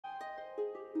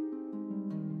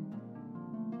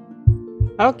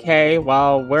Okay,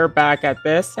 well, we're back at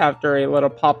this after a little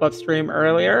pop-up stream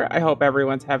earlier. I hope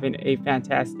everyone's having a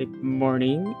fantastic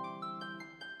morning.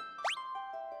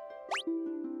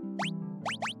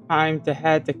 Time to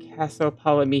head to Castle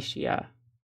Palamecia.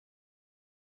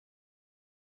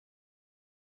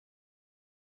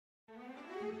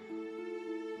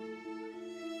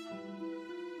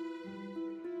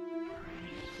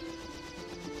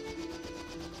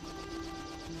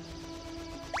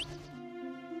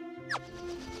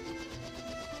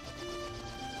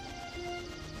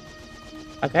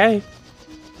 Okay.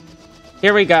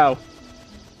 Here we go.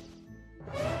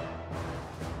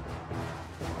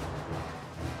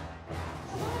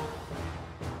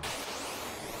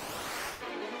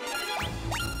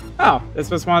 Oh, this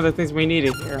was one of the things we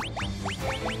needed here.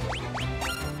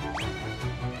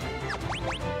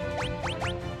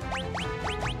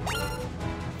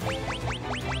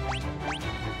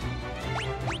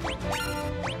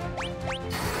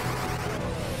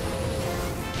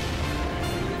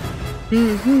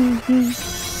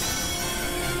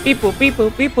 Beep boop, beep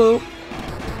boop, beep boop.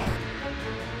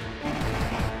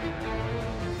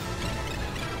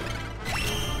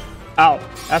 Oh,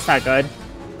 that's not good.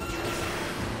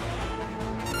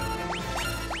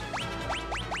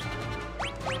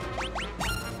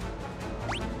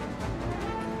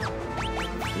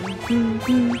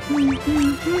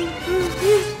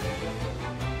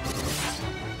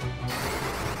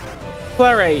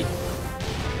 Furui.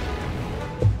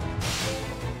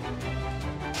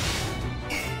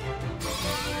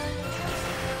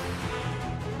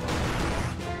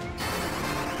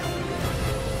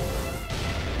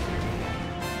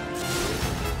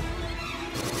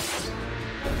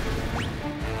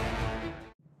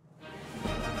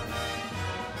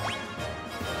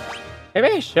 Maybe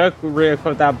I should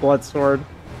re-equip that blood sword.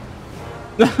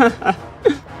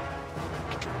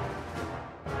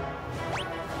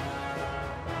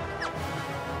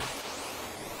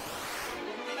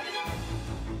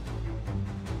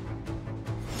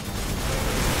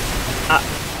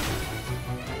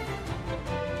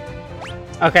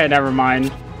 Okay, never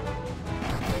mind.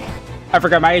 I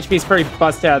forgot my HP is pretty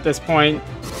busted at this point.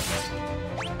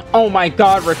 Oh my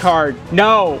god, Ricard,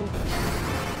 no!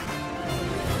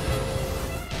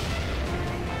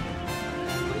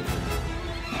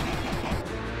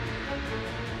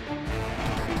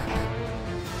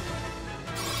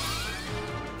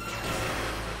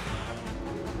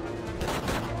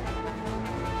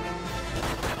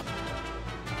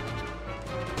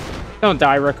 Don't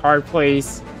die, Ricard,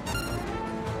 please.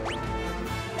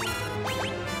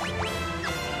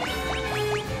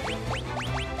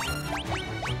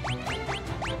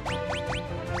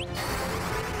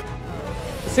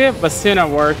 Let's see if Basuna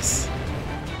works.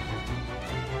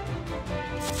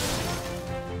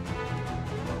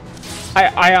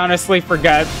 I honestly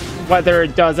forget whether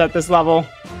it does at this level.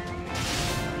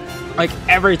 Like,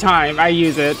 every time I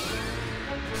use it.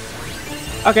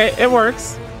 Okay, it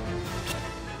works.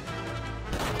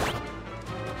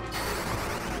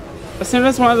 Basuna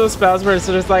is one of those spells where it's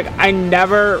just like, I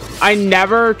never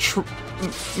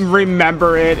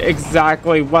remember it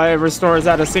exactly what it restores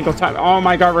at a single time. Oh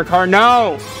my god, Ricard,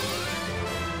 no!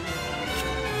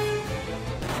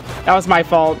 That was my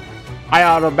fault. I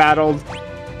auto-battled.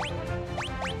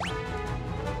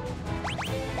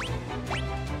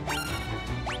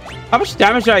 How much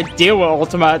damage did I deal with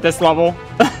Ultima at this level?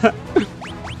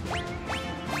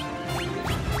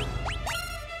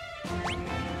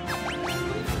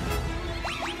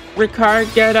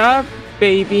 Ricard, get up,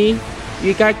 baby.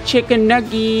 You got chicken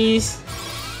nuggies.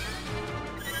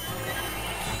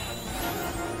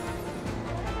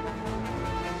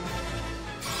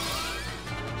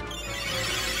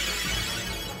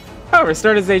 Oh,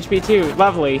 restored his HP too.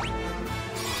 Lovely.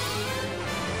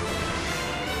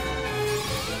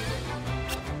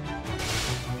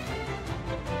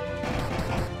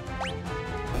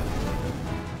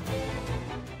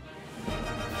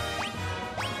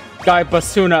 Guy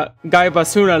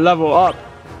Basuna level up.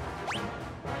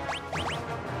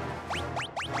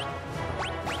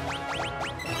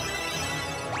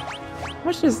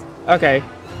 What's just okay?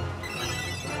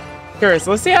 Curious.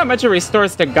 Let's see how much it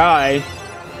restores to Guy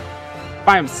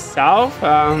by himself.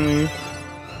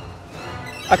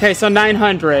 Okay, so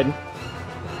 900.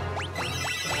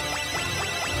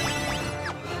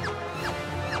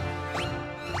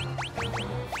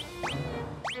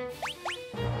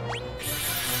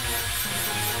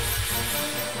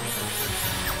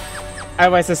 I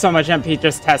wasted so much MP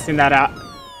just testing that out.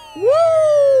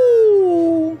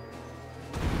 Woo!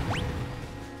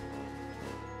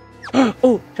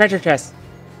 Oh, treasure chest.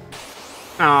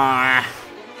 Ah.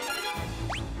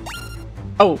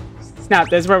 Oh, snap,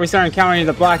 this is where we start encountering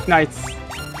the Black Knights.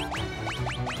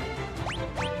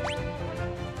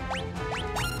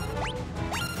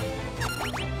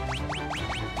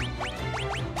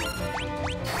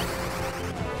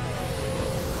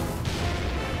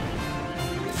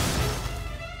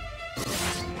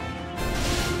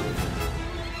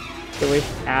 Do we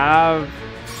have...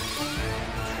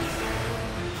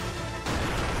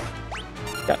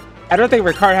 I don't think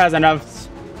Ricard has enough...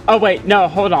 Oh wait, no,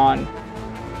 hold on.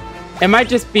 It might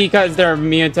just be because they're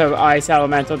immune to ice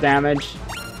elemental damage.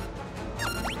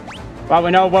 Well, we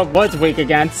know what Wood's weak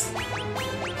against.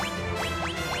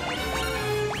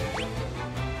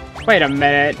 Wait a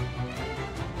minute.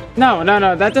 No,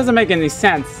 that doesn't make any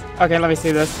sense. Okay, let me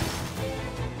see this.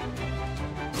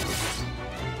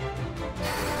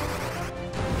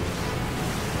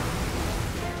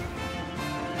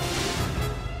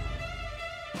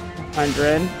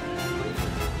 $100.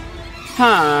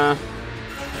 Huh.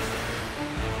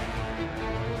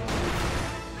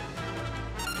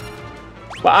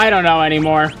 Well, I don't know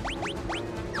anymore.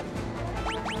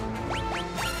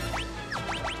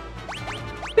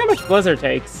 How much Blizzard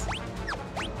takes?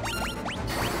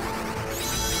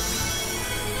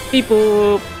 Beep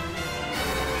boop.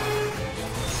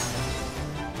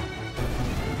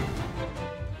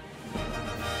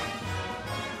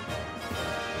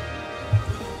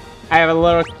 I have a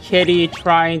little kitty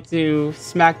trying to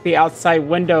smack the outside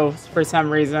windows for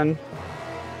some reason.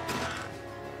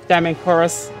 Damn it,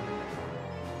 chorus.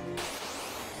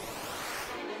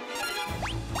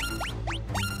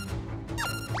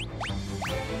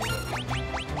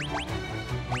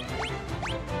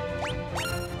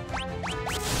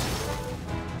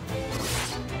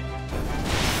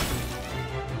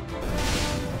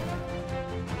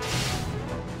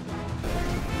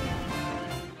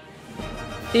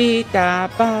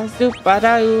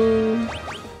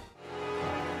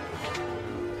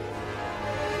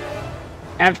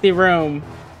 Empty room.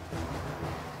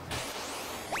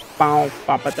 Bow,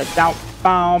 bop at the down,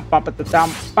 bow, bop at the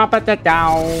down, bop at the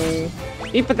down.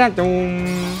 Eat at that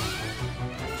doom.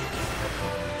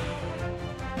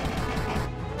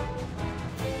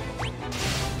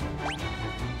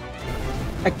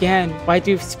 Again, why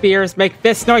do spears make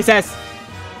fist noises?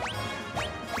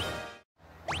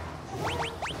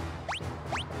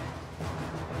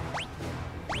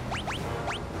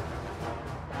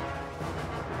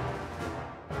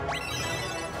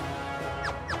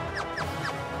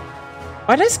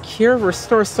 Why does Cure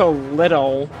restore so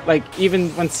little? Like,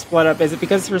 even when split up, is it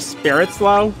because her spirit's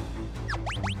low?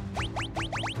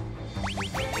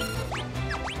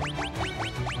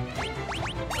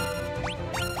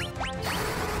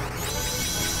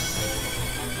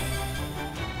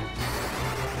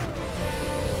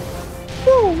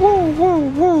 Woo, woo, woo,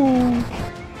 woo.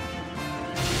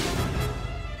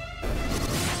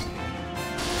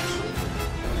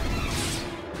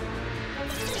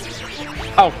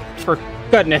 Oh, for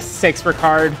goodness sakes,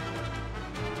 Ricard.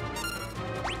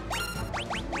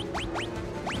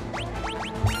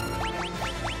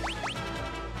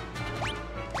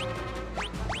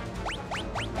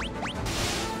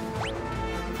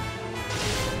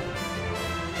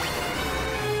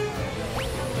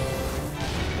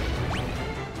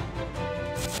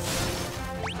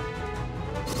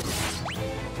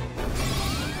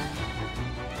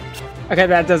 Okay,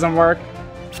 that doesn't work.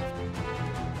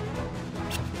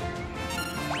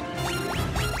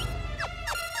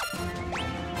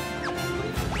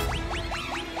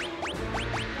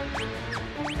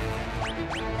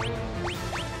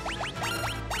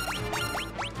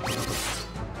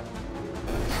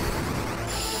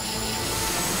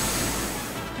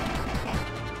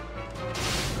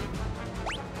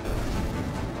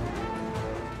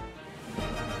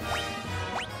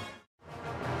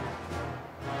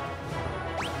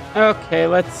 Okay,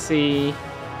 let's see.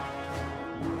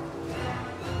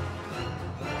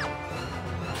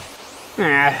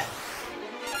 Ah.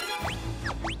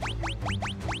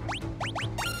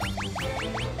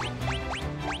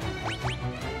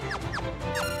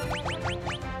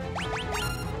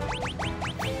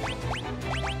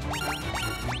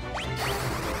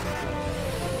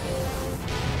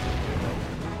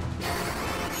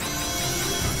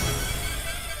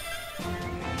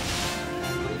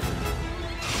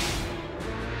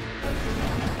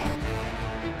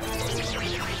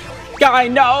 Guy,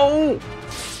 no!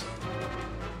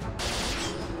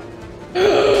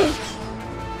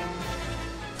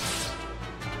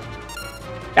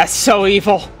 That's so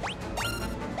evil.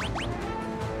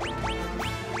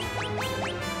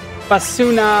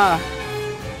 Basuna!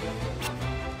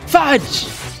 Fudge!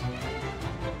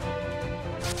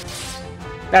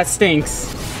 That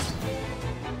stinks.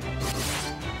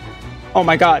 Oh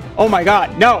my god. Oh my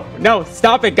god. No, no,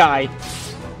 stop it, guy.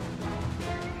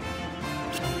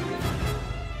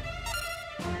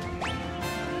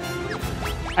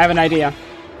 I have an idea.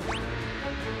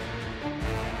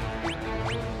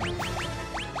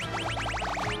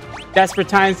 Desperate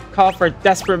times call for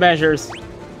desperate measures.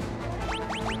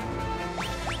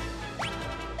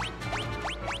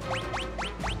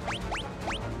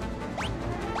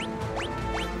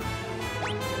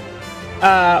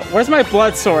 Where's my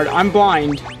blood sword? I'm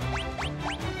blind.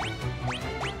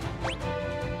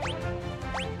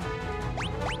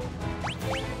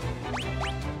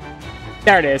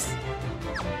 There it is.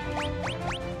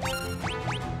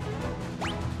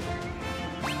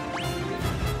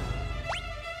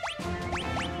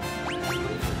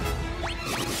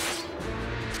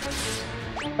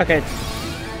 Okay.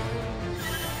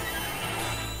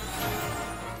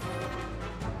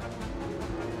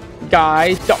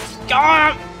 Guy, don't.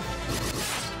 Ah!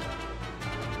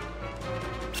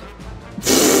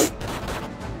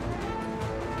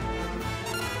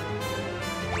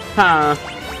 Huh.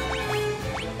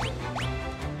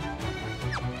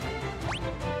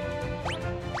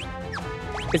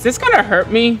 Is this gonna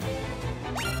hurt me?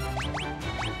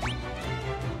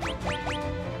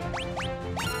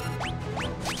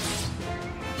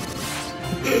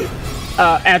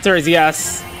 Answer is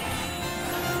yes.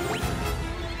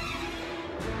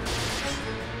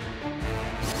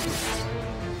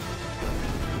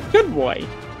 Good boy.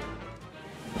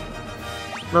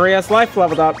 Maria's life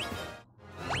leveled up.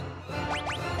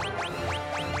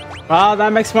 Well,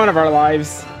 that makes one of our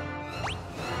lives.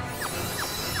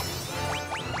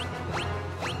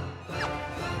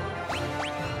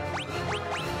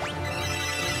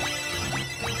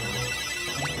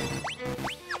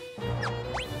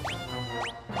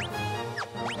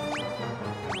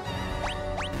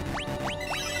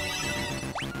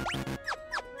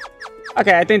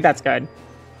 Okay, I think that's good.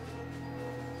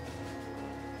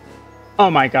 Oh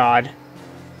my god.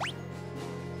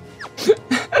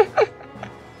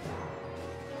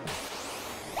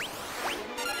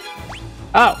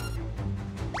 Oh.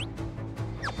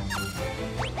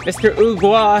 Mr.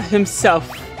 Ugwa himself.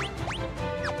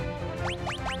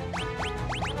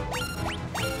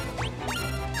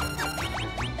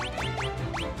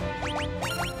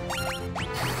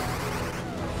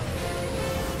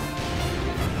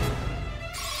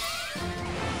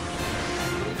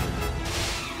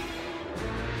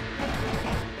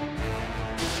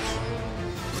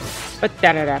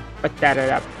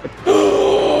 Ba-da-da-da.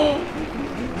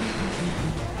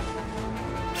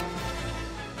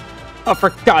 Oh, for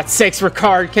God's sakes,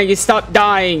 Ricard, can you stop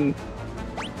dying?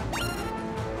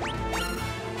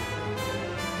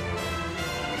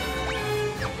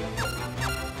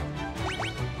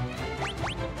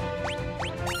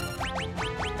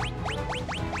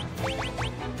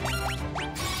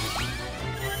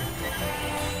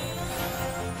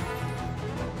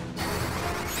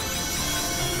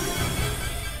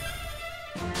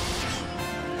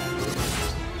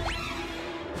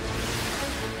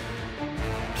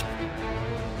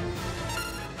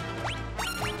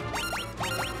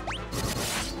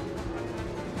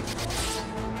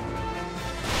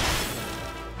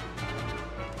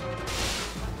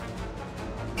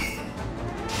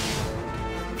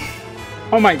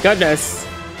 Oh my goodness.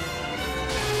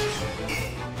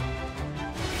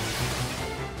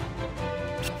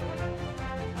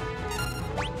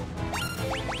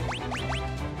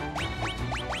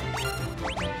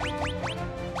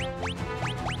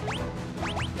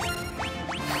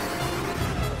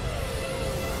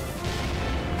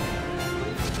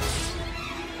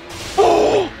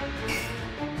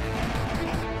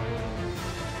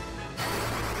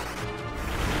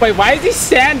 Wait, why is he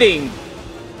standing?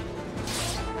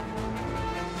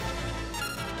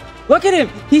 Look at him!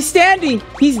 He's standing!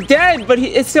 He's dead, but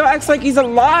it still acts like he's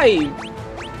alive!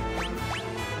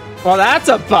 Well, that's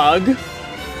a bug!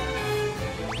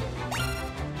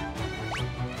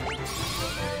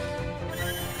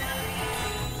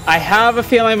 I have a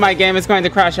feeling my game is going to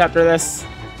crash after this.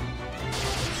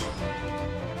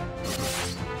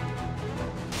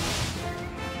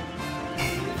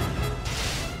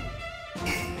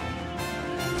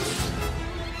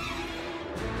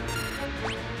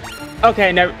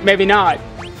 Okay, no, maybe not.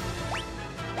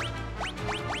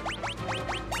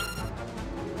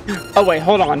 Oh wait,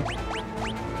 hold on.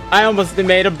 I almost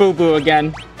made a boo-boo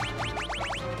again.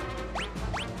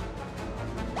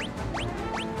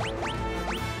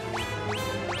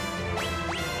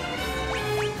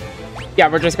 Yeah,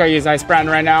 we're just gonna use Ice Brand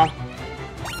right now.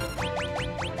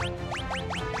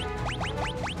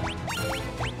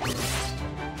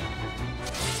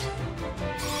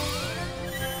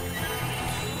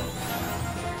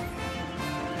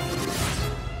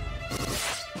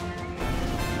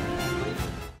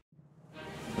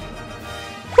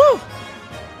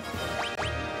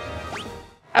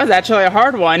 That was actually a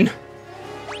hard one.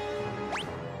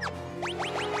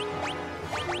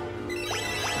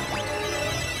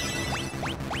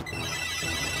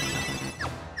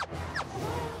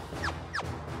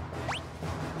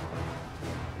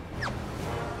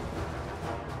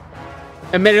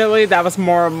 Admittedly, that was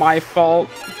more of my fault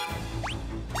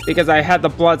because I had the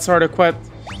blood sword equipped.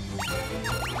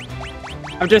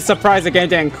 I'm just surprised the game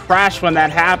didn't crash when that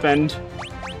happened.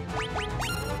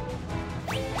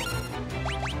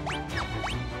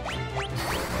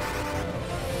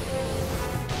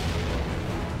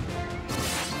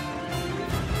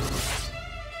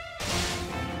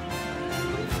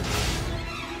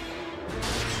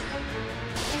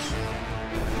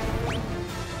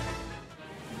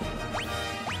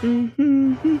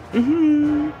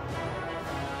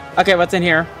 Okay, what's in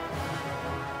here?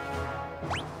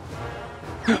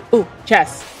 Ooh,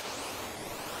 chest.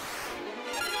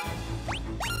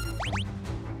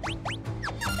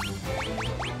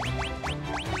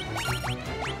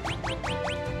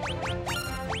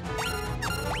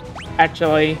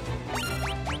 Actually,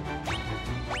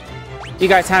 you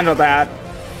guys handle that.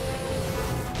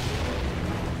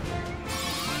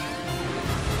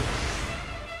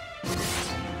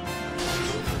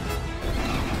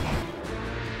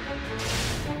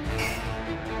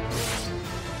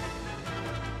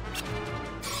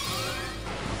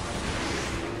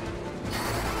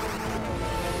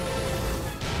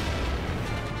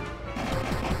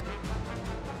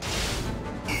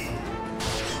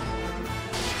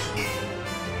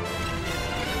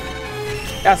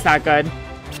 That's not good.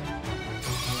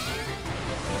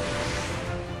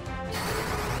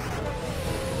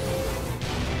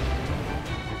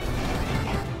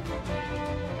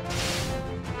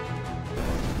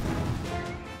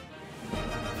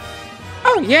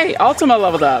 Oh, yay! Ultima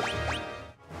leveled up.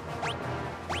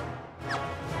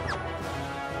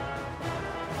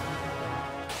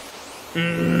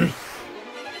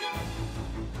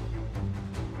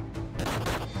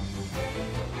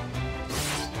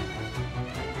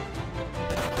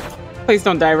 Please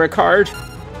don't die, Ricard.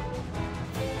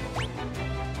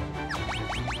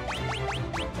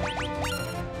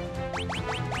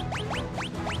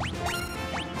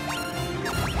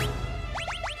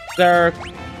 There.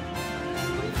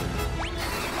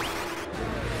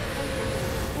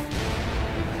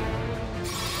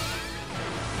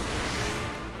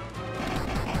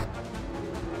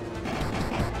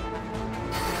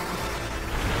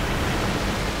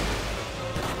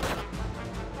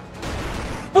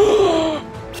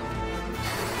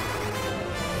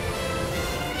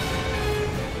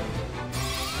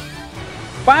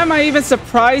 Why am I even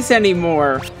surprised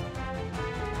anymore?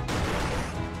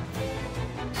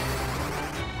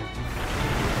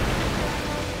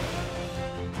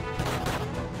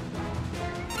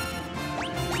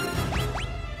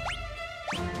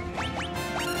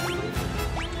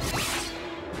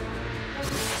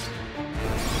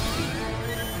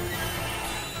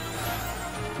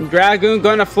 Dragoon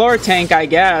gonna floor tank, I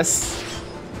guess.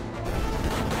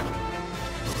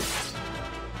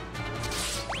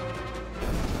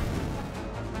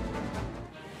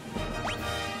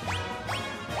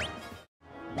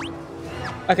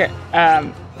 Okay,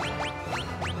 I'm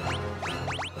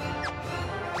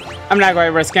not going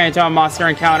to risk getting into a monster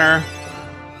encounter.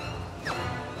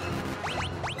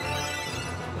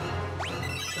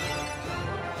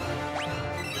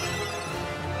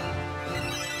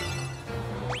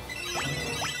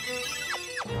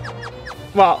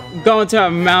 Well, go into a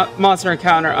monster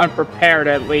encounter unprepared,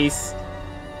 at least.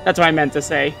 That's what I meant to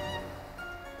say.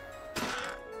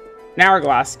 An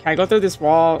hourglass. Can I go through this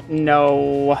wall?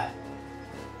 No.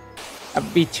 That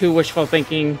would be too wishful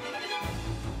thinking.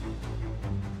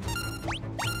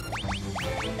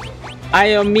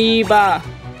 Amoeba.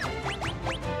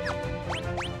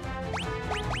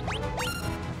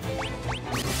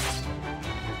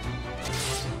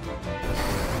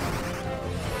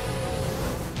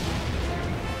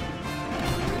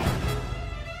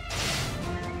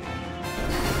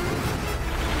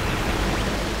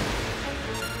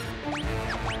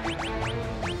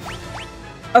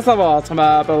 Let's level Ultima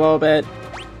up a little bit.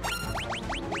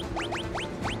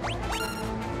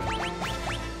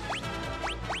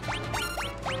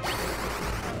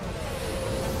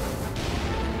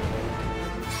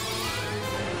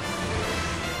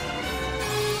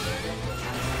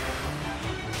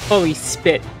 Holy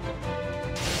spit.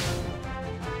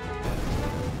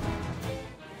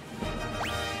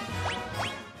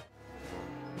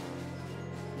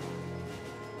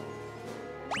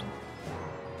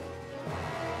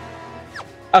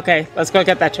 Okay, let's go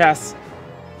get that chest.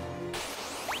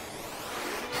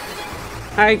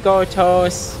 Hi,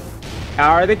 Gotos.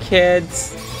 How are the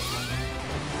kids?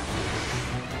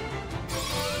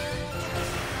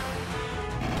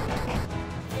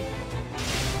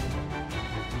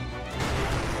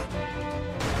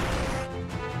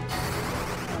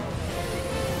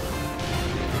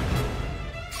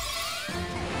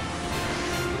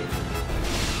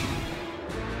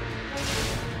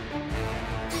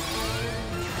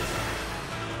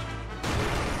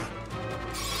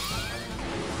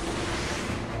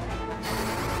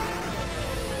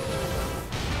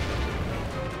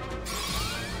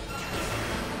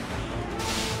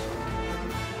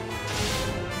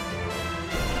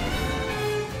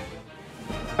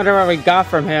 I wonder what we got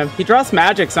from him. He draws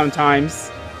magic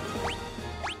sometimes.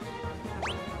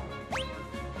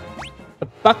 The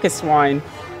bucket swine.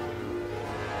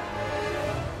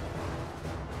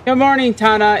 Good morning,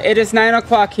 Tana. It is 9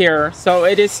 o'clock here, so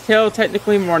it is still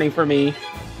technically morning for me.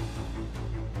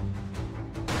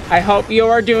 I hope you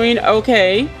are doing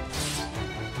okay.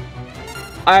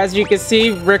 As you can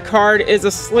see, Ricard is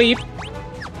asleep.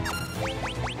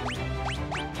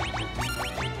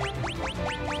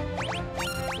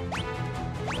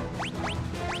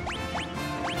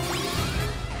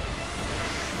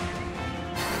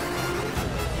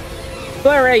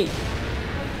 Flare 8.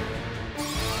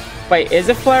 Wait, is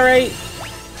it Flare 8?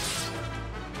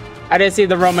 I didn't see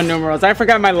the Roman numerals. I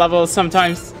forgot my levels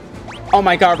sometimes. Oh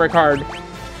my god, Ricard.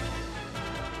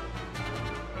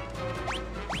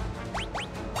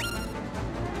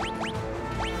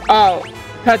 Oh,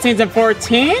 cutscenes in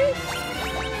 14?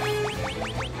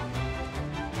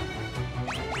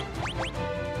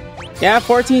 Yeah,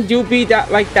 14 do be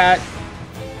that like that.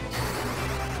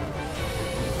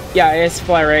 Yeah, it's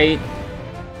Flare 8.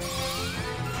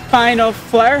 Final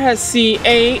Flare has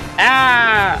C8.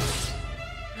 Ah!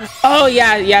 Oh,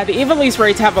 yeah, the Evilise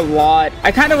rates have a lot.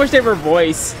 I kind of wish they were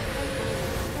voiced.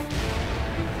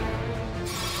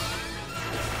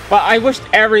 Well, I wished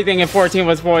everything in 14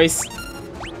 was voiced.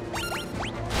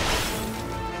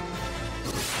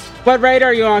 What raid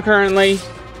are you on currently?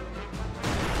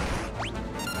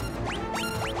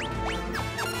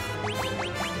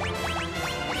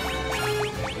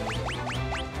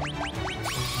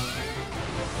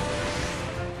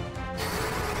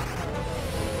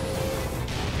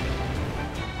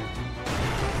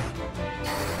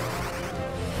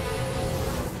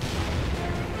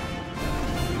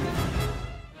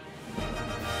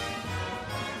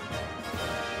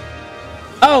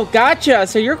 Oh, gotcha.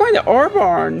 So you're going to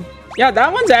Orborn. Yeah,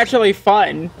 that one's actually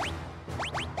fun.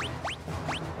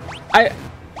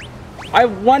 I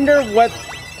wonder what...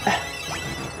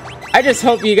 I just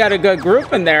hope you got a good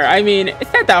group in there. I mean,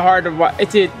 it's not that hard to...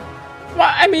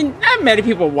 Well, I mean, not many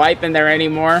people wipe in there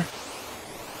anymore.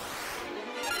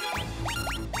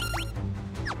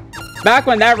 Back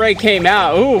when that raid came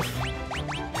out, oof.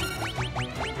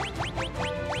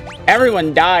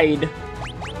 Everyone died.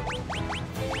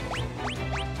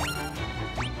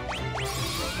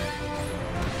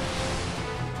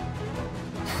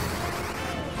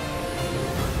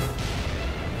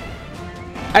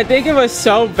 I think it was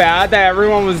so bad that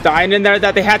everyone was dying in there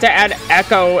that they had to add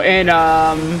Echo in,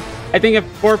 I think in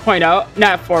 4.0,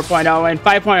 not 4.0, and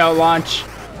 5.0 launch.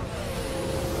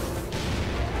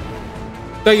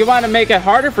 So you want to make it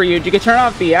harder for you, you can turn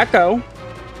off the Echo.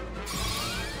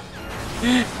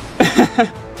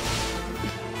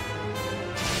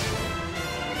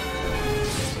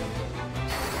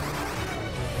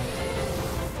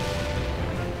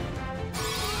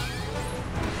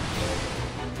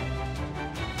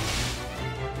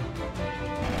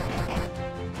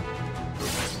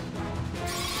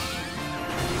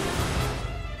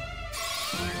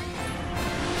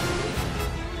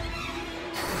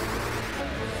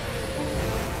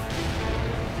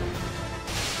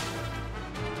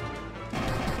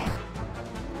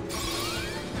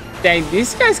 Dang,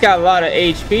 these guys got a lot of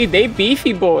HP. They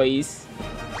beefy boys.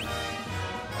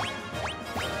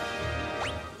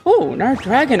 Oh, now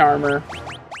dragon armor.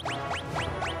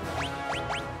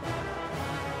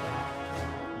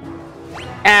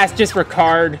 Ah, it's just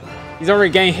Ricard. He's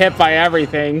already getting hit by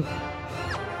everything.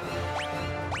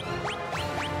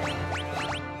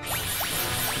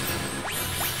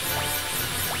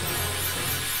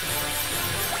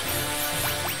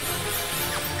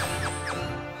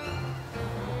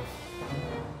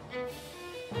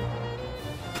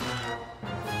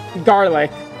 Garlic.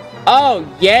 Oh,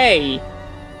 yay.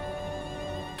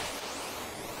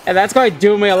 And that's going to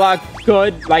do me a lot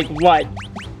good. Like, what?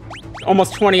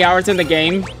 Almost 20 hours in the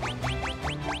game.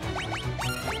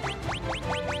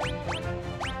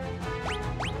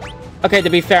 Okay, to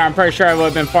be fair, I'm pretty sure I would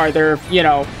have been farther, you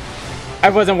know. I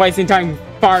wasn't wasting time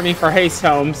farming for haste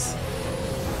homes.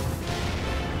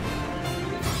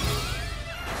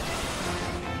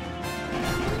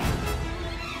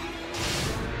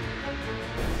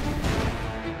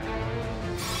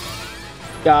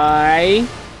 guy.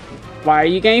 Why are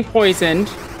you getting poisoned?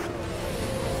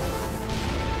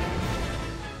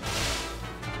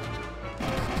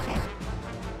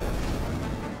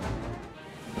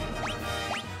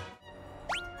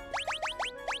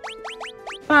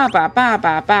 Ba ba ba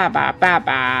ba ba ba ba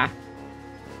ba.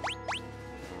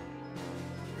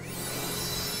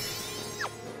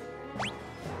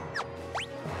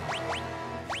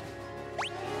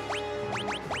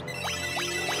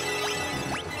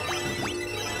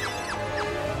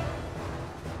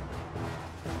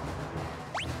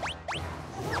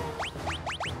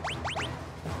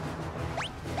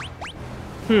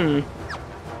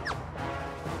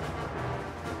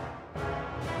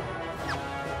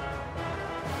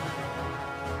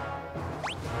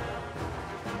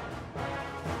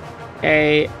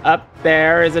 Okay, up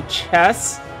there is a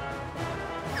chest.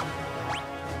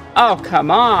 Oh, come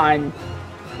on.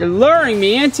 You're luring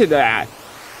me into that.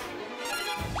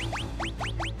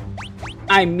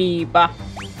 Amoeba.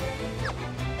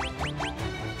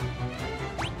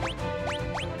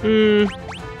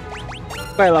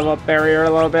 I level up barrier a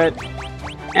little bit.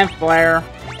 And flare.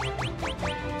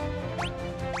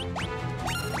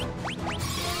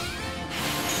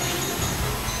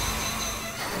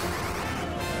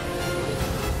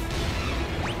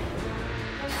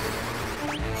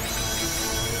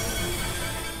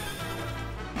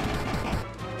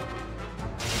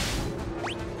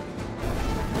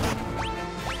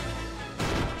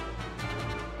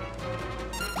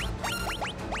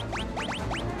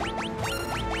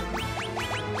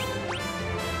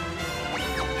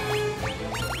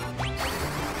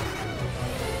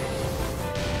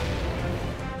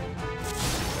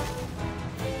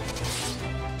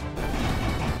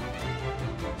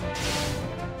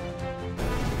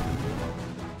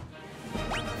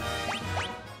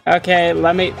 Okay,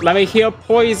 let me heal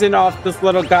poison off this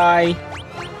little guy.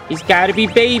 He's got to be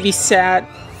babysat.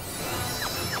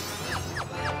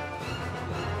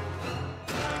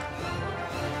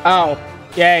 Oh,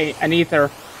 yay, an ether.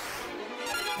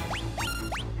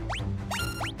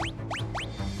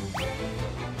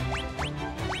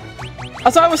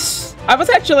 Also, I was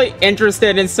actually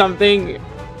interested in something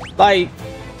like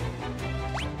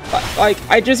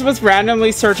I just was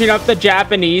randomly searching up the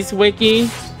Japanese wiki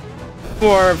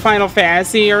for Final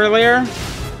Fantasy earlier,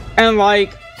 and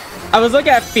like I was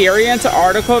looking at Furian's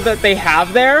article that they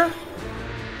have there,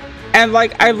 and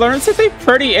like I learned something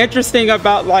pretty interesting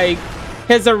about like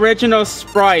his original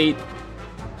sprite.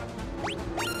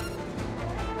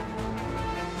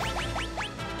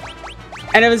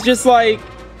 And it was just like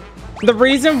the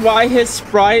reason why his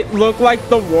sprite looked like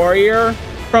the warrior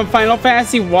from Final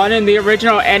Fantasy 1 in the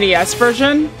original NES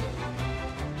version.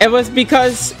 It was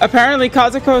because apparently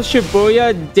Kazuko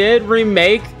Shibuya did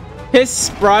remake his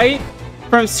sprite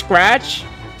from scratch,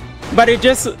 but it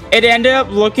ended up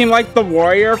looking like the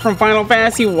warrior from Final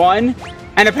Fantasy 1,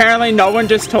 and apparently no one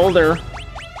just told her.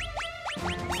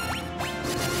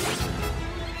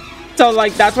 So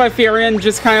like that's why Furian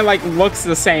just kind of like looks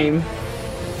the same.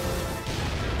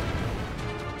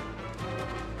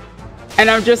 And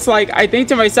I'm just like, I think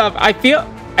to myself, I feel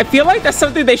like that's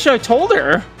something they should have told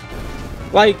her.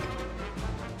 Like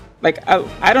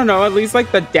I don't know, at least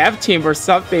like the dev team or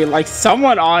something, like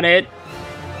someone on it.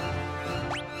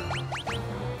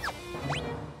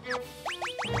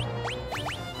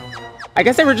 I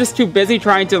guess they were just too busy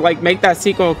trying to like make that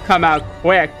sequel come out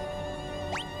quick.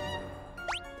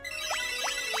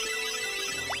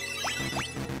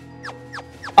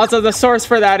 Also, the source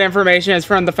for that information is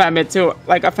from the Famitsu,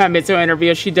 like a Famitsu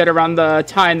interview she did around the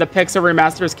time the Pixel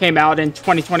Remasters came out in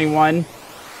 2021.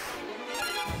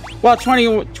 Well,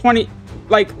 2020,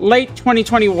 like late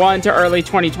 2021 to early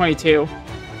 2022.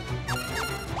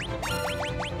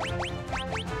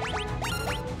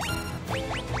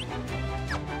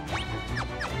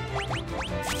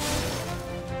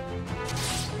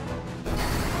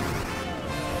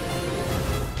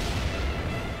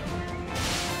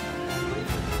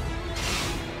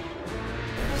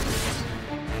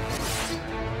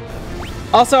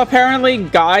 Also, apparently,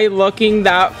 guy looking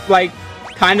that, like,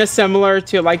 kind of similar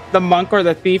to, like, the monk or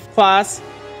the thief class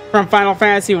from Final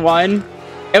Fantasy 1.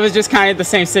 It was just kind of the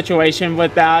same situation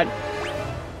with that.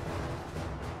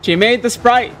 She made the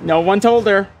sprite. No one told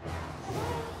her.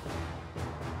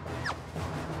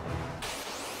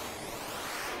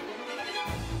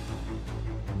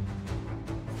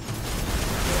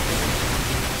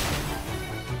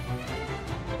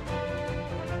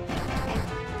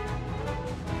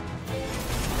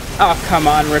 Oh, come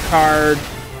on, Ricard.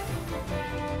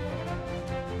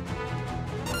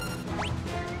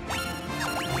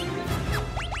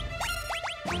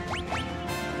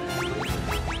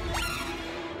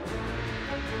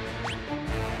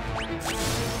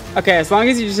 Okay, as long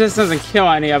as he just doesn't kill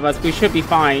any of us, we should be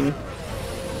fine.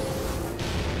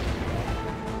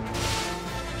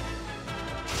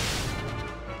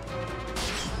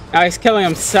 Now he's killing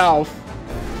himself.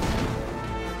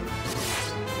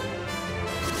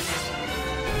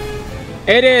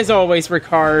 It is always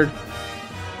Ricard.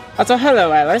 Also,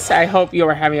 hello, Alice. I hope you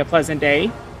are having a pleasant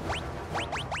day.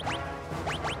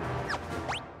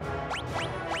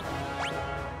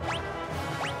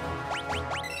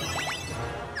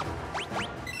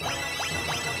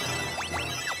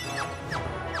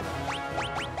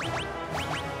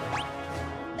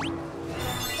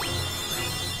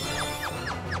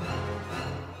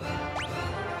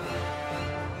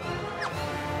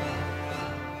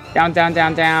 Down, down,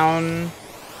 down, down.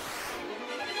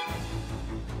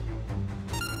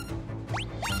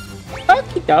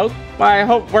 Okie doke. Well, I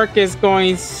hope work is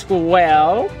going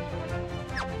well.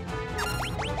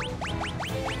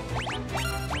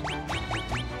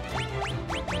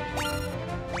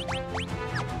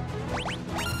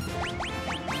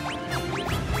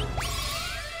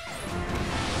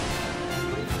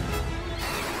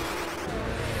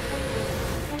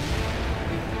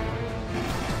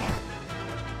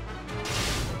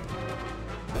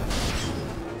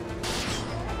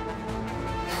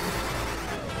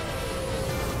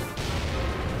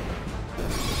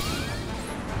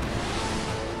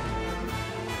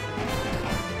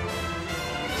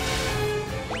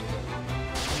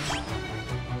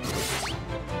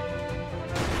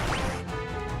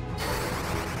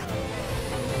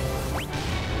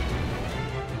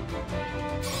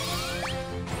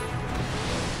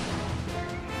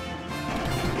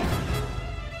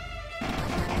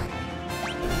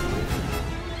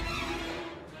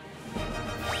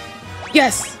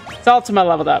 Yes! It's Ultima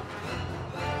leveled up.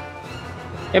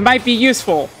 It might be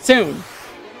useful soon.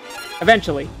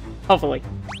 Eventually. Hopefully.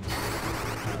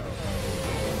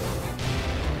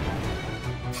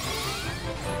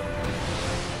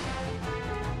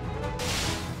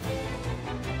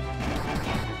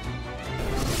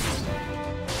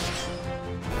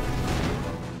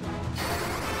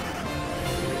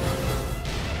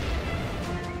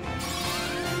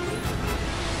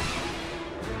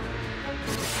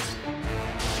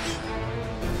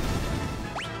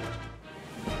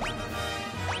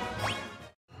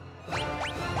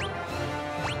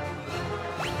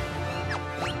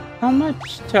 How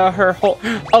much to her whole...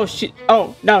 Oh,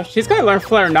 Oh, no. She's gonna learn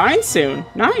Flare 9 soon.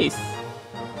 Nice.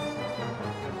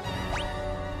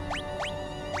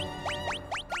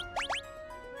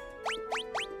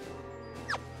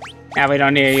 Yeah, we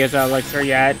don't need to use the elixir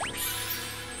yet.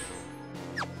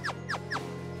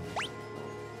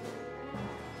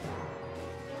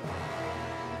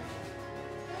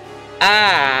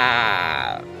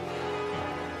 Ah.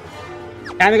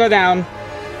 Time to go down.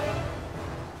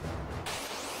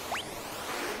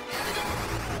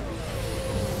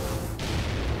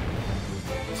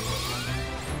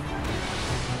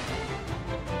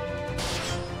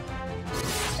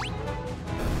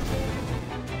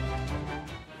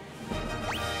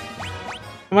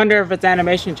 I wonder if its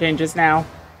animation changes now.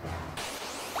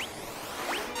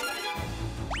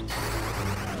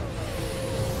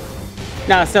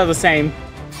 No, it's still the same.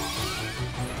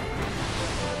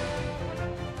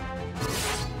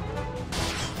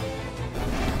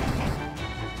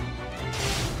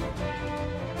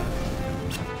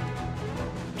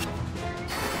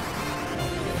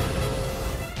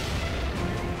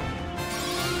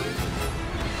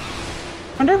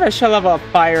 I wonder if I should level up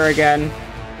fire again.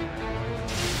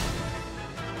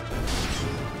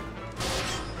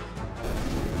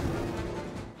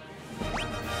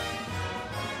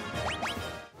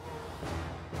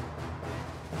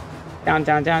 Down,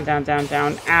 down, down, down, down,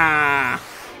 down. Ah!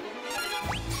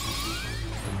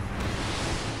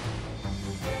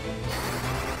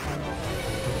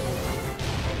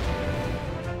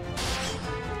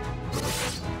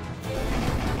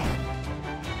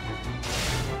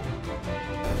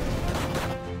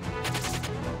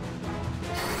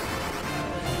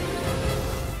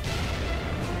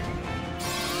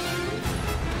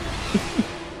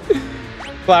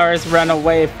 Flowers run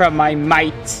away from my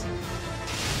might.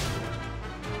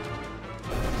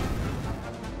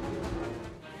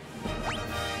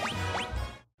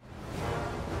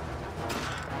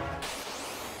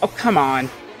 Oh, come on.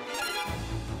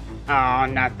 Oh,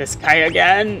 not this guy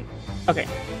again. Okay.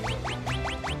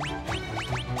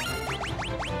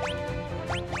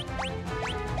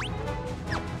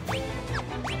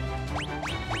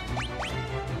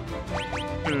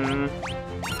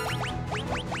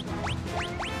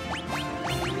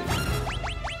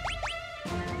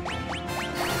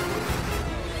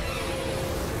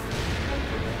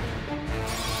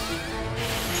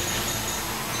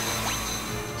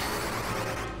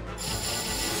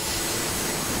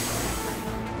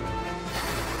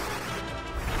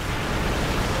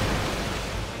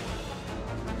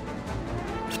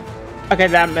 Okay,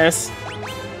 that missed.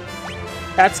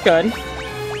 That's good.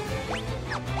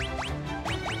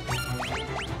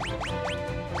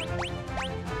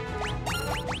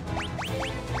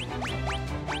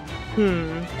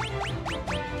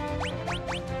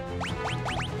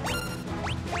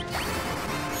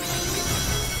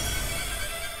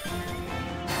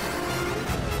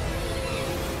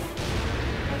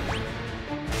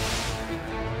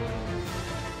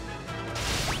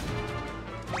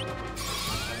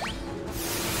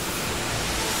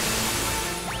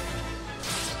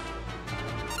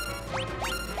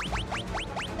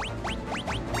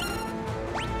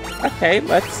 Okay,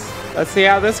 let's see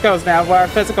how this goes now with our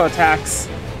physical attacks.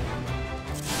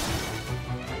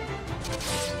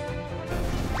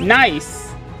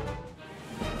 Nice.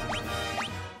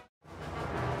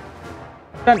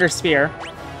 Thunder Spear.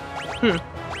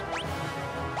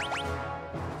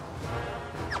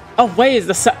 Oh wait, is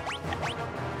the sun?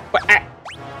 I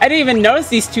didn't even notice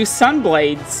these two sun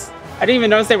blades. I didn't even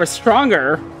notice they were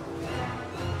stronger.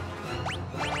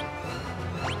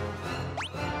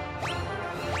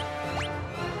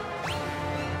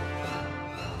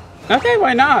 Okay,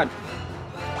 why not?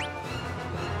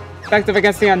 Effective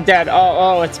against the undead.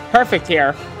 Oh, it's perfect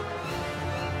here.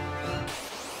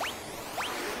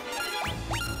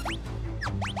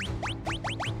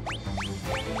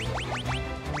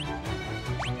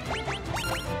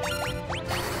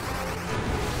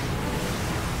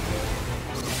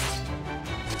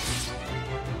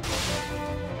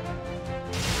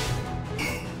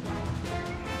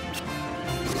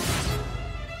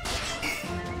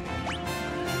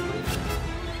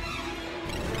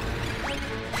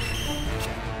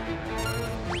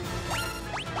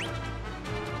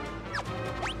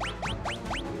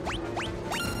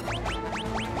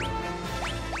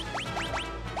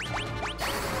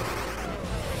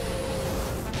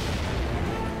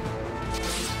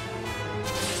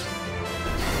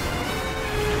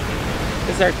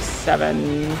 Berserk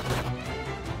 7.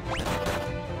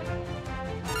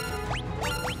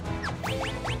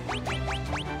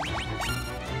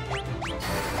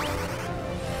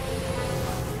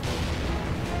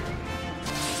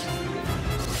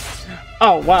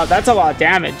 Oh wow, that's a lot of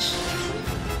damage.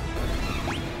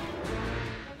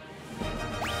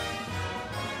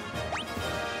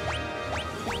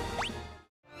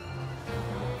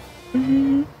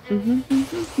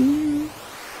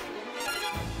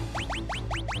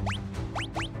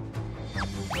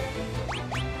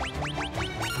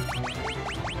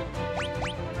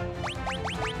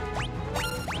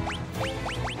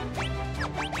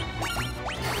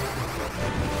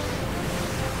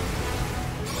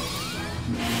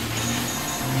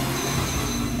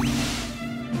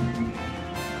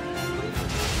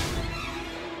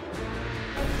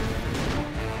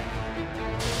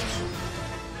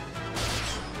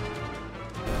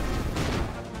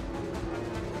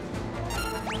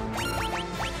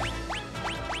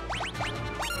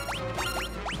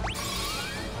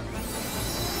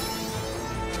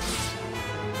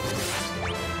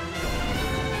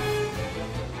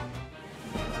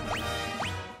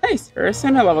 Nice,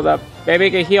 Ursuna leveled up.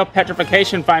 Baby can heal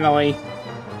petrification finally.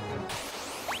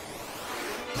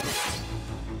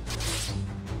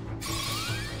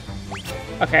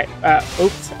 Okay,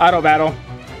 oops, auto battle.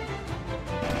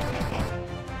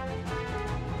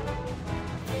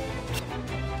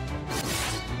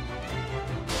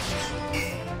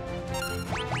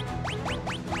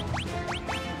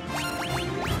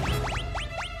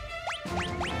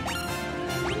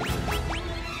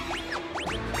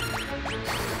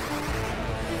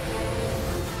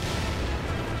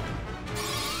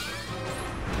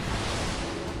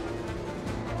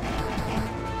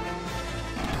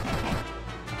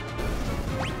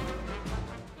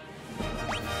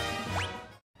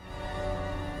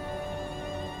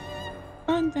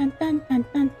 Dun, dun, dun,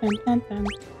 dun, dun, dun, dun.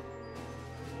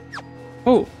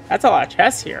 Ooh, that's a lot of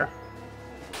chests here.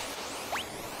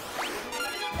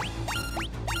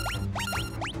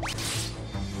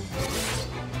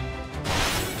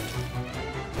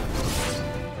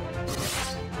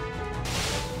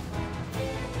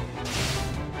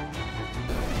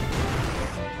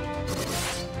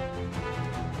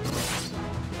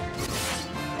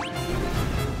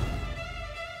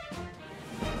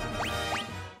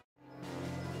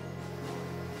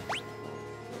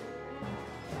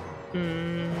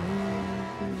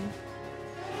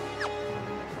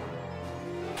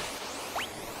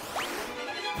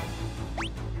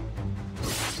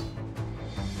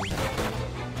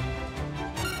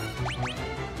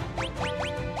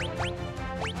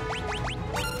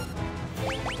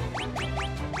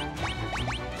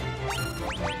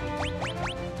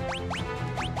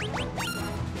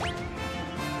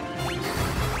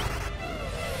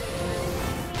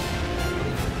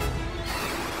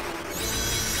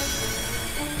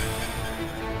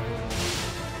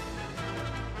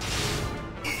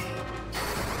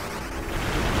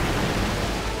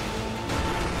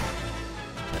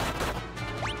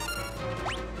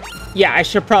 Yeah, I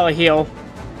should probably heal.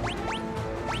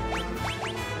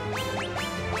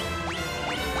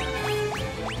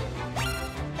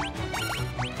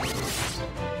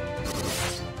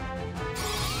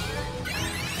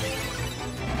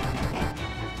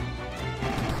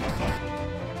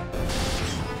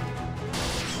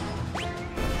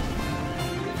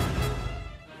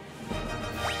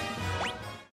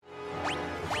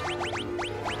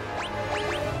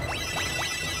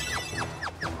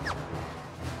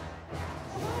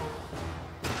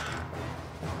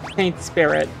 Saint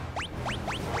Spirit.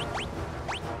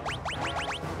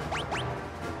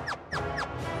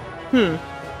 I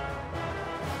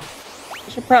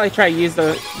should probably try to use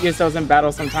those in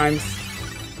battle sometimes.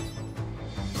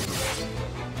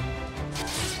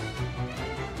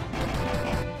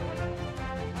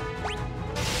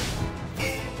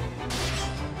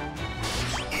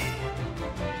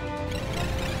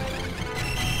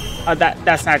 Oh,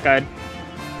 that's not good.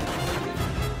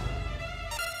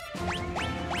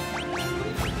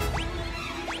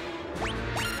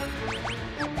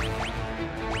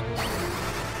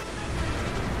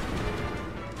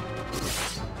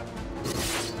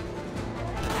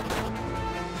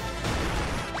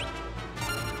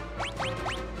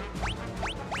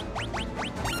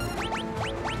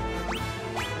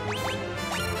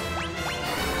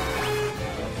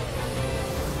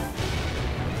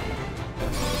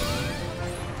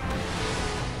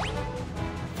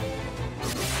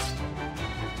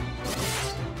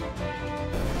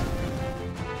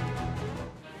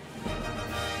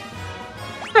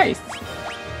 Nice.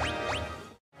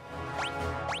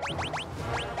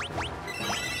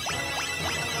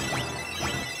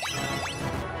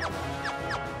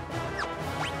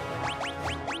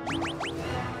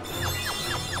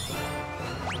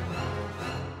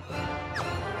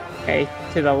 Okay,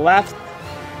 to the left.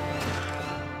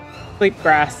 Sleep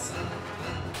grass.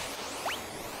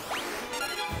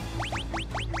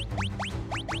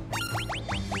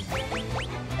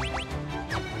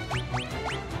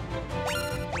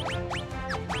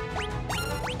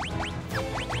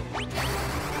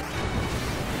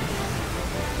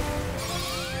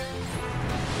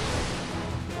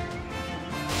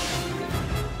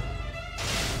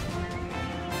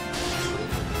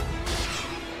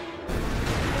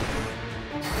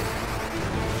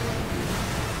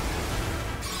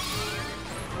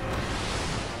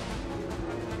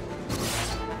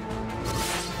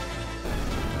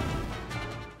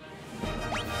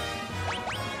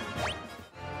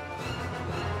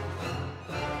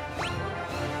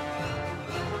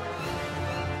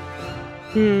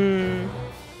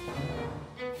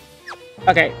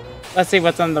 Okay, let's see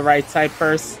what's on the right side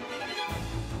first.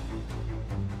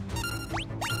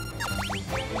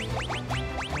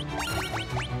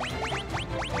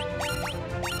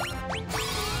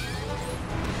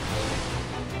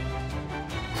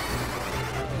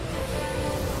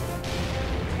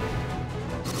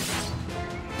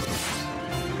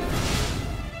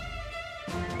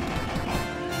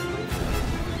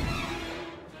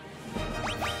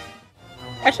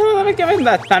 Actually, let me give him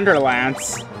that Thunder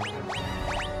Lance.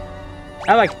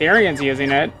 I like Therian's using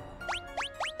it.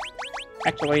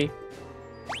 Actually.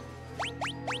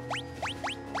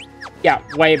 Yeah,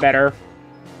 way better.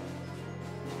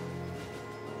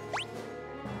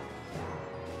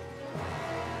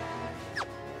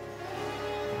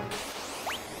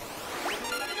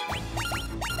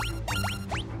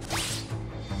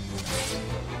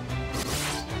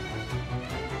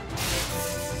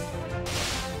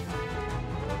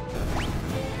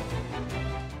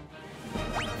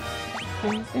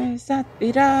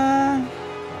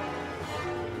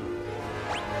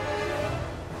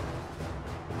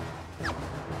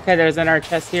 Okay, there's an art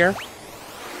chest here.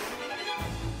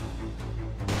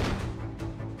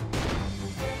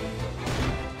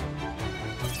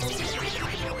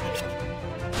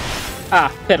 Ah,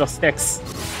 fiddlesticks.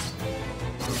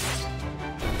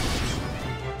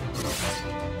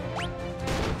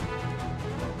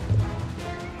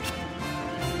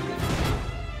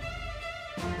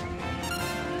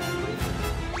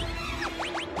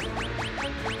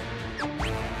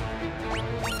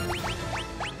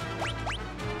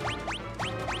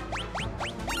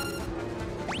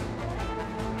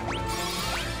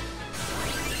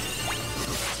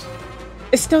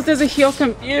 It still does a heal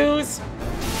confuse.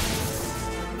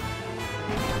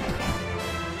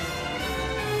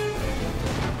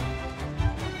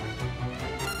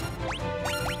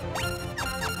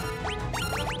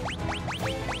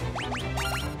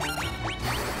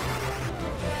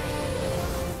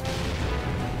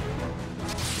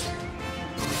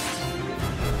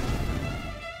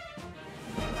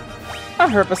 Oh,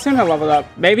 hurt, but soon it leveled up.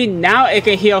 Maybe now it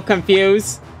can heal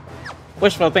Confuse.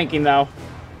 Wishful thinking, though.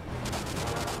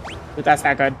 But that's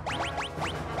not good.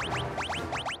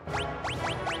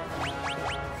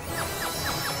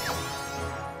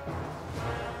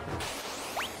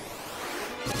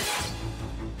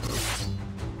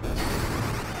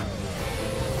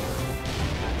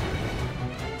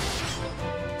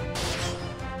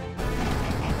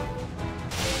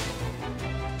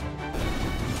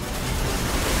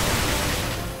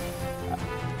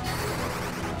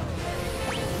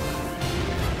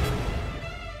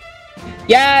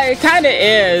 Yeah, it kind of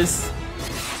is.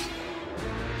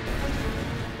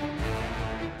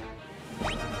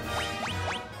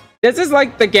 This is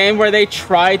like the game where they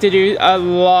try to do a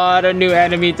lot of new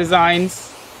enemy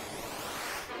designs.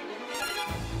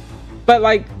 But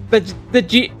like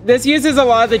this uses a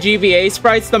lot of the GBA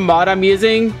sprites, the mod I'm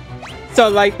using. So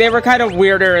like they were kind of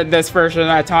weirder in this version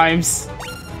at times.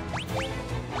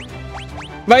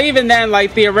 But even then,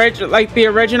 like the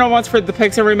original ones for the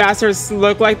Pixel Remasters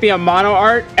look like the mono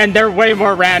art, and they're way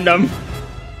more random.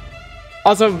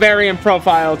 Also very in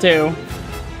profile too.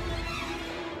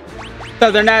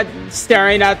 So they're not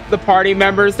staring at the party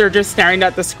members, they're just staring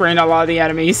at the screen, a lot of the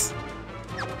enemies.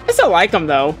 I still like them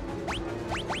though.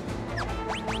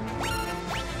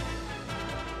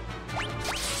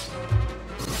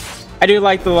 I do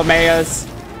like the lmaos.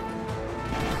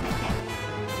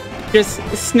 Just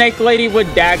Snake Lady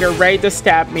with dagger ready to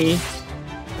stab me.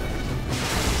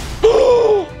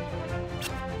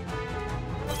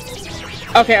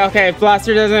 Okay.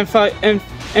 Blaster doesn't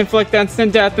inflict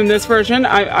instant death in this version.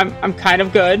 I'm kind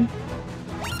of good.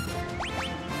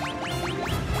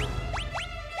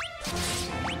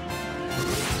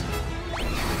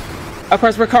 Of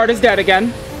course, Ricard is dead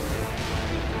again.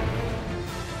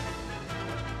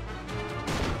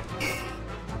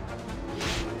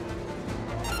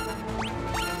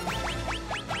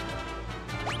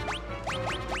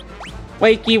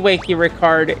 Wakey,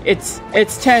 Ricard.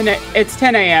 It's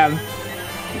 10 a.m.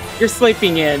 You're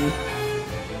sleeping in.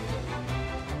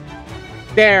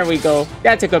 There we go.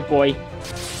 That's a good boy.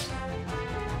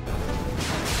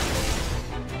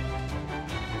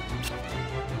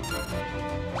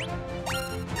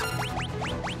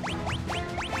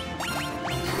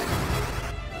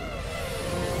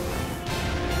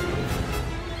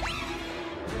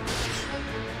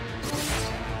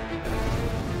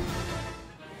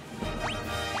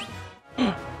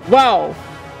 Wow,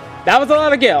 that was a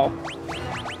lot of gil.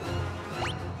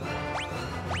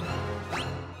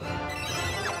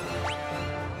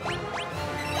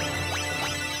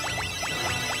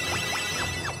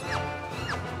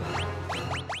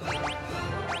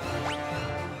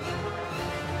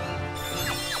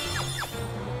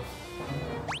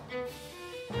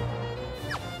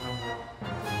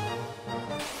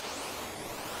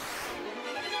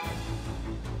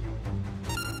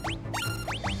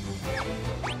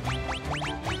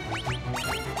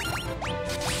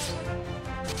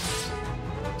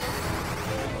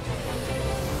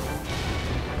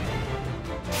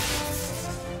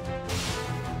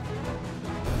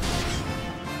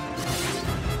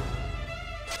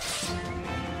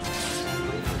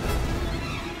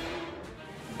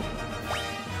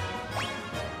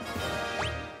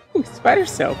 Spider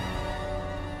soap.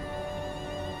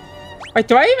 Wait,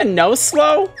 do I even know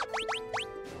slow?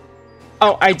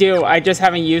 Oh, I do. I just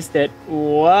haven't used it.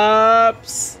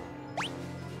 Whoops.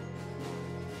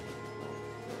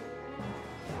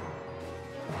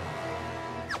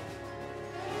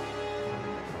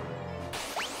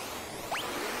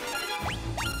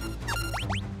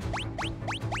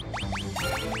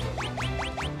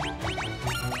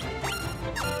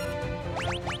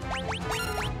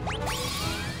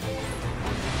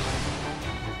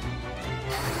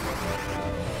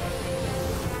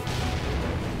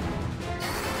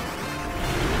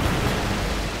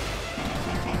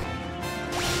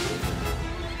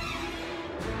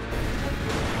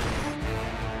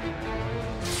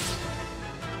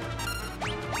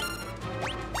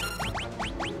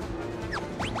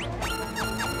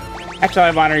 Actually, I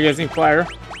have honor using Flare.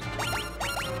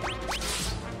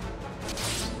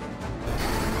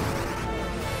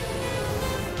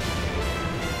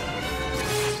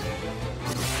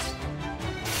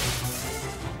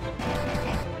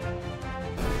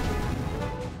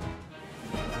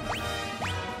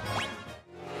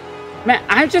 Man,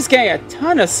 I'm just getting a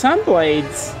ton of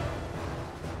Sunblades.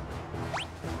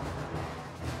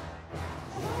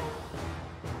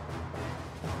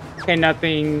 Okay,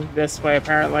 nothing this way,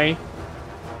 apparently.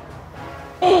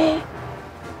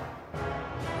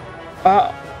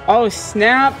 Oh,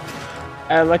 snap.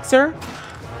 Elixir?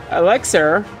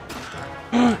 Elixir?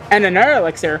 And another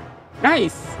elixir.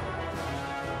 Nice.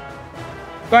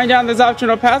 Going down this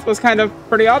optional path was kind of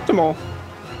pretty optimal.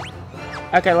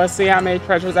 Okay, let's see how many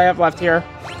treasures I have left here.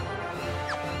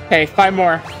 Okay, 5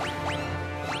 more.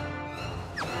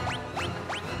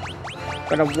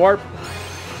 Gonna warp.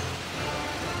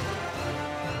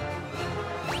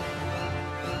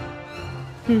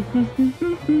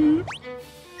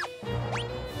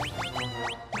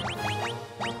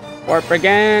 Warp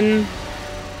again.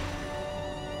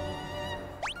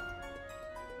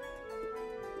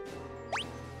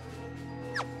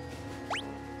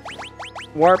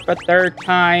 Warp a 3rd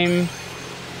time.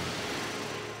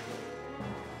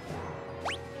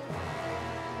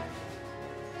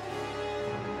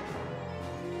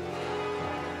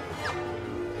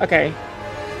 Okay,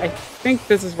 I think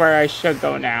this is where I should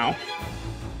go now.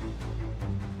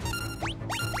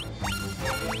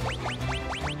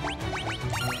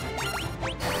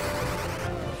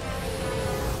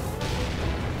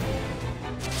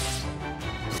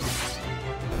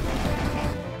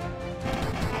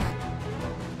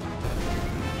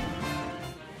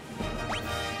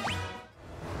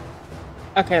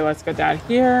 Okay, let's go down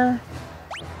here.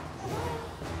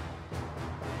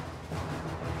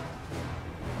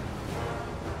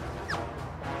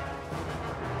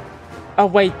 Oh,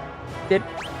 wait.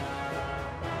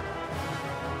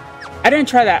 I didn't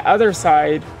try that other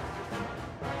side.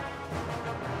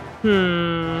 You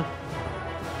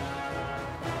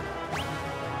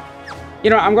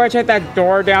know, I'm going to check that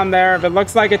door down there. If it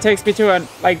looks like it takes me to a,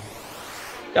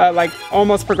 like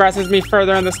almost progresses me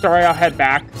further in the story, I'll head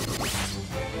back.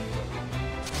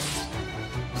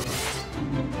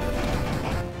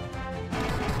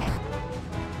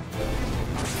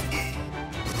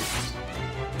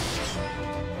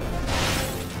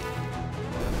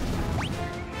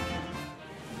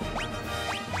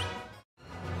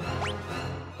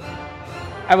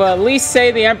 I will at least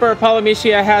say the Emperor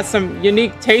Palamecia has some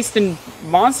unique taste in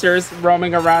monsters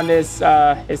roaming around his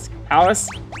palace.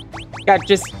 Got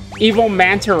just evil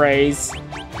manta rays.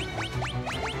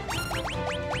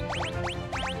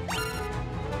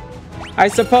 I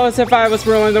suppose if I was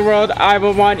ruling the world, I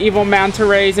would want evil manta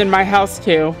rays in my house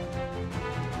too.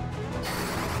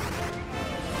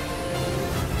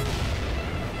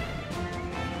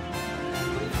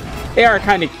 They are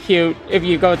kind of cute if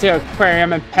you go to an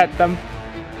aquarium and pet them.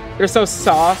 They're so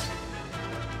soft.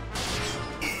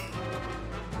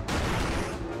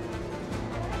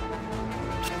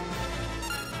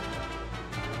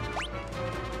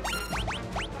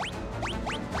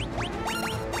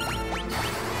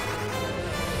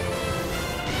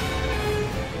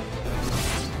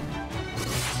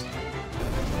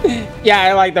 Yeah,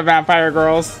 I like the vampire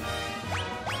girls.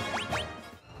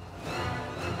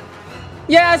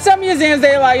 Yeah, some museums,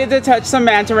 they allow you to touch some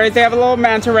manta rays. They have a little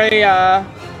manta ray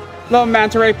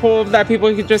pool that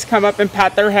people can just come up and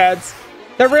pat their heads.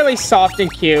 They're really soft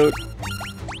and cute.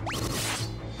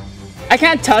 I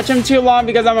can't touch them too long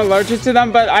because I'm allergic to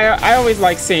them, but I always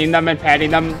like seeing them and patting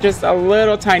them just a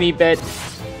little tiny bit.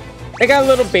 They got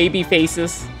little baby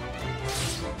faces.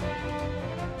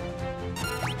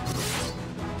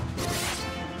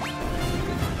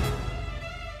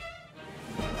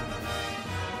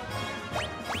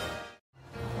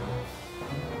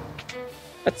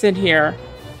 What's in here?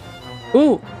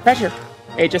 Ooh, treasure.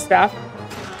 Aegis staff.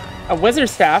 A wizard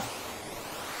staff.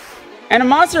 And a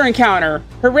monster encounter.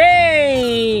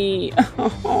 Hooray!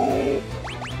 Oh.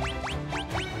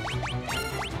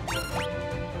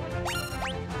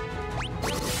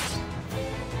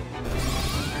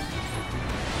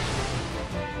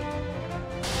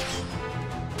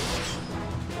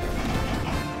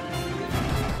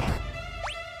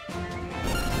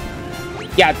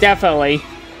 Yeah, definitely.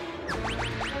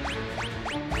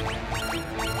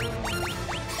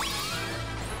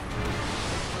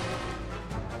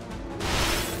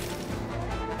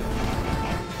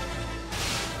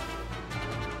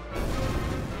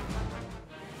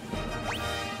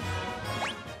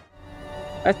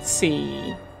 Let's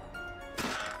see.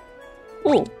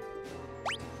 Ooh.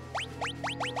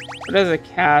 What is a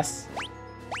cast?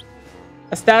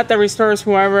 A stat that restores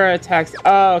whoever attacks.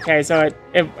 Oh, okay, so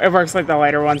it works like the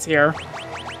lighter ones here.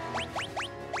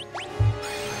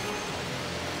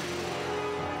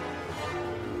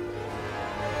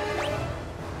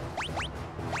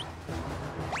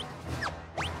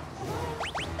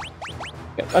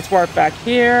 Okay, let's warp back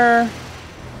here.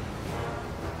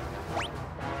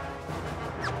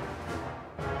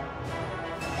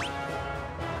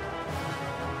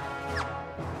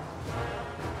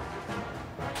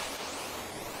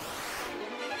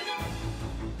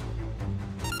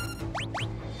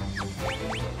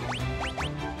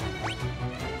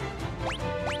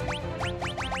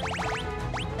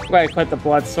 Wait, I quit the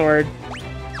blood sword.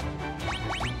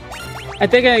 I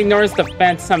think it ignores the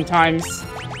fence sometimes.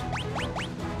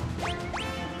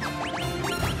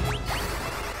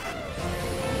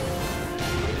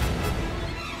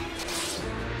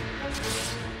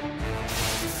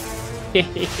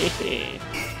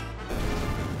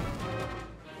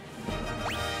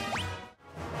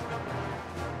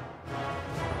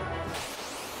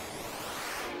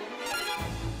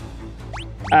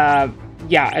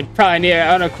 Yeah, I'd probably need to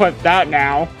unequip that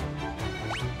now.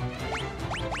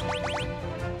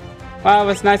 Well, it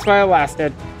was nice while it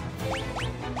lasted.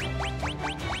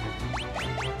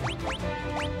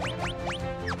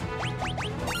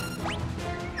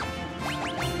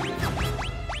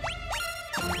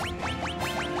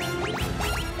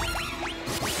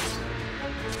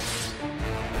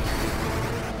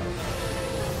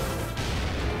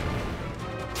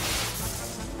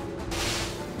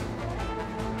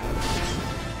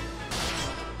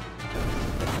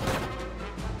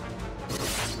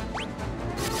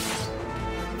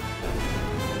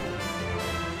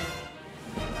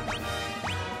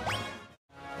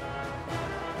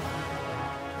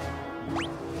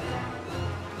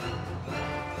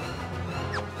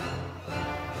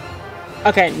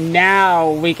 Okay,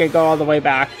 now we could go all the way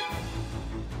back.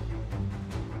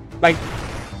 Like,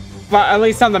 well, at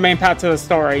least on the main path to the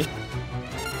story.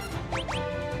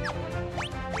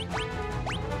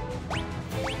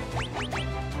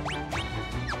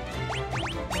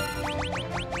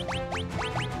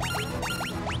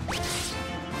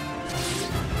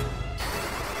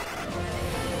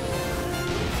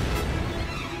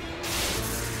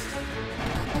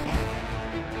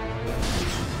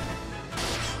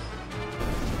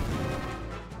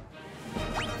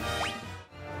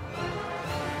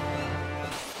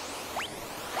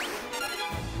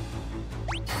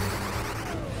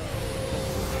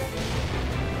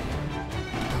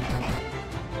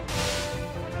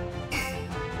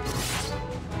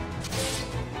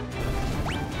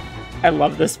 I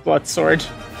love this blood sword.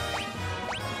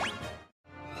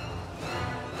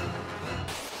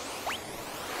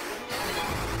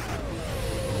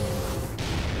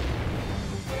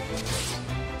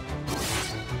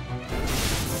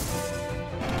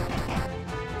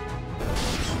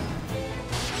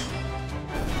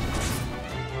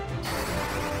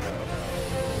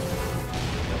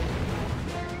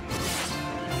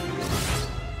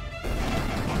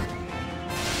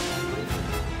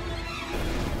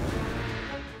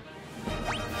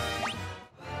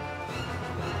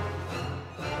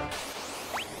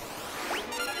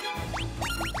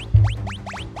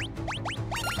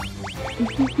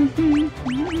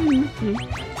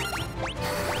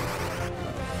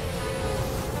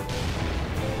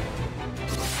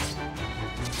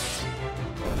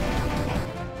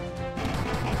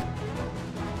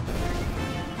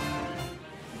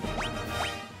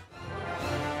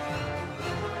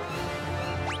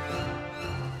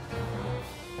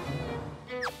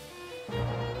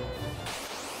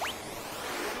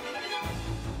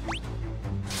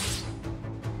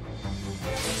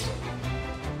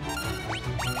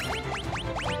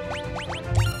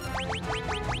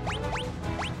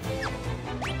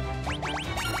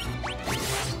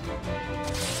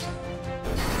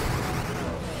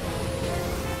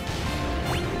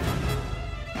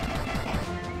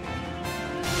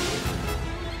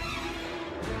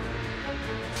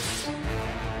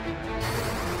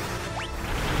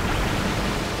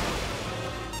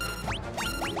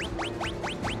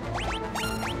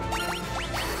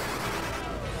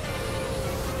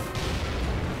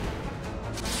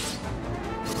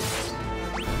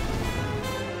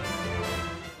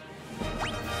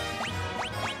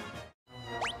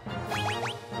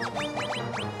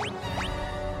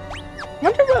 I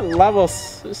wonder what level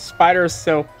Spider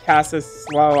Silk cast is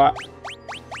slow at.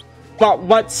 But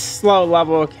what slow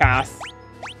level cast?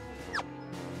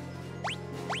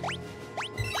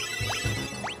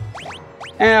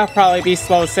 It'll probably be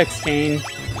slow 16.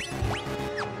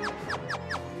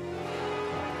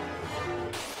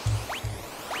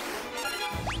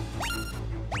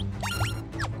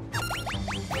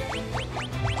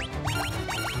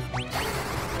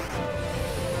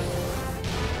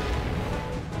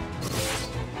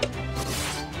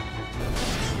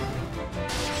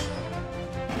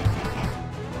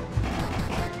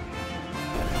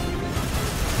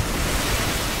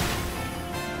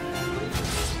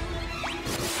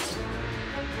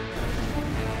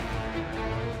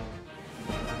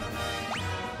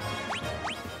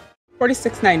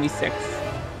 $46.96.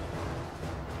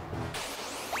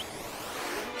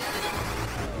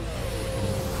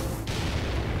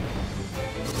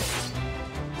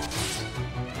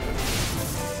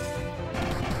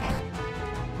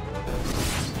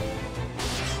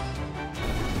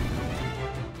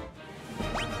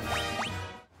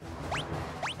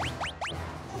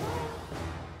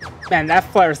 Man, that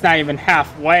flare's not even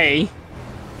halfway.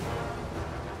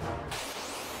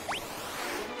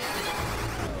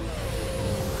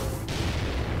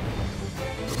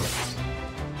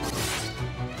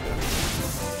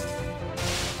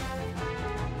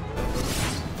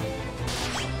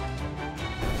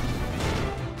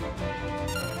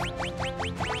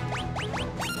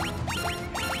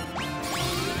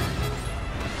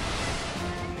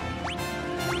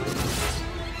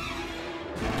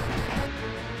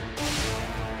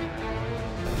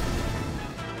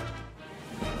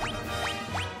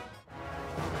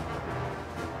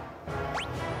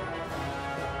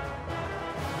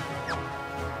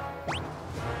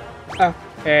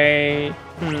 Okay.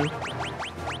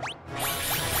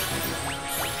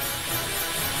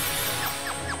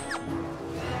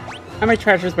 How many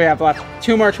treasures we have left?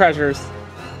 2 more treasures.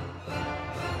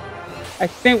 I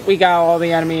think we got all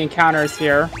the enemy encounters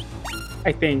here.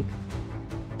 I think.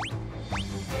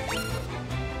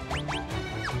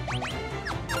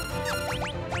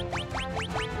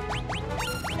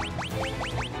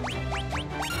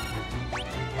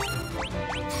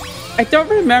 I don't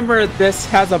remember this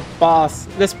has a boss.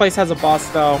 This place has a boss,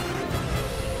 though.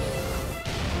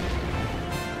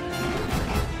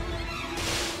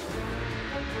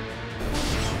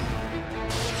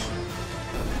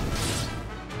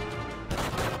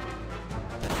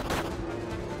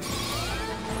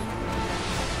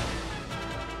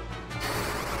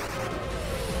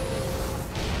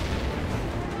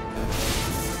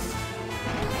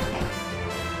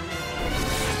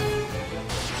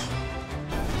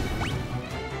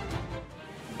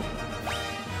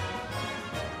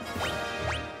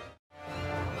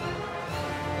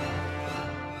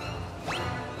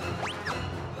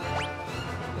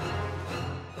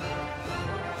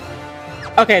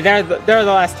 Okay, they're the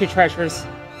last 2 treasures.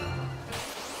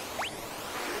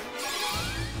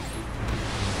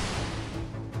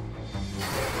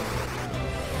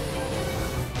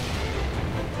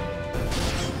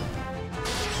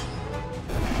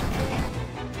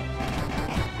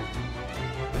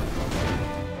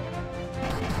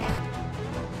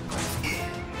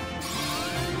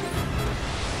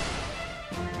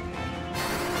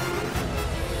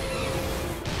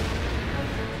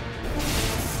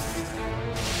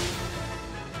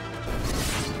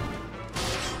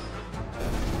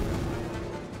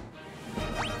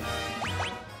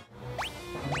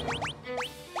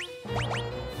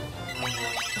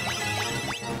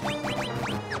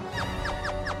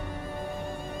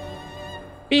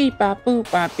 Beep ba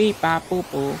boop ba beep ba boop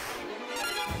boo.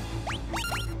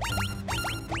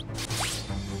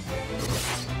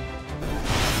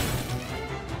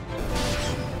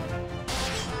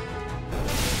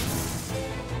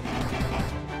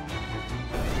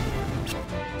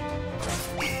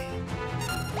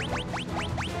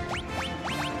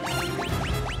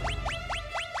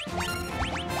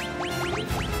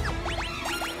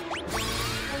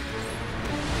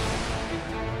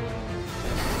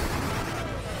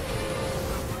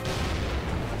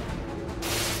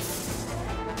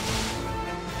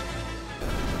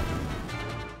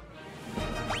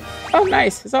 Oh,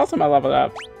 nice. His ultimate leveled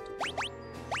up.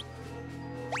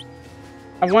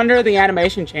 I wonder the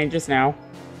animation changes now.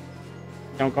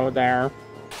 Don't go there.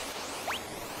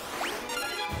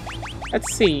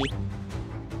 Let's see.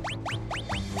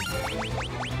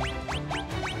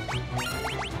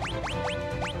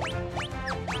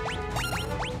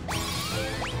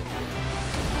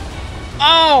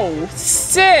 Oh,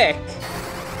 sick!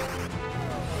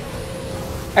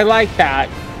 I like that.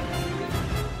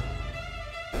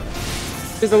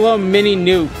 There's a little mini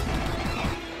nuke.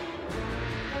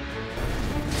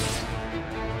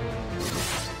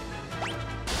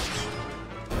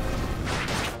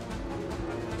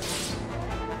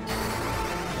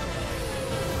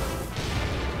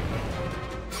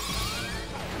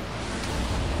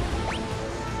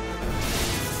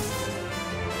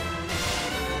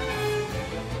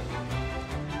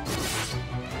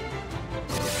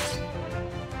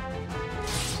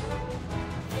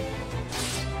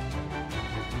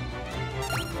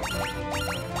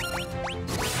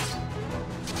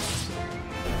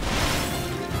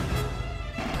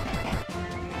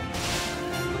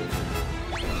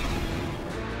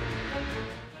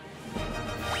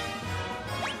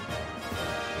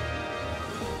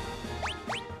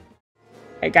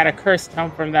 I got a curse tome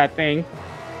from that thing.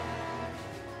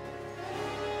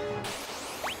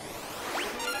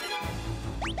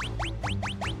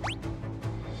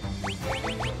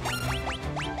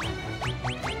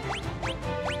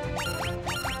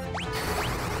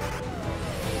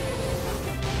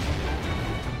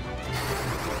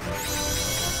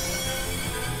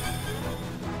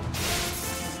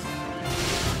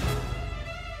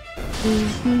 Beep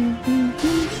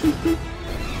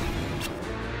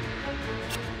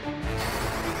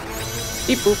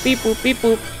boop, beep boop, beep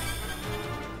boop.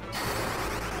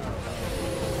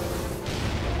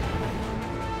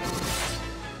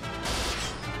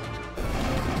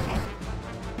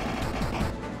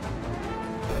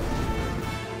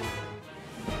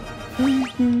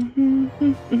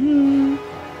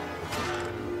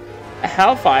 A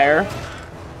hellfire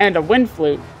and a wind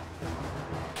flute.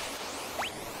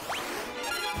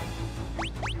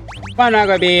 Well, I'm not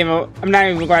gonna be able. I'm not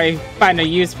even going to find a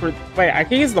use for. Wait, I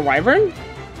can use the wyvern?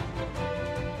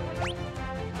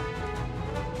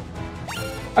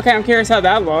 Okay, I'm curious how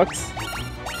that looks.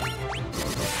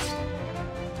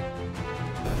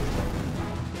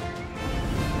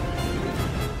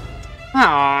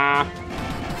 Ah,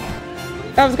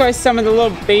 that was going to summon the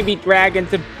little baby dragon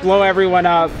to blow everyone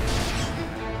up.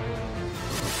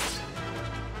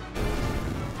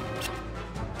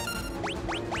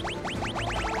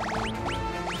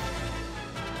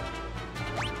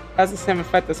 How does the same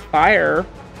effect as fire?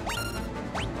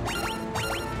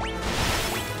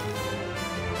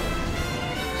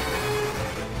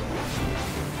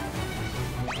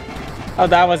 Oh,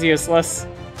 that was useless.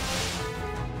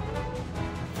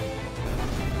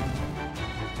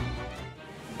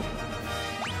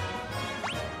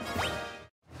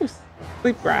 Ooh,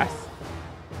 sleep grass.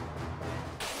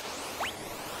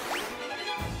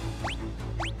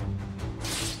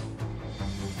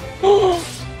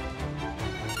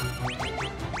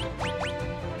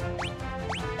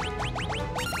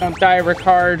 Don't die,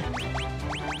 Ricard.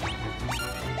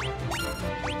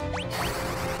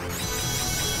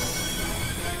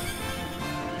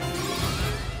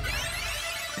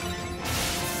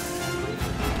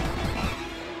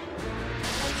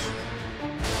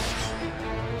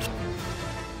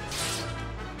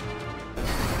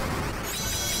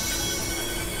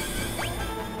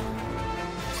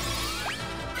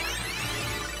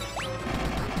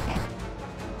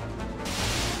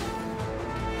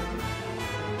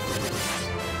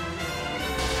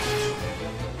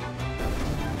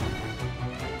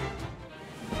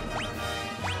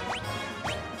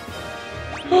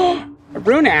 A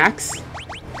rune axe.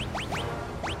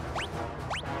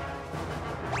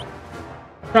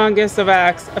 Strongest of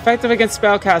axe. Effective against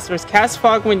spellcasters. Cast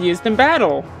fog when used in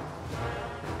battle.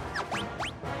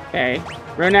 Okay.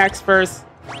 Rune axe first.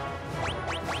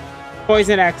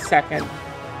 Poison axe second.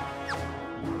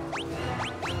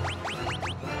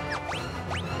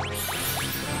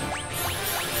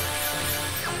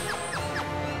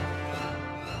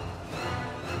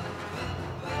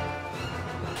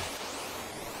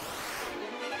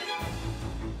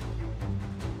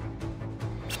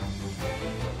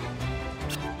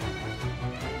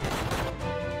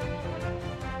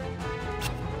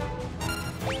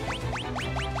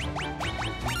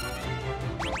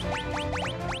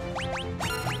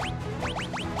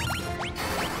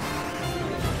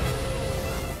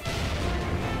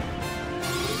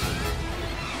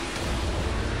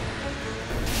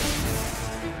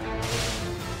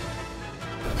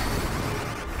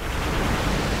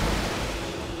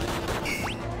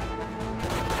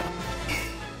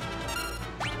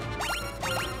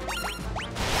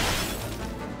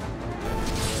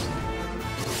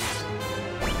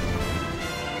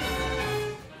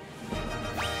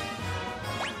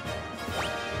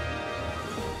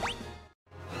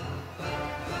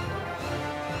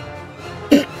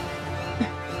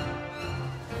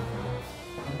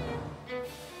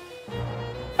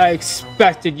 I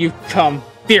expected you'd come,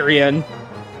 Therian.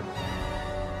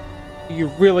 Do you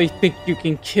really think you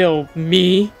can kill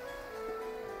me?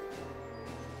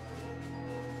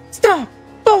 Stop!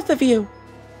 Both of you!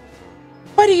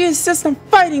 Why do you insist on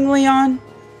fighting, Leon?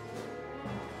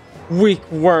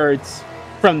 Weak words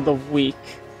from the weak.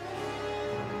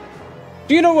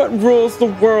 Do you know what rules the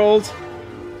world?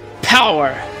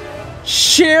 Power.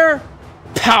 Sheer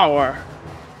power.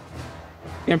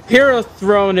 The Imperial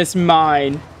throne is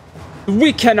mine.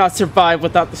 We cannot survive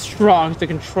without the strong to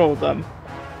control them.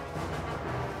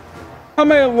 How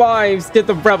many lives did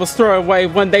the rebels throw away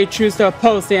when they choose to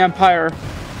oppose the Empire?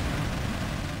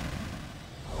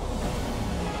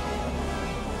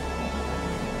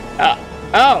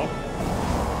 Oh.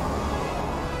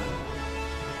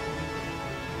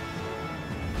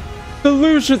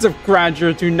 Delusions of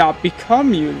grandeur do not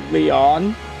become you,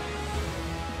 Leon.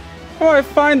 Oh, I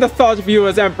find the thought of you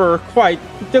as Emperor quite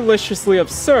deliciously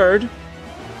absurd.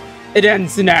 It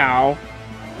ends now.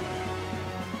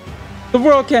 The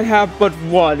world can have but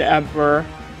one Emperor,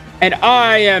 and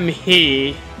I am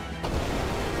he.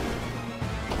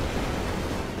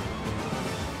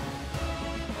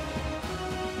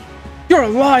 You're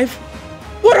alive?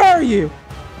 What are you?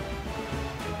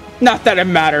 Not that it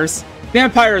matters. The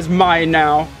Empire is mine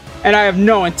now, and I have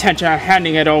no intention of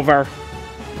handing it over.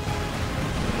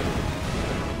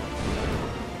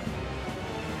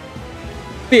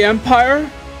 The Empire?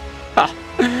 Ha!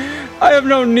 I have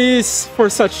no needs for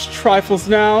such trifles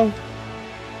now.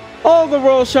 All the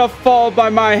world shall fall by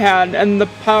my hand, and the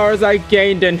powers I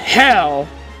gained in hell.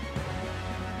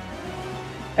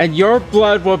 And your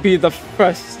blood will be the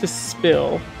first to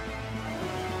spill.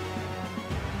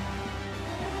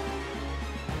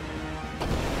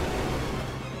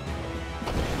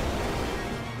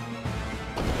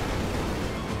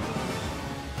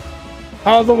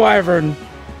 Call the Wyvern.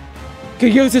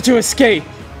 Could use it to escape.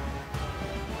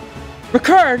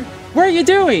 Ricard, what are you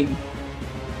doing?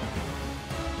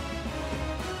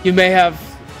 You may have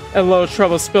a little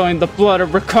trouble spilling the blood of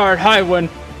Ricard Highwind,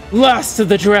 last of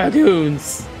the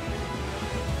Dragoons.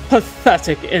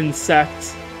 Pathetic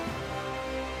insect.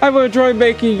 I will enjoy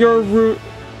making your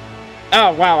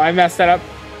Oh wow, I messed that up.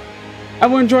 I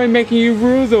will enjoy making you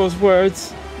rue those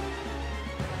words.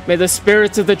 May the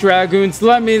spirits of the Dragoons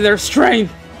lend me their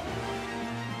strength.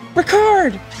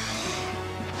 Ricard!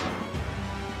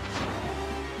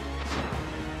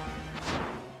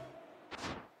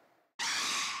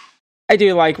 I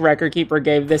do like Record Keeper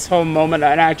gave this whole moment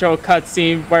an actual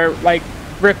cutscene where, like,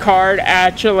 Ricard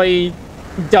actually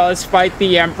does fight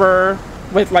the Emperor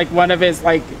with, like, one of his,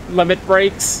 like, limit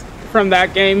breaks from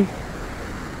that game.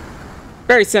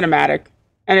 Very cinematic.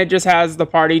 And it just has the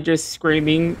party just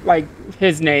screaming, like,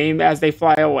 his name as they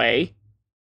fly away.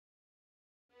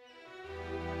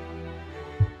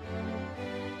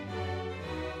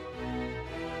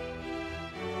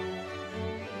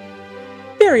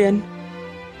 Tyrion,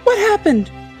 what happened?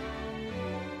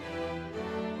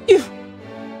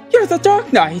 You're the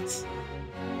Dark Knight.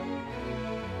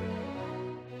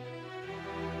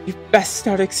 You best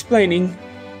start explaining.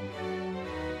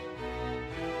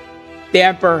 The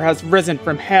Emperor has risen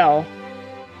from hell.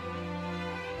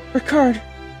 Ricard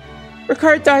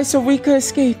died so we could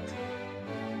escape.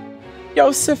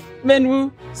 Yosef,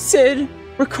 Minwu, Sid,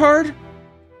 Ricard,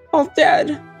 all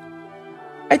dead.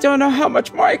 I don't know how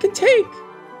much more I can take.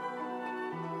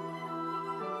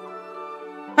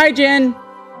 Hi, Jin.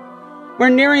 We're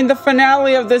nearing the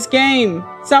finale of this game,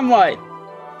 somewhat.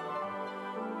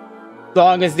 As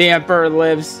long as the Emperor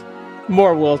lives,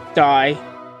 more will die.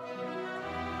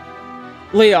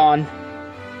 Leon.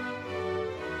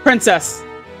 Princess.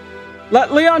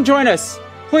 Let Leon join us,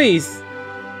 please.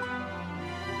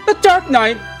 The Dark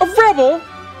Knight, a rebel?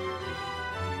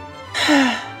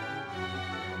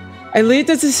 I leave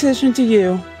the decision to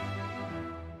you.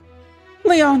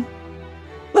 Leon,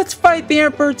 let's fight the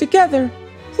Emperor together,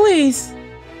 please.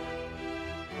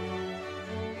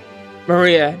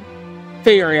 Maria.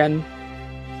 Tyrion.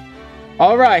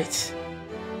 All right.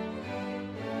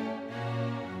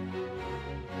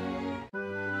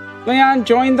 Leon,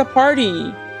 join the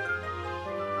party.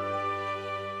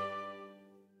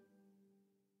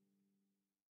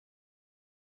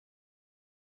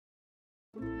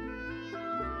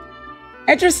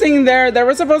 Interesting there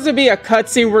was supposed to be a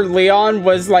cutscene where Leon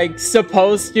was like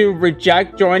supposed to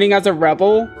reject joining as a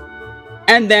rebel.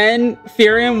 And then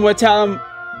Tyrion would tell him,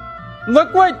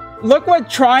 look what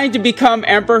trying to become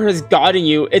Emperor has gotten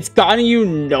you. It's gotten you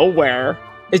nowhere.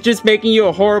 It's just making you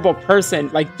a horrible person.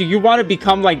 Like, do you want to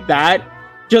become like that?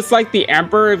 Just like the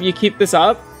Emperor if you keep this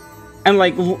up? And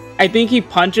like, I think he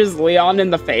punches Leon in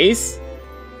the face.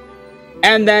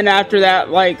 And then after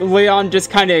that, like, Leon just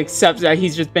kind of accepts that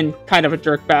he's just been kind of a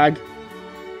jerkbag.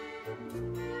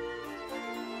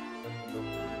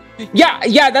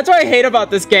 Yeah, that's what I hate about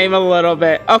this game a little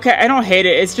bit. Okay, I don't hate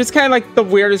it. It's just kind of like the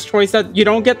weirdest choice that you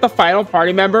don't get the final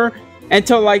party member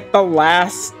until like the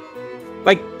last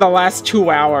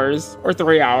 2 hours or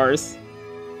 3 hours.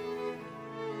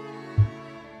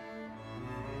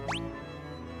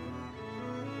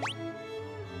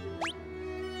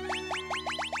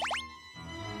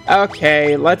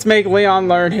 Okay, let's make Leon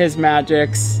learn his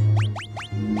magics.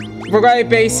 We're going to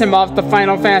base him off the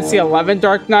Final Fantasy XI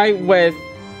Dark Knight with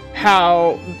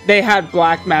how they had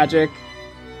black magic.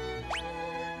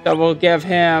 So we'll give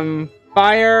him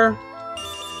Fire,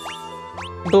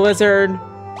 Blizzard,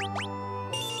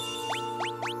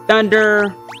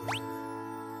 Thunder.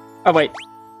 Oh wait,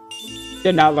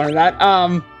 did not learn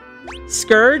that.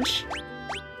 Scourge.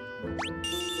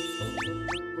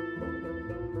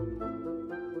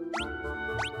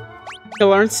 To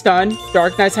learn Stun.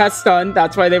 Dark Knights had Stun.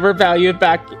 That's why they were valued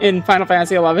back in Final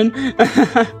Fantasy XI.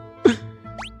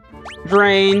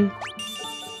 Drain.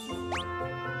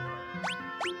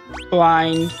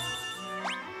 Blind.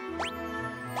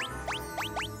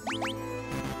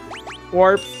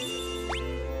 Warp.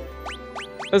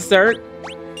 Berserk.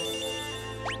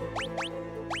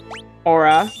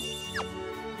 Aura.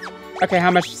 Okay,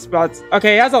 how much spots?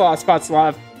 Okay, he has a lot of spots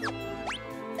left.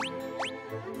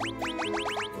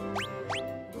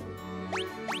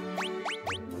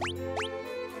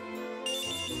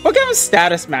 We'll give him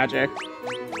status magic.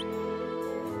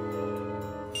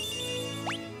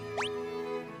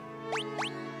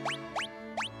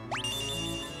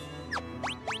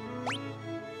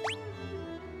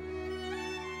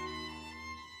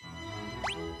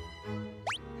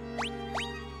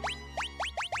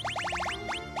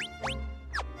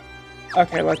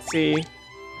 Okay, let's see.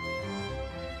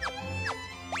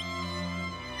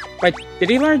 Wait, did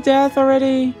he learn death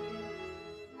already?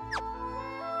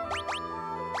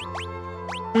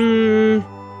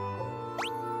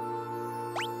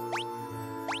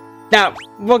 Now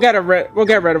we'll get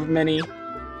rid of Mini.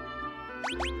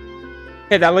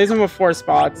 Okay, that leaves him with 4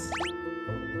 spots.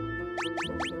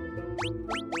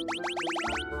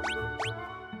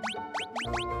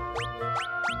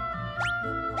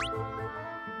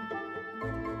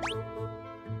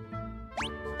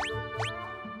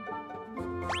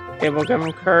 Okay, we'll give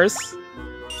him Curse.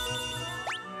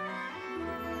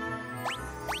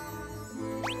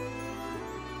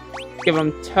 Give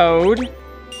him Toad.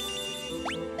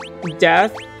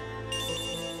 Death.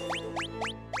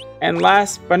 And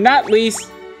last but not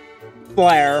least,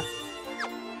 Flare.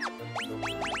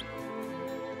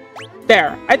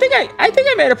 There. I think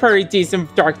I made a pretty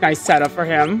decent Dark Knight setup for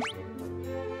him.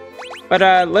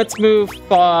 But let's move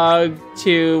Fog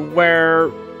to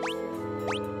where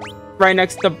right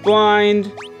next to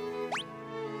Blind.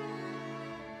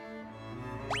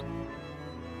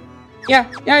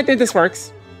 Yeah, I think this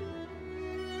works.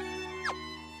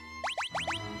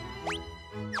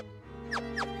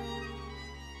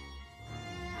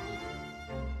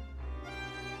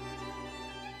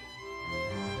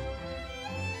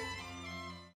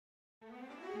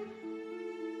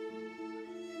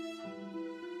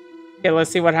 Okay,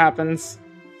 let's see what happens.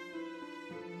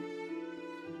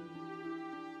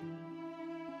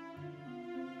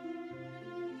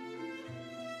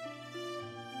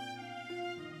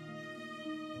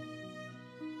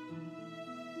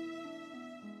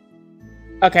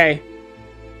 Okay,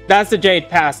 that's the Jade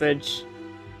Passage.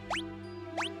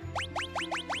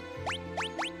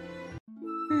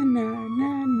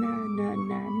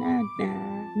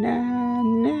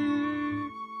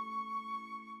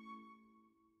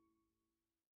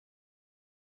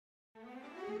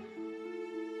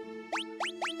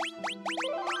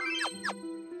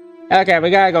 Okay, we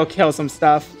gotta go kill some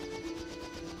stuff.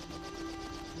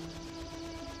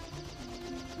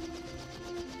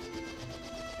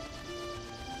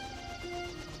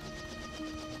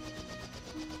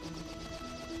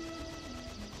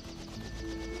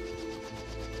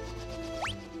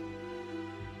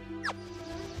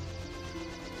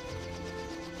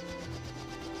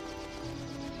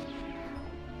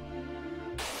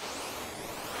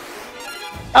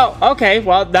 Oh, okay,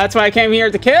 well, that's why I came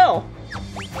here to kill.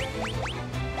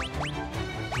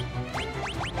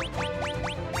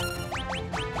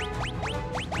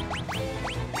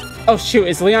 Oh shoot,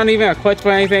 is Leon even equipped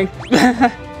with anything?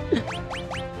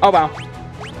 Oh wow.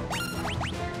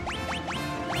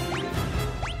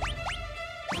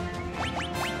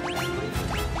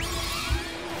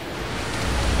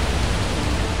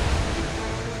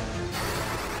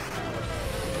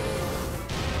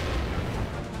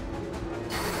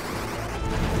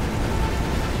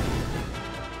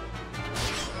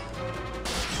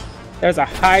 There's a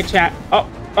high chance. Oh,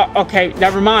 okay,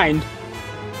 never mind.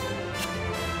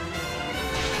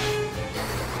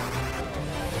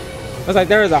 I was like,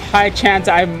 there is a high chance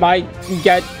I might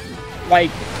get, like,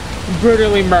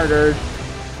 brutally murdered.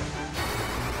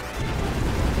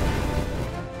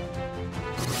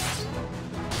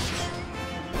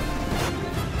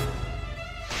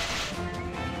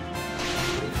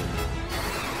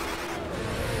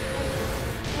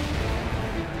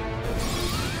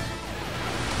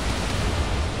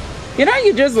 You know,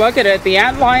 you just look at it, the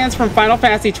Antlions from Final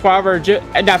Fantasy 12 are just,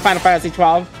 not Final Fantasy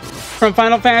 12, from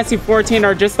Final Fantasy 14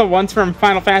 are just the ones from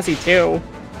Final Fantasy 2.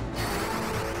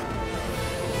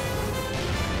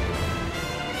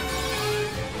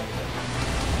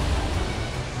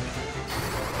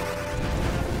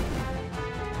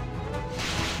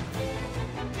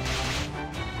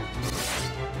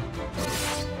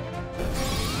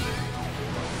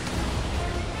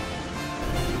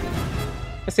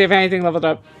 Let's see if anything leveled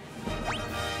up.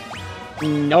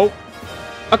 Nope.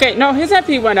 Okay, no, his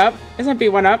MP went up. His MP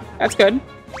went up. That's good.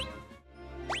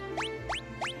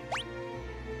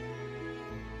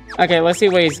 Okay, let's see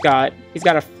what he's got. He's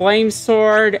got a flame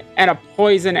sword and a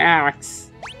poison axe.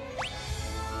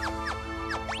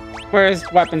 Where his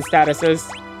weapon status is.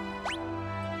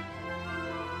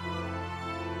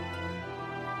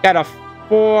 Got a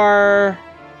 4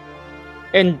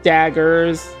 in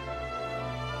daggers.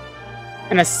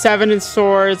 And a 7 in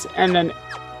swords. And then...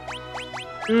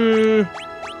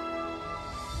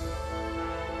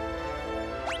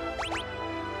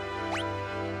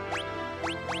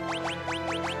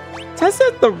 Says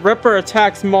that the Ripper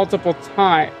attacks multiple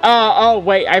times. Oh,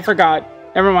 wait, I forgot.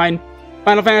 Never mind.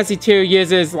 Final Fantasy II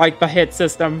uses, like, the hit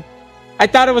system. I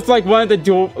thought it was, like, one of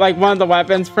the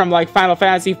weapons from, like, Final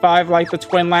Fantasy V, like the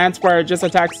Twin Lance, where it just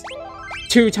attacks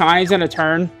 2 times in a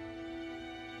turn.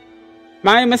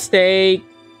 My mistake.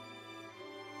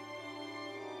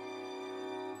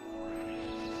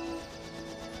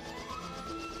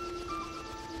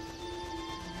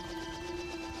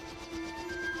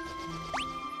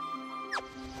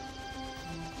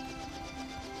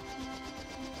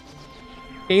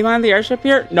 Can you land the airship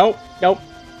here? Nope. Nope.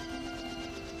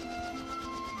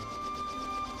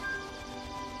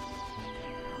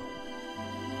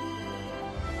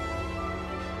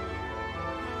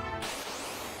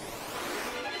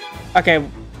 Okay.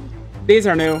 These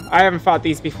are new. I haven't fought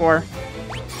these before.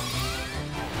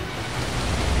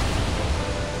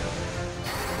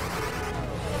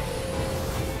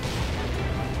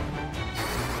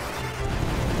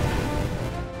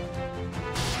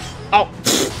 Oh.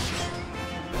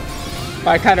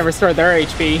 I kind of restored their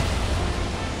HP.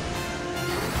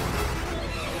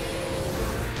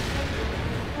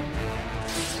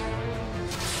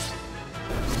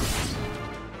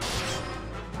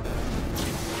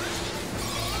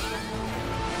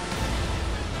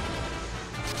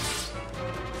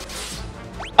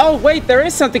 Oh, wait, there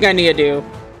is something I need to do.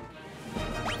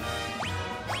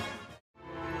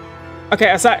 Okay,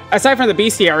 aside from the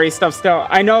bestiary stuff still,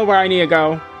 I know where I need to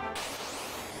go.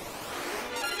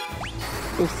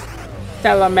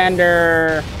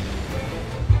 Salamander.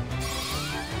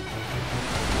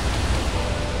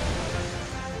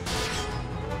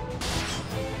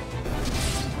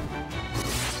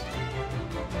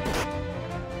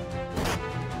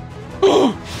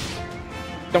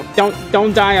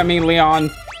 Don't die on me,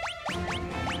 Leon.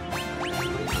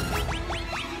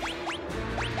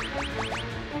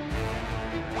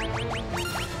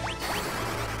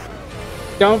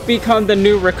 Don't become the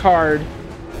new Ricard.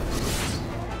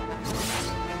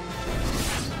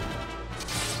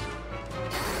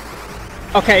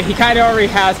 Okay, he kind of already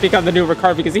has become the new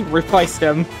Ricard because he replaced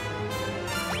him.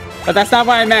 But that's not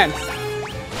what I meant.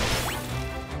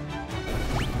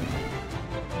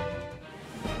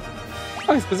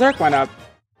 Oh, his Berserk went up.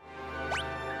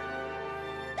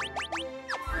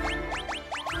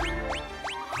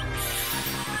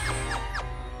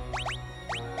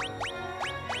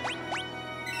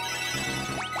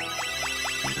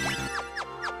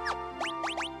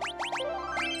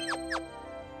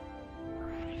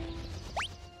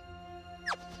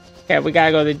 Okay, we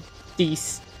gotta go to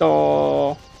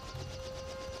D-Stall.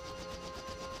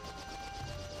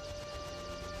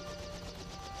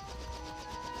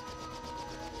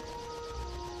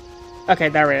 Okay,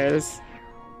 there it is.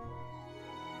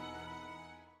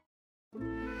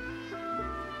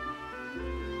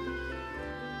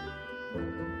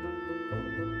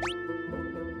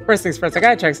 First things first, I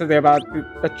gotta check something about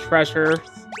the treasures.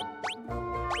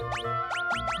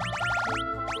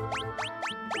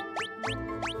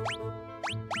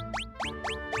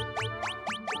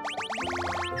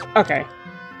 Okay.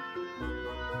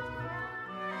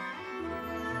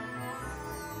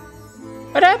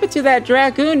 What happened to that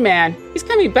Dragoon man? He's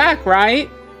coming back, right?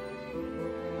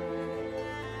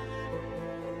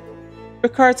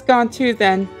 Ricard's gone too,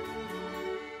 then.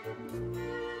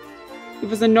 He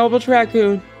was a noble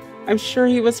Dragoon. I'm sure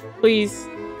he was pleased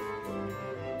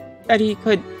that he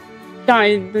could die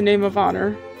in the name of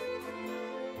honor.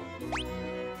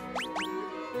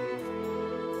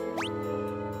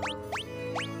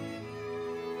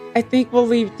 I think we'll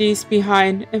leave Dees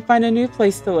behind and find a new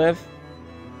place to live.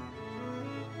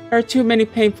 There are too many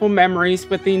painful memories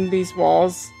within these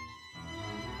walls.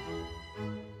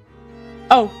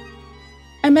 Oh,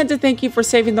 I meant to thank you for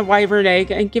saving the wyvern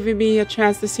egg and giving me a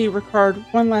chance to see Ricard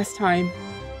one last time.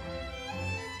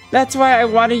 That's why I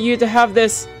wanted you to have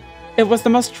this. It was the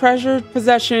most treasured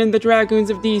possession in the Dragoons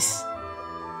of Dees.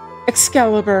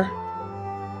 Excalibur.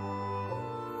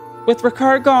 With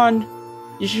Ricard gone,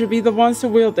 you should be the ones to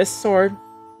wield this sword.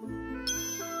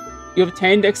 You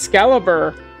obtained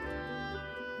Excalibur.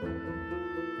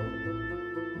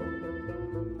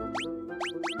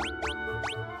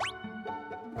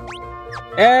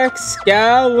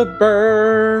 Excalibur.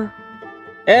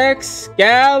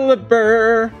 Excalibur.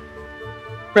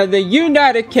 For the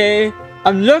United K,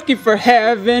 I'm looking for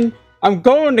heaven. I'm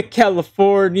going to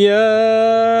California.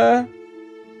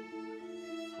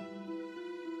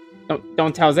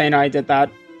 Don't tell Zayn I did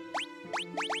that.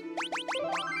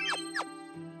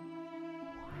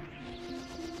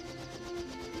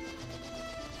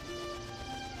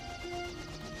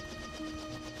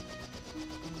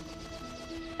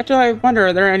 Actually, I wonder,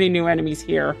 are there any new enemies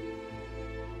here?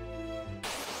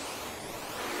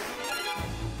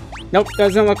 Nope,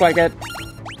 doesn't look like it.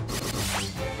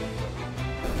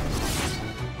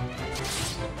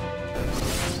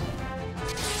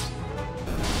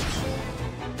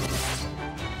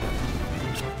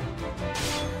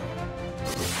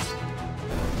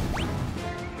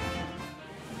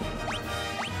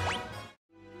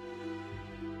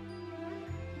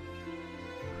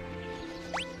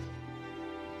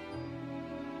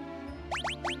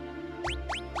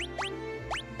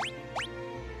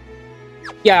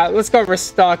 Yeah, let's go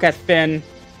restock at Finn.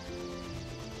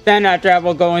 Then after that,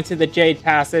 we'll go into the Jade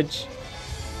Passage.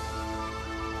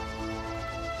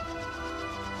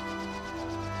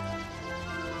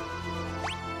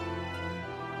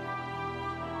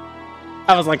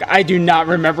 I was like, I do not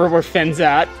remember where Finn's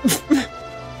at.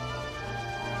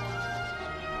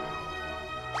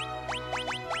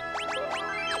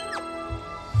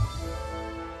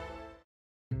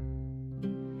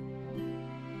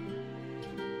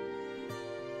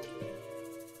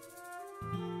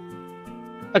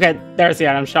 Okay, there's the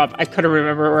item shop. I couldn't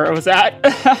remember where it was at.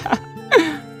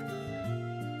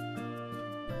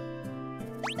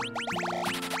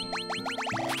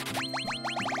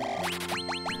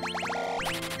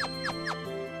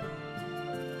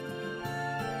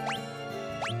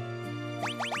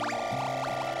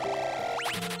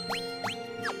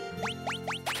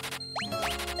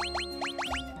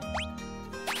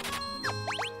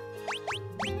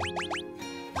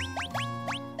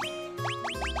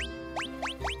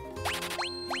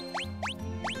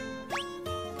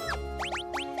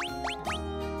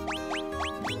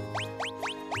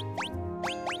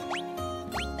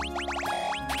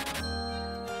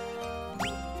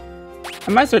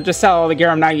 I might as well just sell all the gear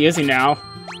I'm not using now.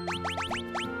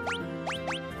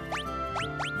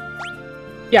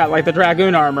 Yeah, like the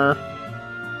Dragoon armor.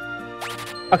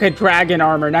 Okay, Dragon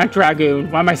armor, not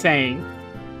Dragoon. What am I saying?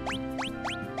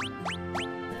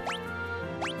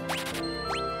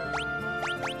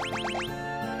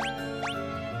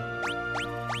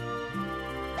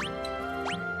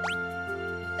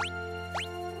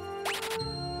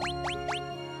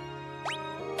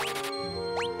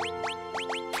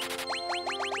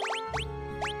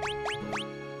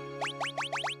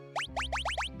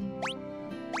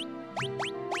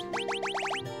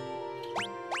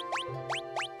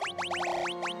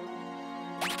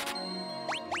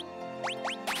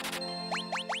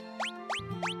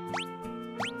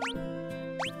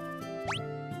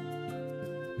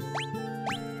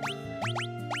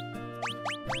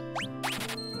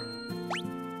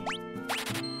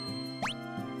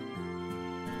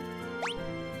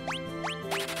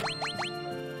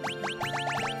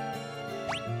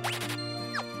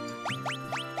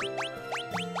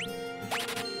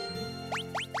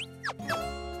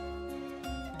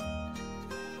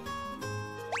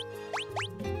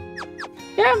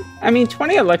 Yeah, I mean,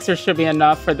 20 elixirs should be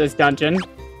enough for this dungeon.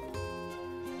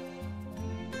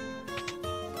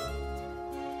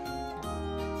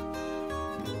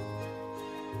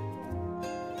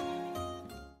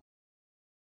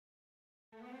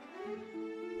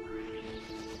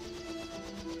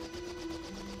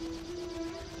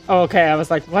 Okay, I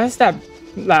was like, what is that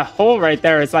hole right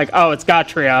there? It's like, oh, it's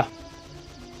Gotria.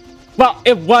 Well,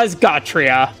 it was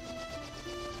Gotria.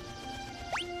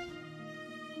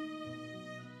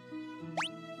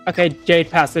 Okay, Jade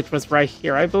Passage was right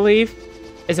here, I believe.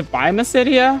 Is it by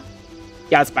Macidia?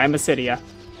 Yeah, it's by Macidia.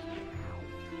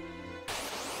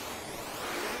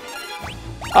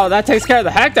 Oh, that takes care of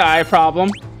the Hector problem.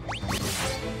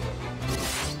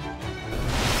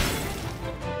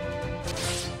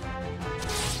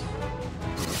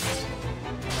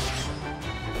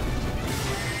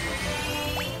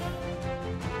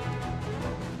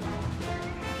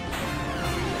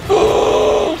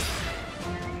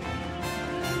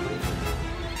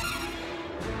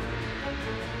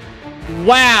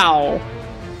 Wow.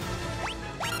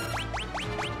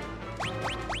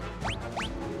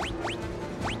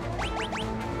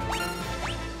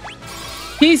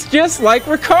 He's just like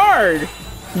Ricard,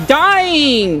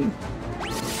 dying.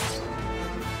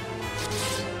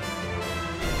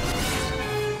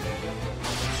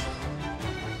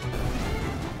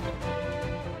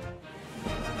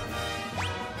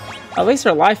 At least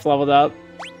her life leveled up.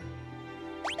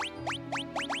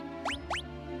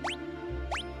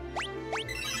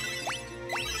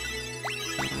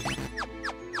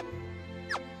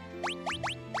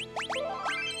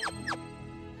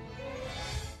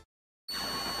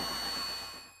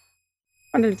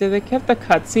 I wonder, did they keep the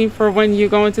cutscene for when you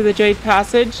go into the Jade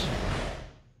Passage?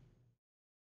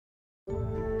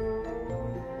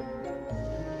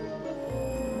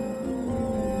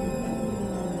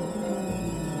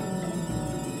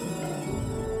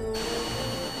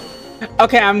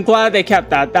 Okay, I'm glad they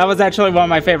kept that. That was actually one of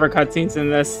my favorite cutscenes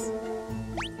in this.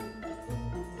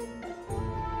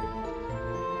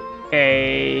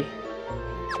 Okay.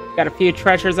 Got a few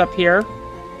treasures up here.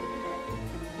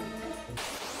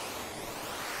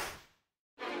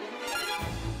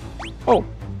 Oh.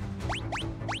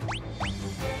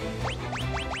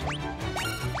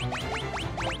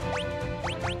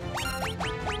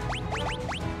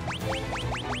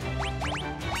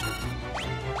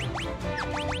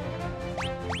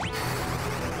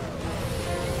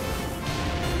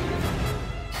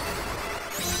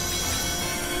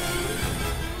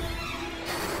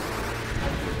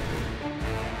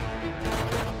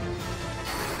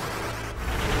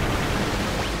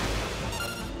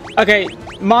 Okay,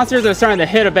 monsters are starting to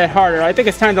hit a bit harder. I think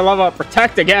it's time to level up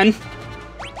Protect again.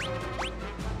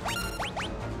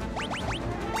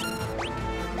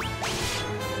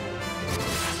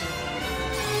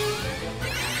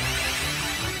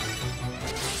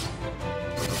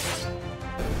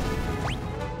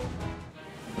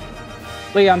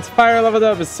 Leon's fire leveled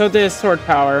up, so did his sword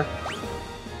power.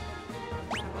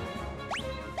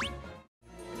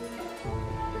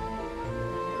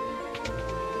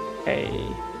 Okay.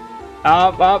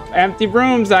 Up, empty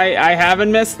rooms. I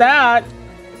haven't missed that.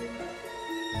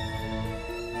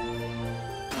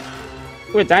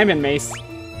 Ooh, a diamond mace.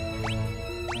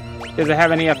 Does it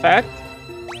have any effect?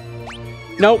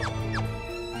 Nope.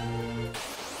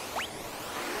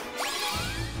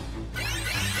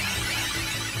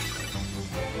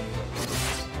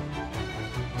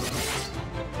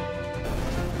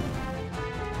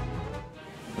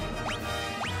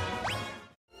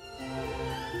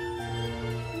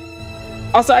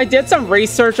 Also, I did some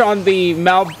research on the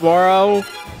Malboro,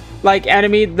 like,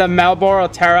 enemy, the Malboro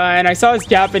Terra, and I saw his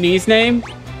Japanese name.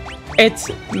 It's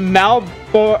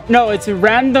Malboro... No, it's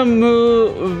Maruboro.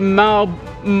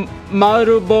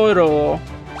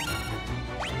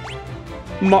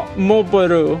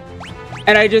 Moboru.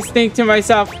 And I just think to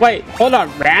myself, wait, hold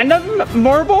on, random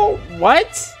Marble?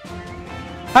 What?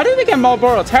 How did they get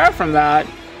Malboro Terra from that?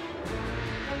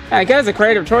 I guess a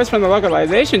creative choice from the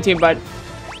localization team, but...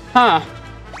 Huh.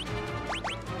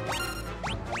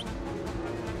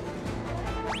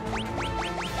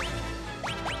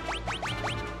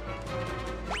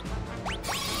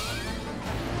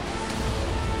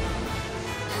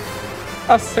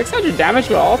 Oh, 600 damage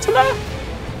with Ultima?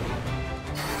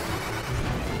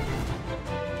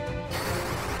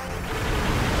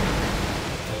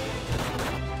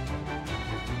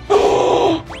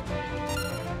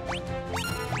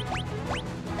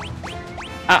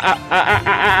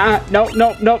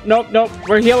 Nope.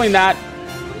 We're healing that.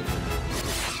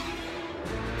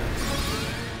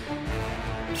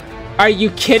 Are you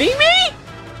kidding me?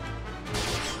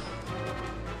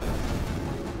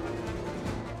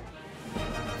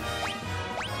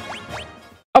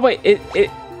 Oh wait,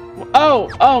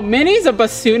 oh, Mini's a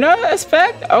Basuna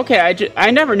effect? Okay,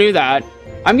 I never knew that.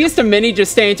 I'm used to Mini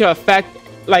just staying to effect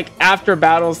like after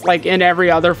battles, like in every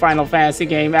other Final Fantasy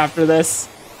game after this.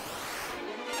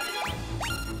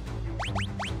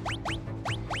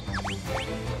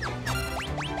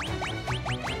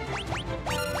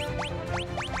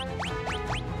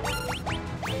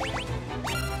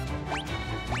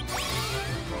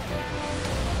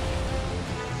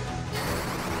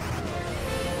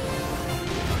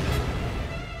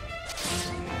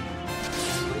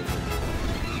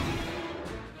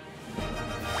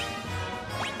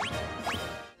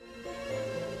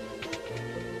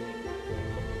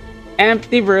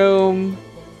 Empty room.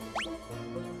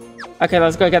 Okay,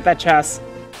 let's go get that chest.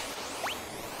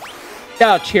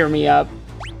 That'll cheer me up.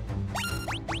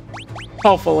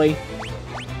 Hopefully.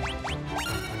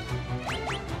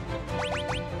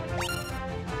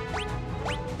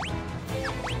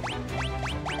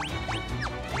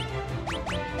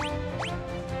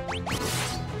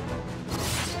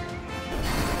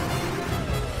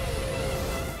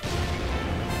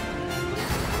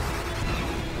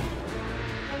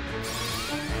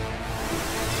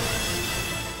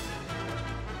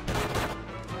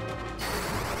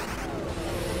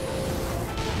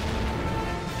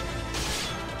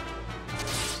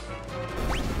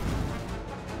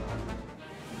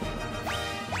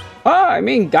 Oh, I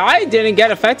mean, Guy didn't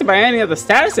get affected by any of the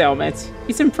status ailments.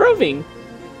 He's improving.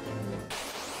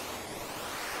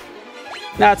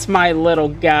 That's my little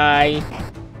guy.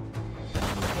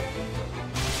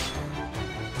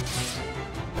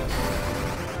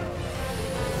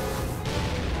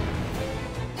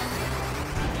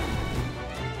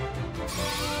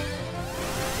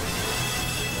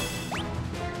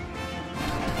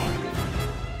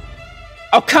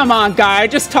 Oh, come on, Guy. I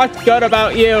just talked good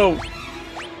about you.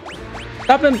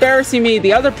 Stop embarrassing me.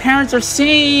 The other parents are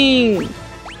seeing.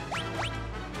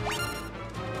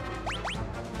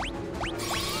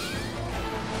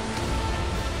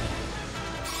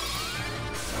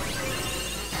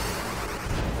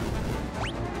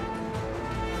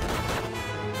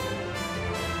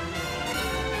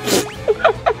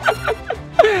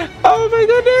 Oh my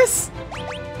goodness.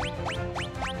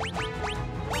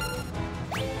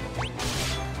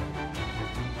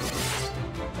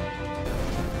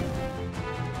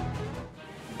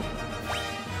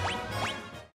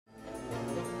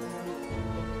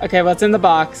 Okay, what's in the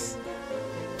box?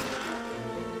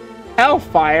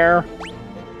 Hellfire.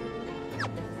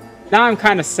 Now I'm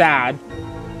kind of sad.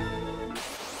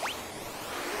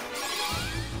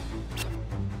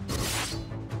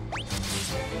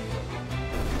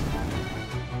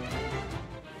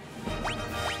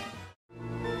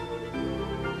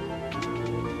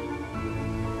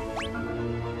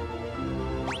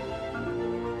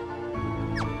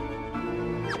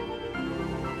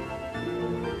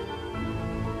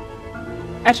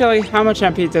 Actually, how much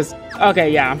MP does... Okay,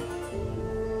 yeah.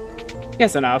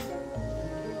 Guess enough.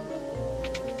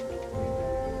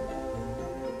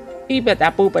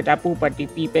 Beep-a-da, boop-a-da, boop-a-dee,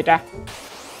 beep-a-da.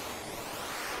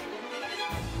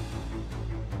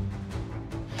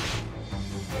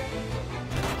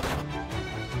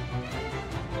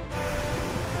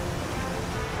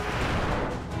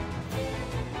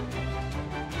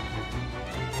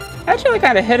 Actually,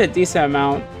 kind of hit a decent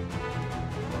amount.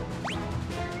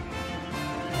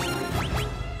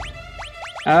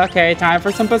 Okay, time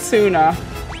for some basuna.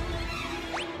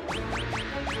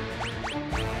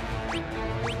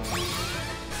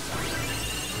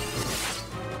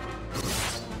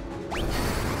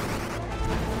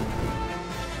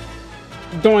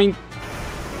 Doink.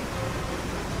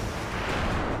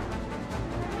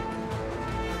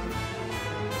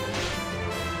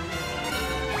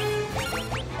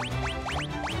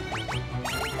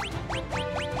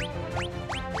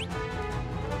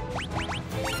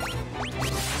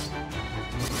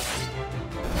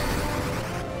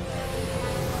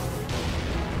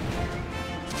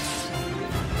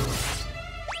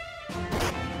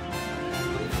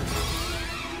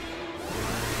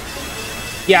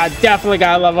 Yeah, definitely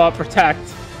gotta level up Protect.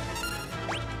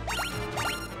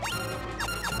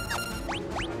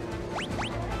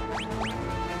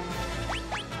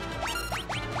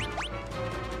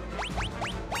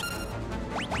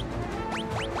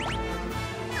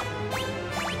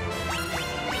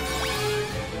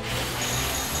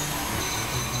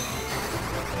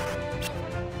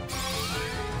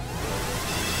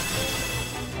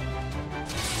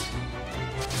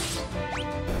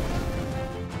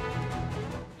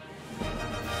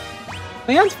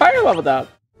 Leon's fire leveled up.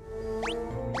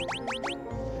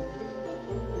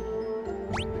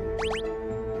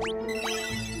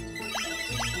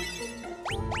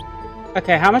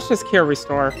 Okay, how much does Cure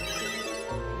restore?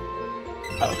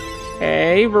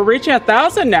 Okay, we're reaching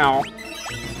 1,000 now.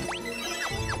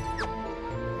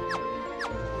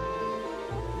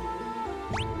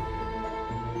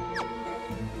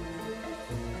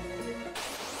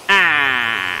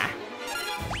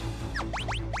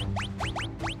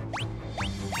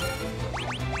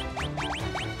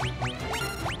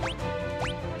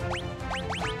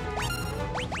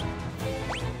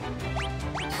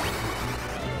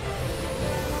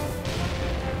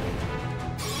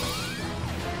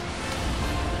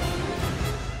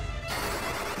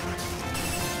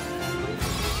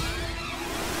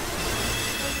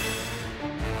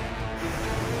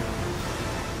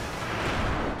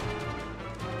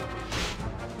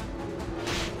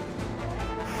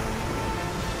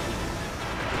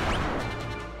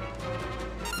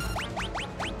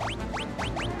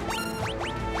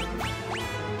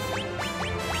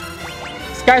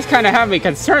 Guys kind of have me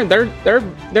concerned.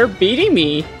 They're beating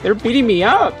me. They're beating me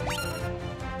up.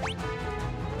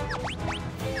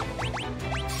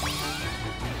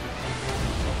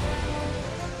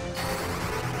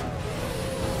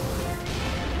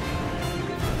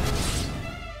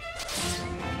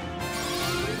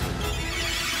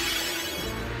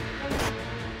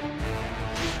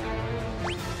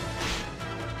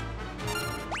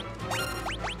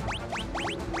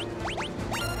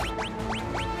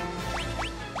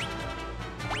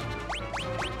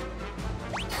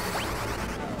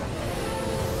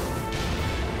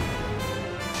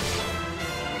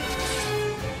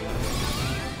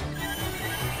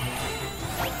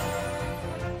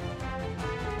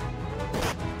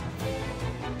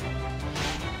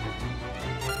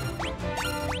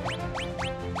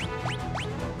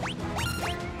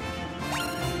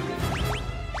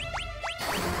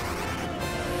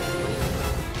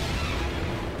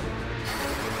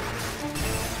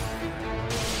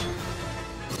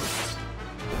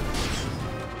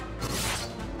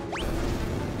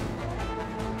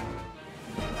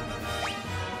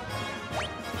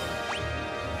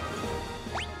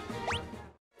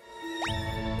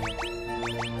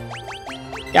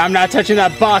 Yeah, I'm not touching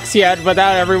that box yet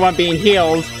without everyone being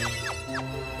healed.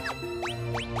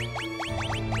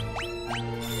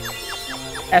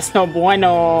 Es no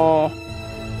bueno.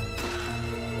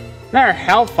 Another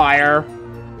Hellfire.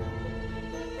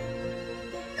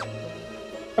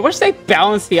 I wish they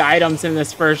balanced the items in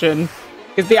this version,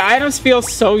 because the items feel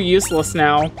so useless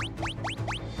now.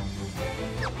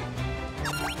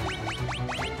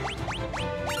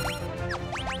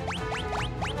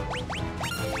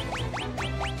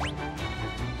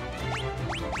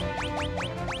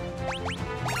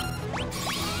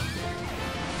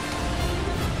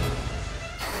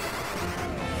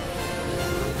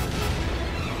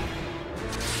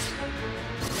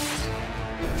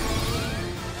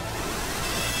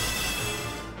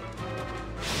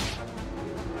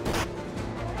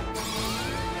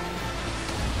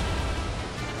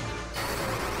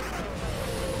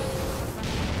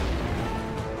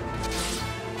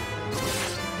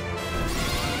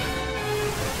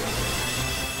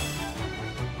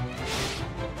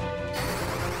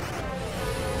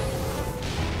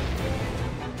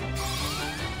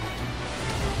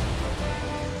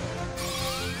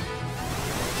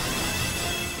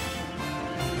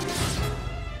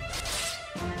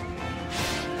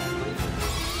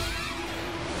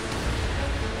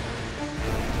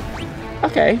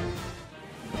 Okay.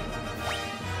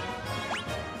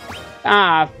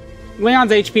 Ah,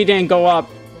 Leon's HP didn't go up.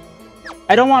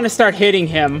 I don't want to start hitting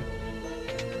him.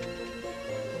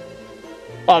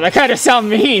 Oh, that kind of sounds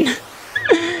mean.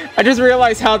 I just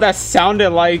realized how that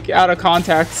sounded like out of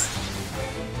context.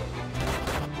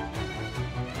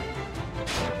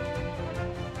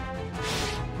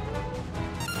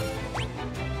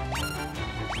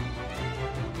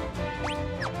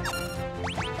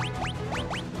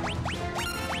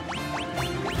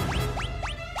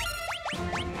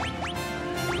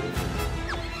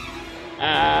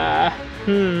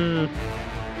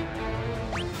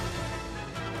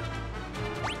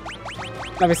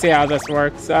 Let me see how this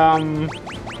works.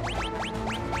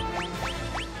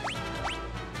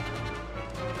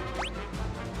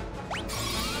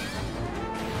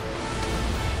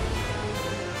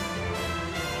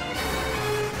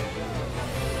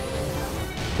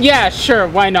 Yeah, sure,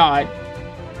 why not?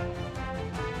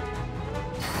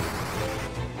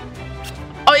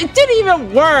 Oh, it didn't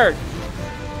even work!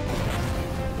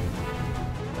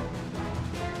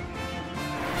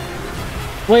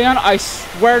 Leon, I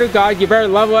swear to God, you better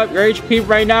level up your HP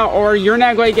right now, or you're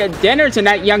not going to get dinner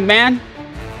tonight, young man.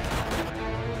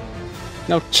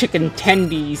 No chicken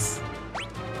tendies.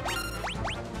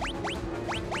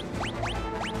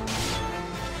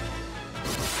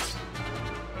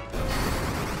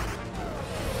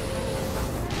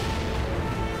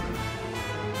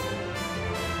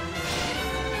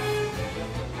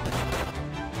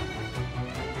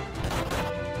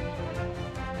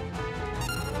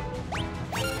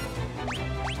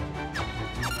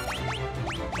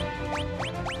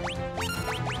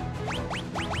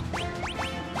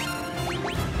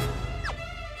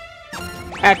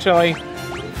 Actually.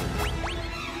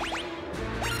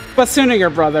 But sooner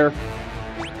your brother.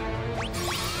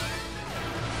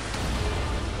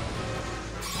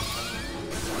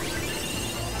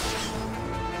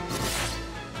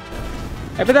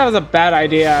 I bet that was a bad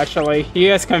idea, actually. He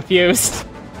is confused.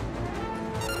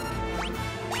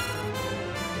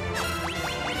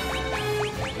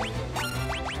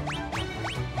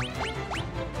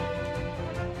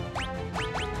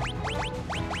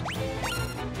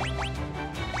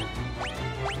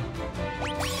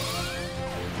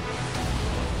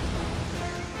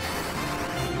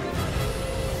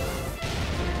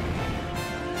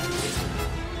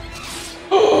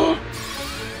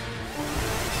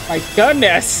 My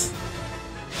goodness!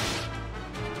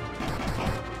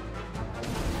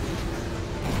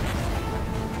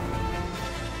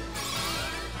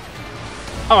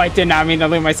 Oh, I did not mean to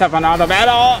leave myself on auto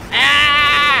battle.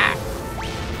 Ah!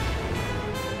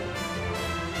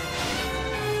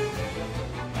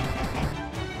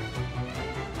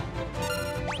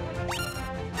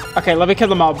 Okay, let me kill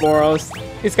them all, Boros.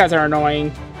 These guys are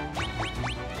annoying.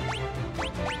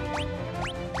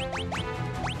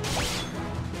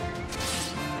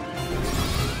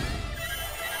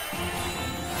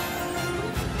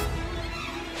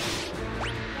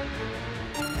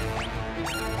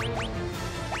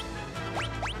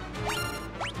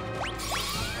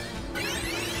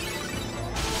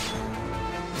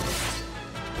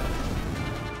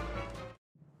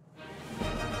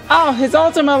 Oh, his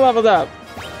ultimate leveled up.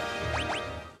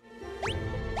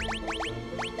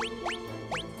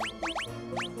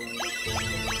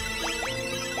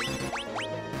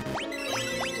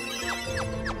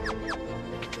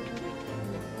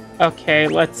 Okay,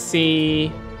 let's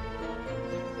see.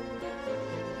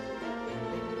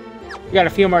 We got a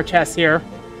few more chests here.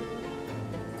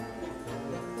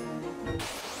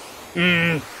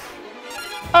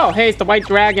 Oh, hey, it's the White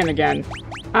Dragon again.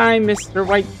 Hi, Mr.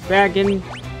 White Dragon.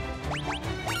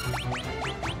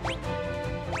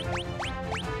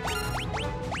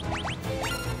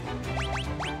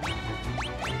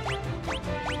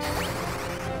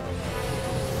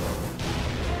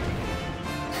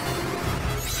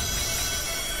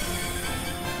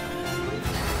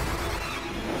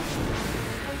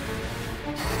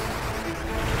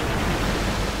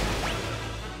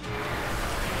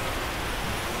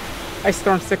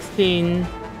 Icestorm 16.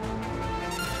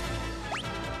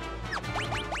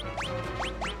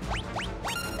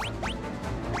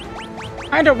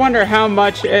 I don't wonder how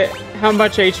much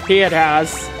HP it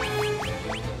has.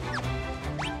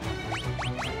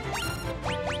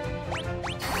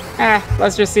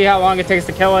 Let's just see how long it takes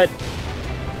to kill it.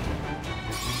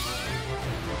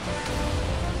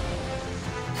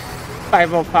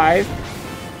 $505.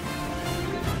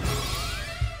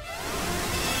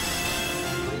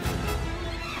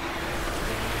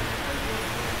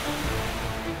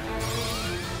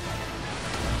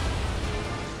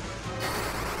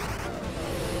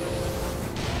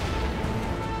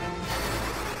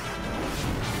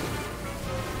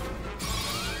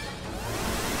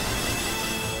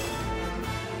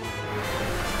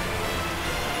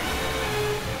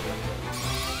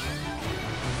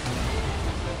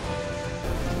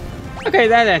 Okay,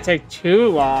 that didn't take too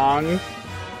long.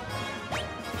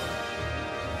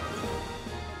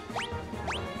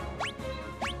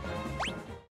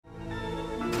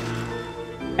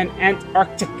 An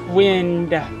Antarctic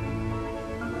wind.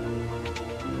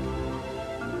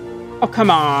 Oh, come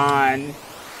on.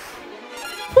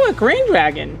 Ooh, a green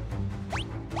dragon.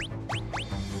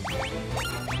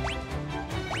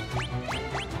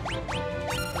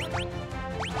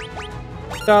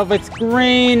 So if it's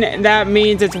green, that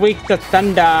means it's weak to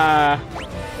thunder.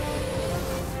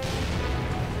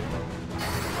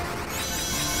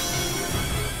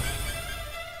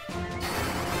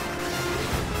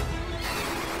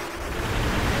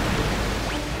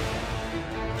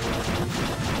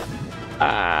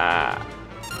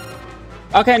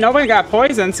 Okay, nobody got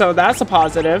poisoned, so that's a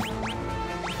positive.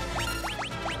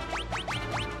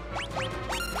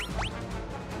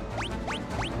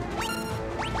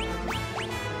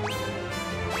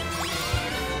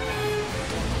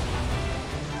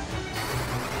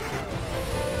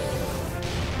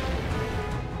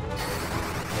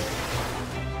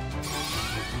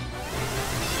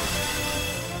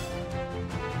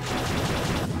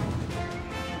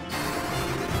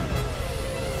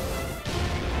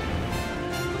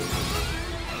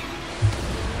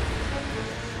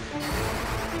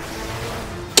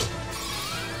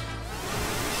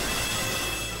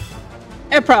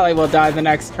 It probably will die the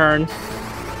next turn.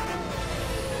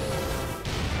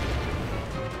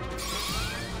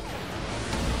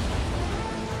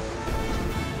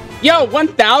 Yo,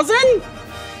 1,000?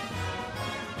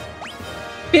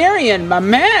 Varian, my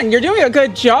man, you're doing a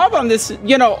good job on this,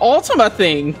 you know, Ultima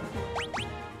thing.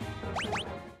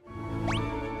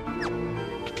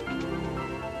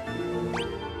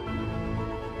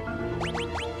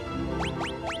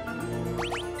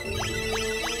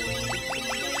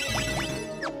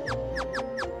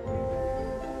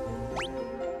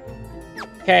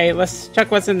 Okay, let's check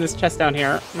what's in this chest down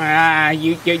here.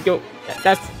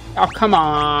 That's, oh, come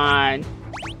on.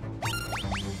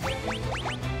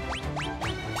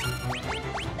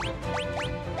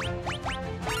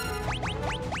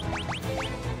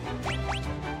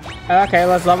 Okay,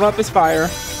 let's level up his fire.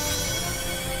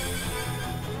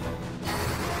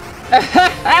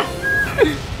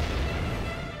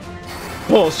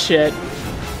 Bullshit.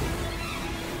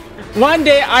 One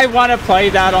day I want to play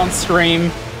that on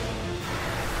stream.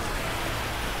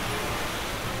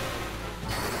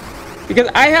 Because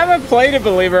I haven't played it,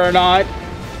 believe it or not.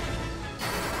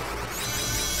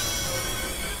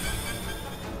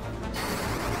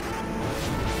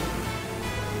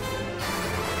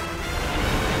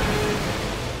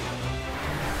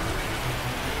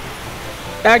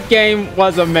 That game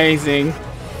was amazing.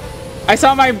 I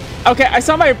saw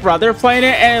my brother playing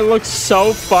it and it looked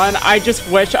so fun. I just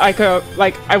wish I could,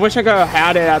 like, I wish I could have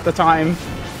had it at the time.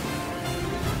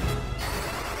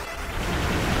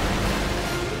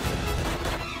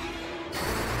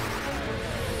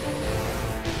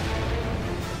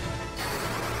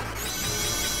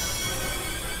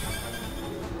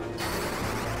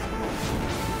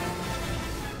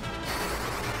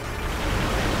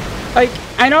 Like,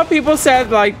 I know people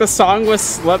said, like, the song was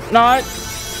Slipknot,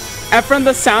 And from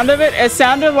the sound of it, it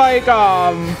sounded like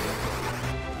I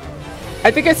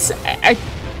think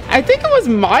it was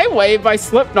My Way by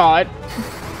Slipknot.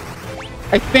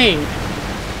 I think.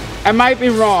 I might be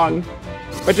wrong.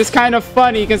 Which is kind of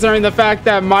funny considering the fact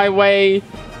that My Way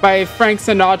by Frank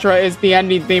Sinatra is the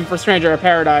ending theme for Stranger in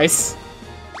Paradise.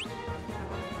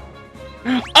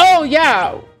 Oh,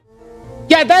 yeah!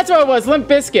 Yeah, that's what it was, Limp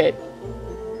Bizkit.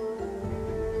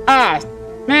 Ah,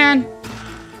 man.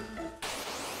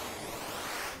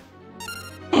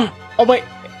 Oh, wait.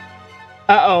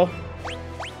 Uh-oh.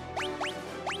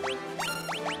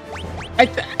 I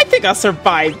think I'll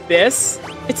survive this.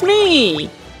 It's me!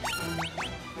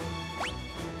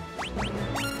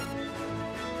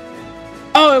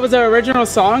 Oh, it was an original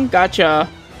song? Gotcha.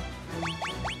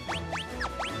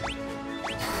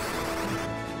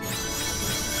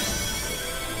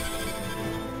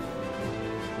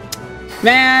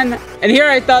 Man, and here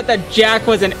I thought that Jack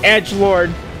was an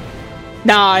edgelord.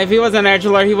 Nah, if he was an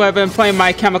edgelord, he would have been playing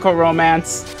My Chemical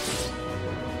Romance.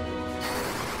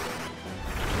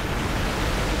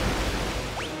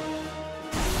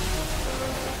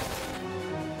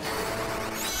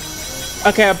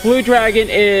 Okay, a blue dragon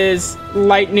is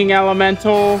lightning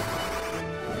elemental.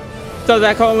 So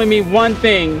that can only mean one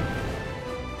thing.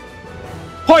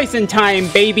 Poison time,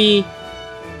 baby!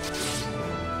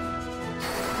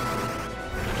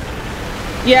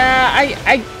 Yeah,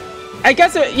 I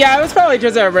guess it, yeah, it was probably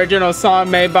just an original song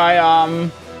made by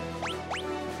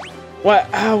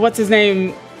what's his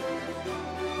name?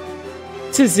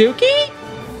 Suzuki?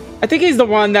 I think he's the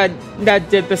one that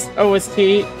did this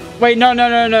OST. Wait,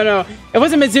 no. It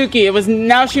wasn't Mizuki. It was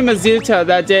Naoshi Mizuta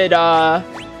that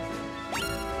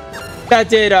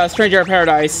did Stranger in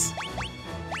Paradise.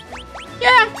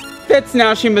 Yeah, it's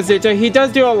Naoshi Mizuta. He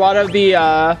does do a lot of the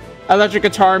electric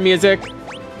guitar music.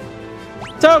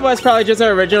 So it was probably just an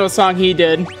original song he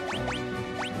did.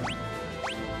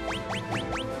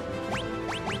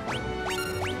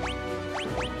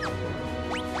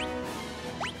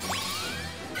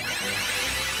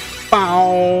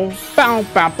 Bow, bow,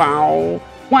 bow, bow.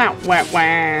 Wah, wah,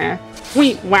 wah.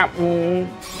 Wee, wah, woo.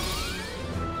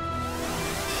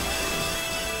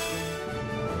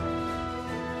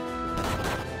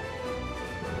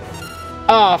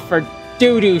 Oh, for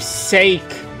doo-doo's sake.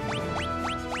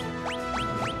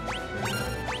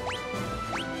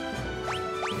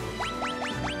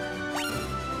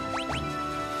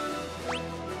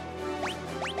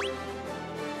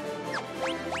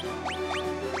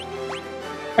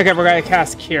 Okay, we're gonna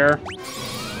cast Cure.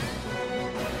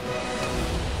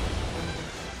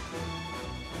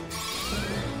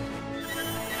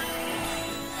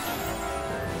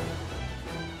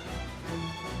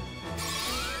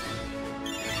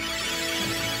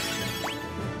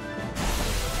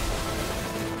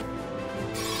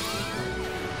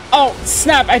 Oh,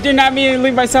 snap! I did not mean to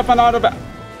leave myself on auto.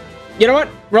 You know what?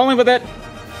 Rolling with it.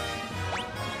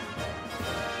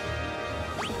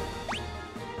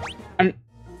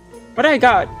 What I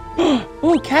got?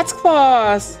 Ooh, cat's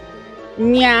claws!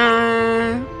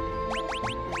 Meow.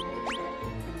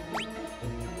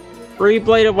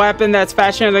 Three-bladed weapon that's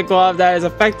fashioned in the glove that is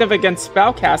effective against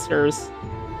spellcasters.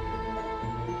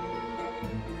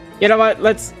 You know what?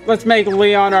 Let's make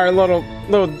Leon our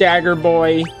little dagger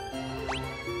boy.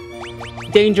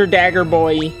 Danger dagger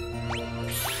boy.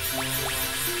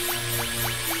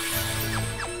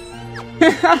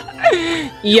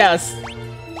 Yes.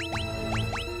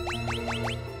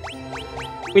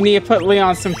 We need to put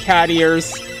Leon some cat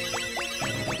ears.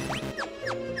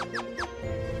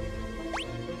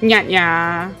 Nya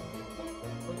nya.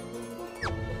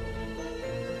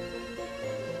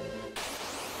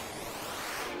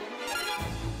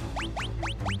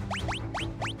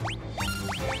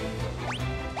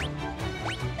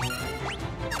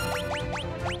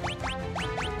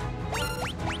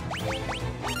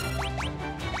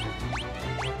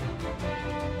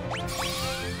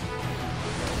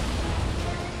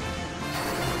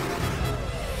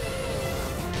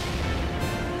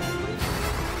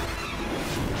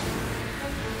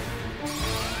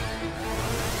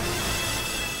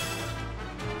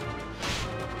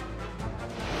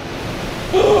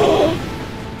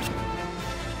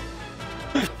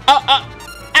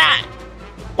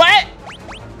 What?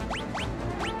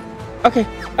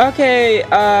 Okay,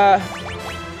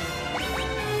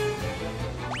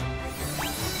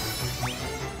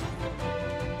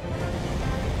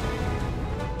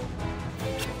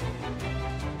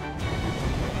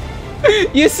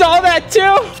 you saw that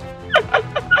too?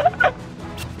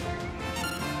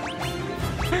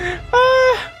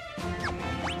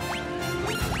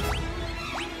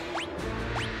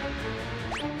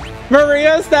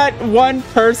 Maria's that one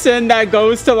person that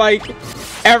goes to like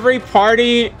every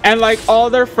party and like all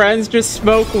their friends just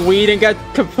smoke weed and get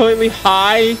completely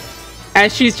high, and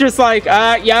she's just like,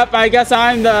 yep, I guess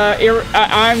I'm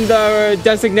the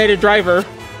designated driver.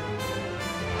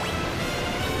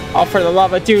 All for the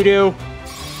love of doo-doo.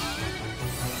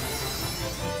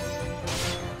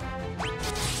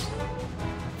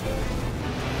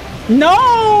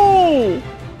 No!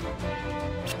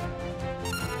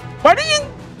 Why do you...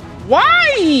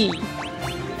 Why?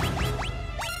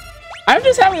 I'm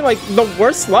just having, like, the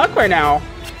worst luck right now.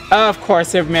 Of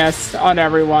course it missed on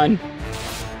everyone.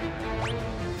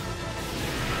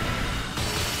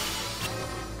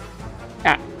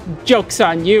 Ah, joke's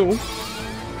on you.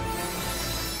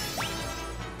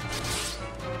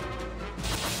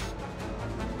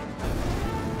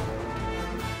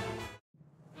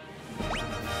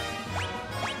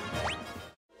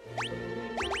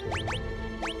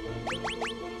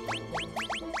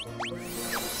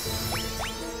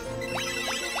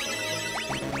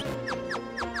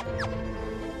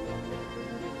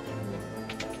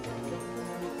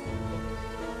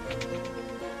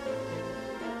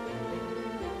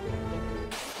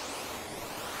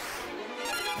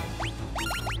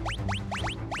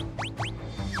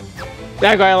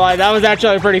 Not gonna lie, that was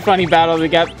actually a pretty funny battle to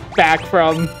get back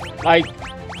from. Like,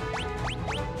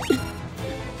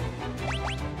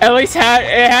 at least it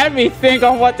had me think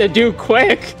on what to do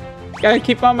quick. Gotta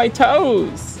keep on my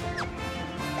toes.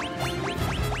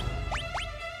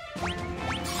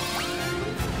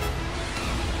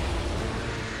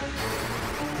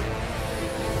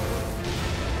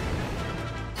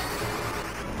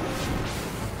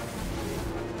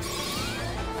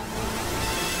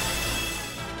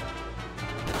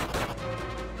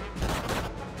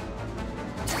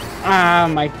 Ah,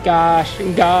 my gosh,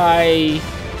 guy.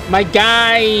 My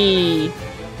guy.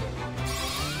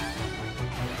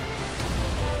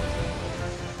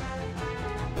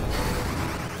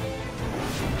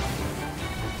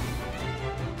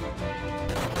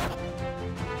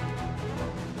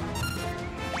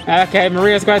 Okay,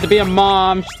 Maria's going to have to be a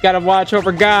mom. She's got to watch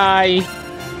over Guy.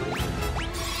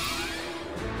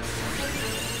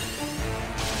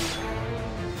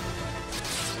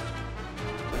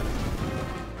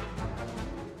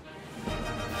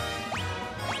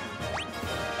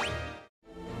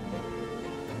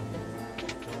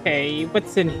 Okay,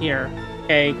 what's in here?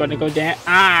 Okay, gonna go down.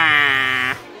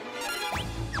 Ah!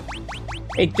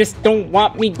 They just don't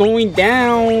want me going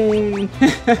down.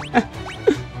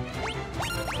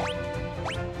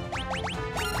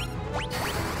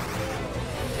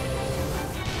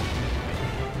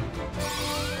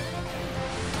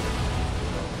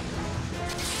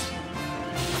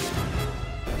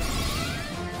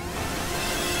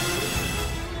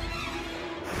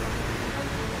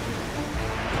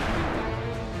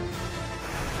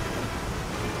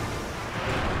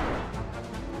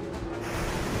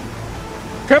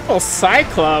 Triple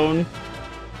cyclone.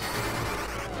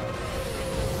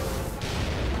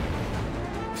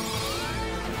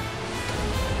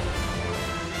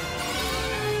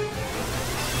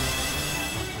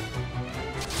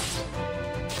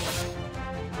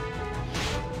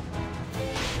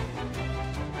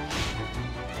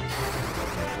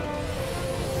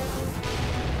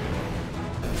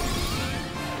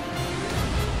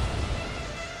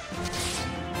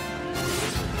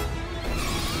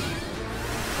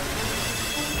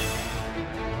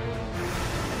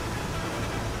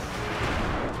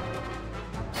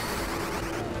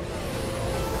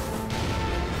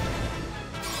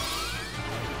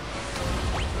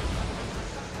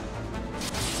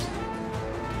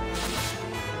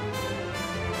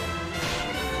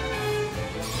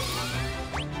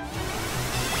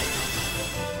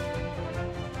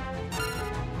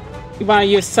 You want to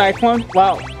use Cyclone?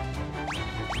 Well,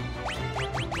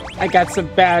 I got some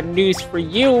bad news for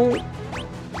you.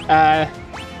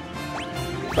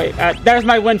 Wait, there's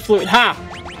my wind flute, ha!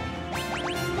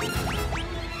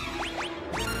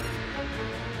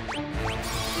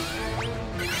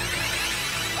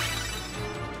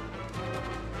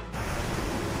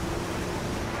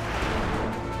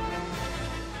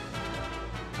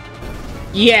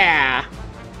 Yeah!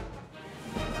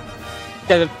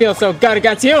 Doesn't feel so good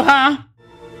against you, huh?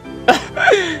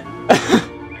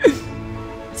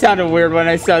 Sounded weird when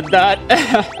I said that.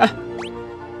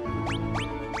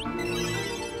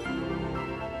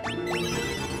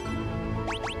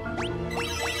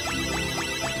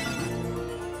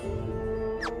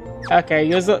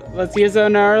 Okay, let's use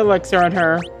another elixir on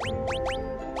her.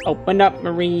 Open up,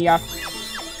 Maria.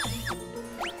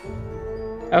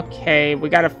 Okay, we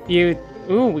got a few.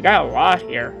 Ooh, we got a lot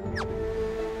here.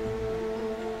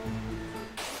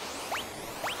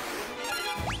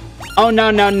 Oh,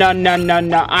 no, no, no, no, no,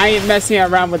 no. I ain't messing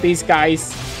around with these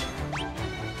guys.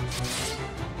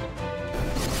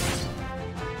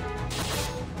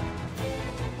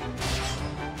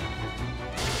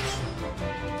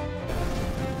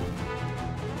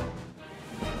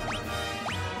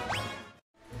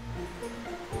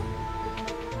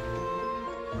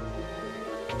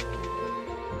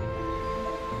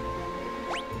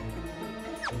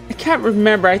 I can't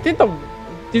remember. I think the...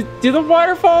 Do the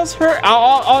waterfalls hurt?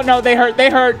 Oh, no, they hurt. They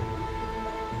hurt.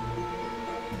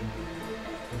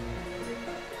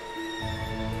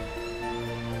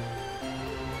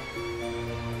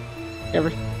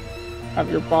 Ever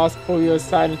have your boss pull you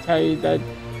aside and tell you that...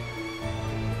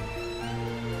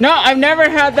 No, I've never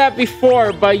had that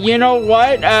before, but you know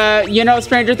what? You know,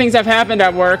 stranger things have happened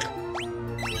at work.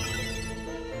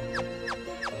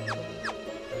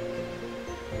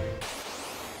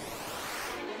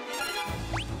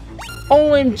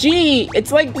 OMG!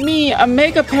 It's like me, a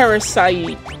mega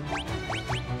parasite.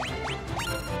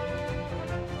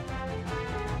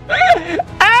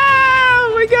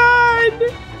 Oh my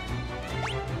god!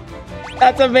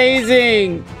 That's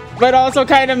amazing, but also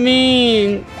kind of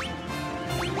mean.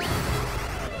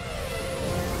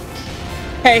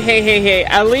 Hey,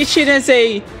 at least she didn't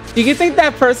say, do you think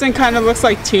that person kind of looks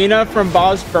like Tina from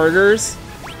Bob's Burgers?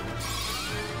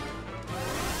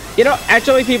 You know,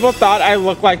 actually people thought I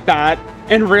looked like that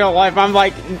in real life. I'm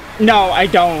like, no, I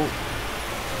don't.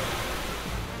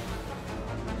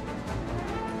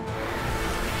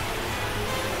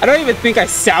 I don't even think I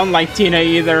sound like Tina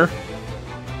either.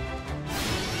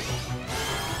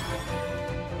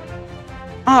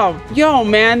 Oh, yo,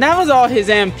 man, that was all his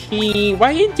MP. Why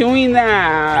are you doing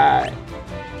that?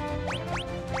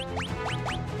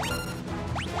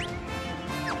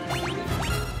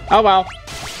 Oh, well.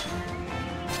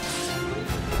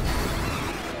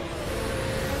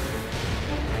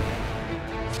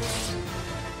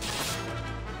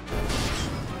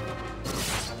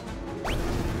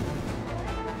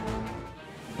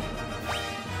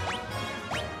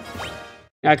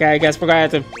 Okay, I guess we're gonna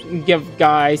have to give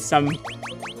Guy some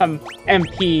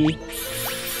MP.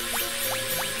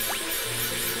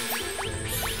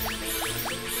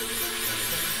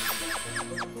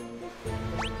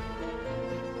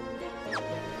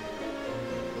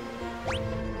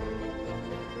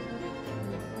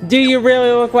 Do you really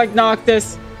look like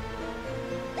Noctis?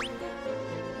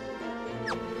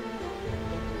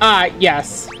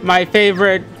 Yes, my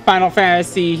favorite Final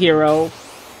Fantasy hero,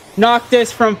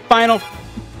 Noctis from Final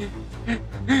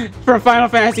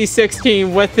Fantasy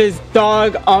 16 with his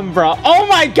dog Umbra. Oh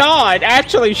my god!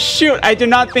 Actually, shoot, I did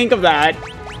not think of that.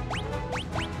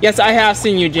 Yes, I have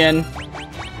seen you, Jin.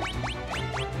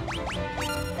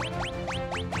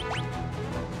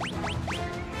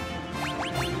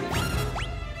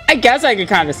 I guess I could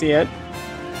kind of see it.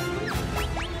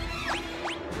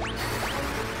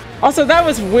 Also, that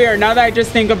was weird now that I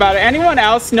just think about it. Anyone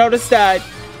else notice that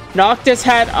Noctis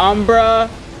had Umbra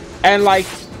and like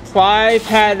Clive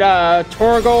had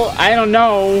Torgal? I don't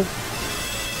know.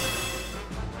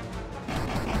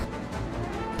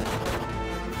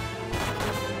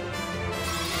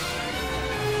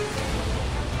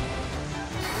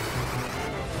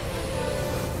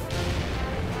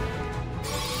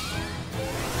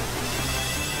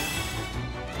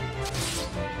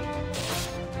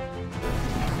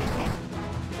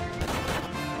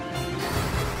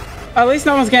 At least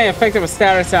no one's getting affected with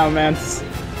status elements.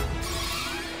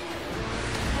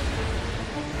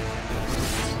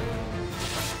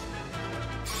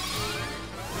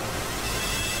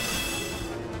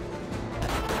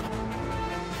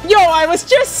 Yo, I was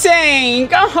just saying!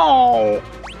 Oh!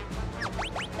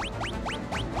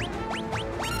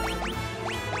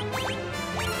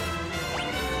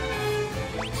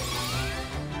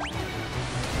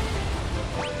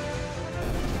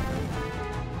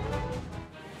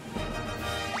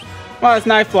 Well, his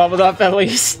knife leveled up at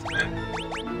least.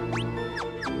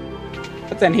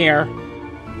 What's in here?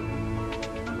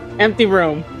 Empty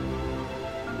room.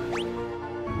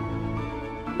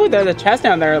 Ooh, there's a chest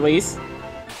down there at least.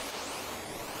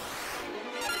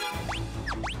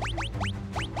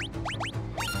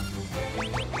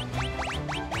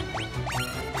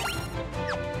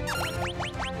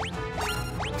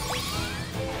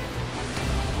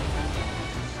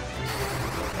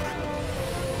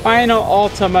 Final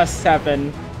Ultima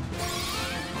 7.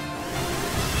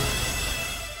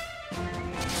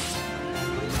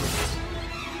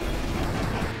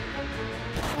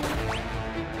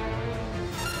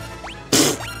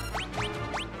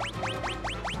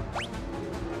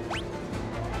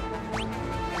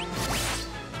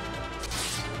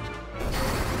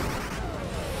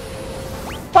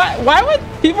 Why would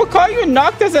people call you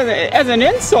Noctis as an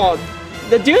insult?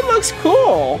 The dude looks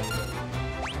cool.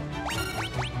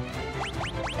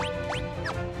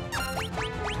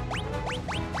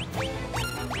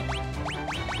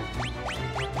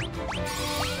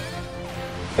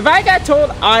 If I got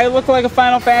told I look like a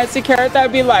Final Fantasy character,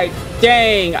 I'd be like,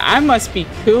 dang, I must be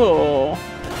cool.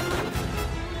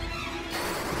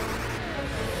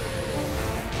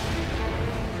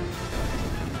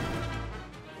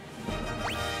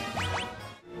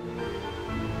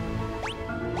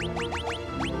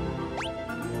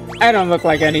 I don't look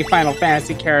like any Final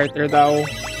Fantasy character, though.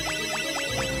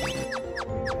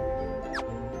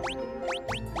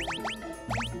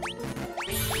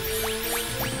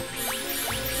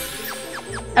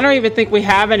 I don't even think we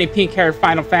have any pink-haired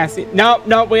Final Fantasy. Nope,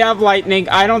 nope, we have Lightning.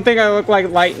 I don't think I look like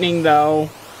Lightning, though.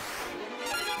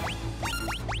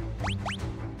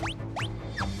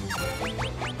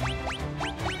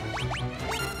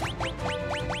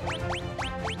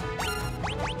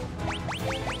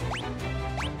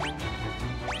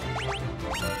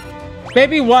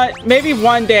 Maybe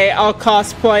one day I'll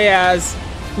cosplay as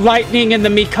Lightning in the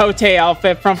Mikote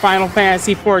outfit from Final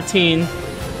Fantasy XIV.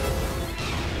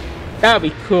 That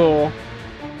would be cool.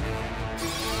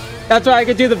 That's why I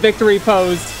could do the victory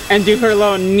pose and do her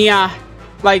little nya,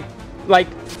 like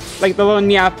the little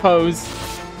nya pose.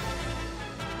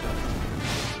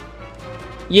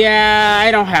 Yeah, I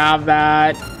don't have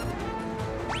that.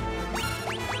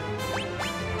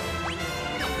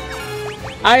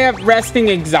 I have resting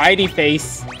anxiety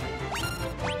face.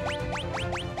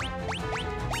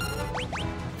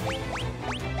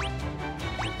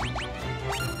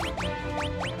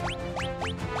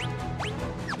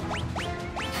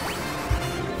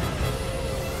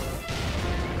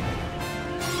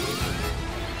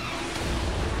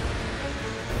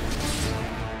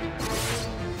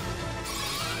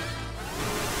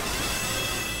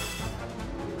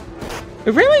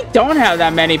 We really don't have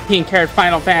that many pink-haired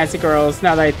Final Fantasy girls,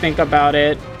 now that I think about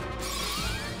it.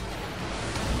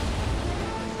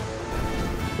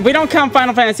 If we don't count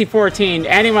Final Fantasy XIV,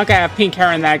 anyone can have pink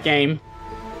hair in that game.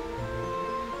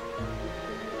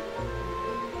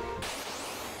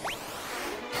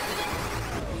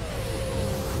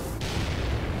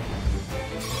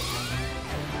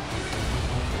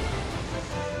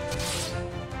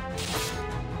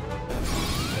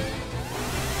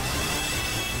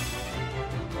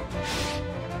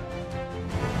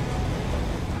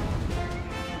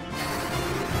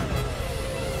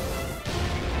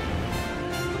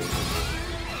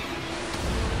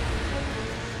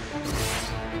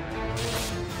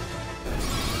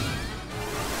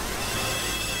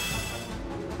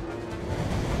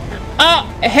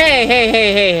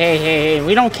 Hey,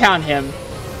 we don't count him.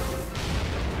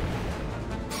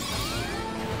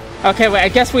 Okay, wait, I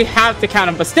guess we have to count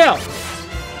him, but still.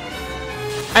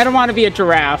 I don't want to be a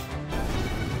giraffe.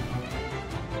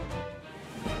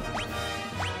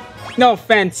 No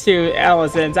offense to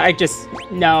Alizins, I just,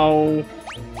 no.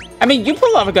 I mean, you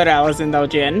pull off a good Alizin though,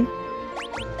 Jin.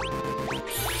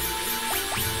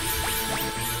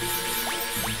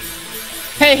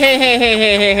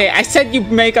 Hey, I said you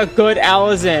make a good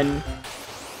Alizin.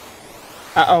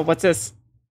 Uh-oh, what's this?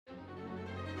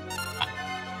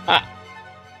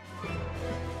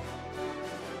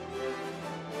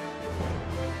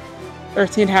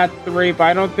 13 had 3, but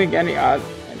I don't think any others.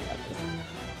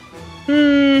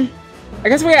 I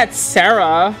guess we had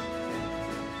Sarah.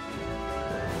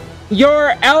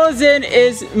 Your Alizin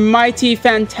is mighty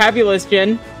fantabulous,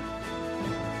 Jin.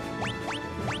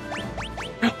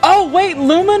 Oh, wait,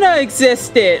 Lumina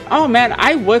existed. Oh, man,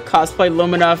 I would cosplay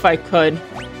Lumina if I could.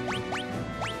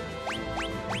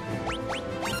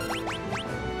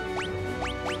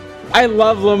 I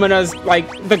love Lumina's,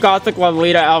 like, the Gothic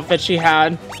Lolita outfit she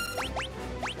had.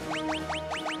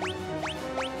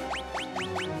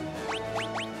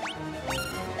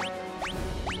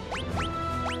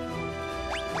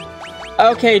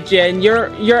 Okay, Jin, your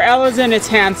Alizin is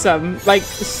handsome. Like,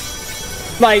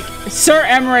 Sir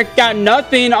Emmerich got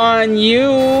nothing on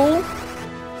you.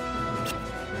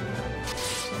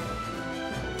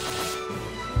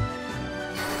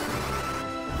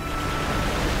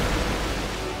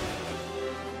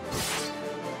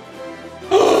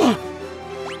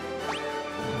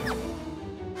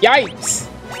 Yikes!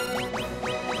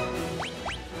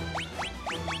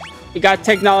 You got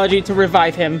technology to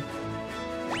revive him.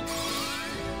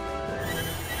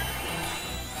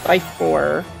 By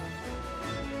 4.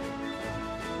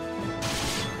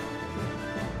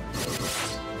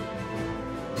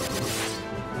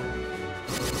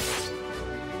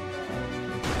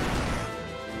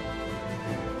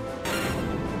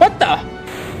 What the?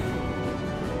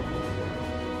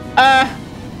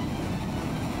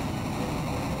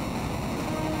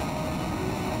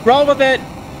 Roll with it.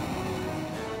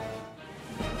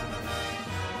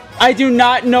 I do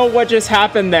not know what just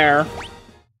happened there.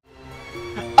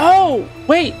 Oh,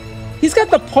 wait. He's got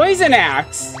the poison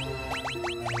axe.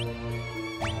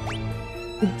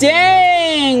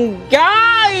 Dang,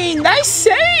 guy. Nice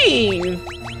save.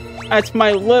 That's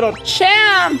my little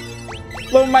champ.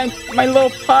 My little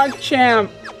pog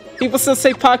champ. People still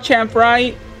say pog champ,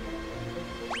 right?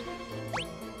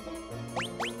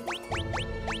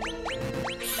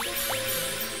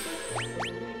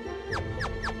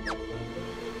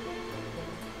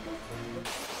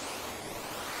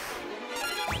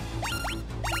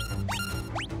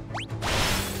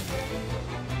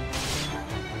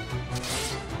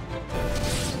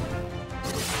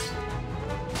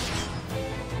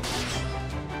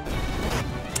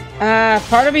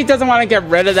 Part of me doesn't want to get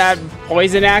rid of that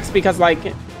poison axe because, like,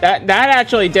 that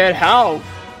actually did help.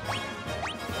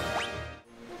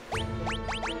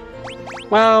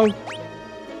 Well,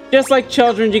 just like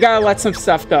children, you gotta let some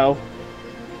stuff go.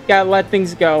 You gotta let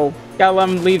things go. You gotta let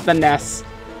them leave the nest.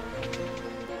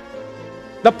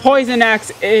 The poison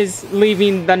axe is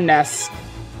leaving the nest.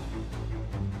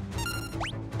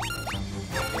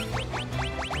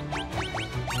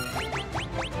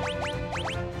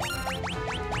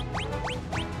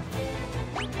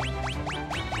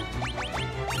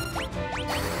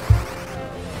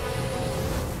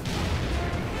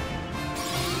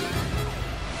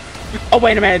 Oh,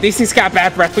 wait a minute. These things got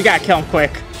bad breath. We gotta kill them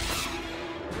quick.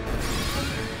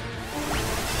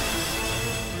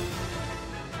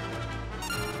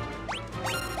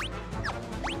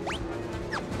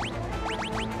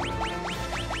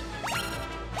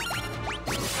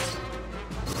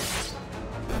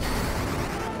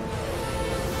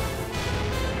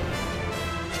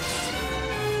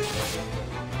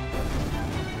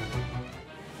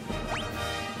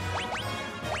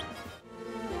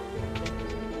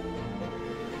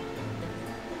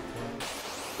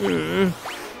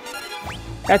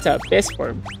 That's a abyss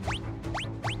worm.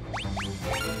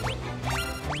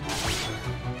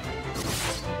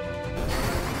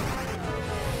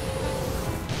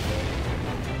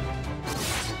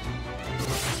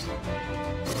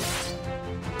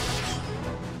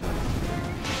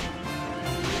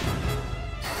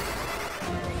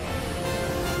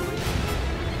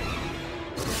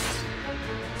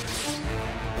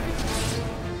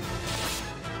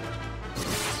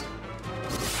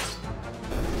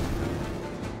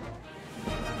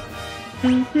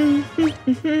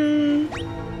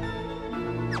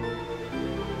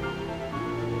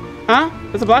 Huh?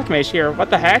 There's a black mage here. What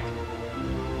the heck?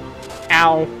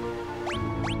 Ow.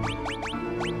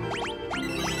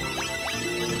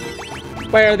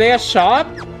 Wait, are they a shop?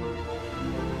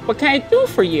 What can I do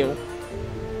for you?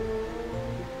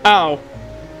 Oh.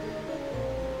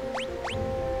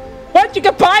 What? You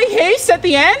can buy haste at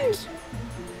the end?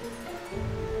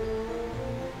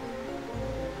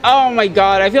 Oh my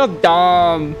god, I feel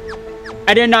dumb.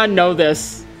 I did not know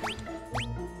this.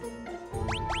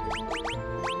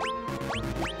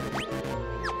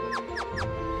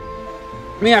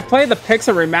 I mean, I played the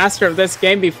Pixel Remaster of this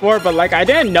game before, but like, I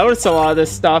didn't notice a lot of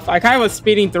this stuff. I kind of was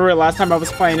speeding through it last time I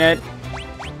was playing it.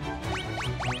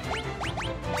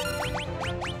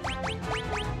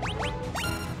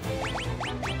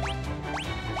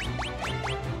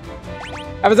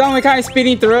 I was only kind of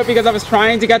speeding through it because I was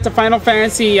trying to get to Final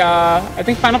Fantasy, I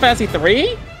think Final Fantasy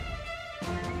 3?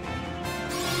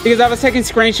 Because I was taking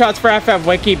screenshots for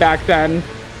FFWiki back then.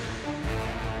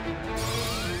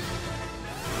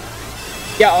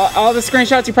 Yeah, all the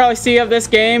screenshots you probably see of this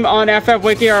game on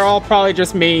FFWiki are all probably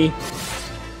just me.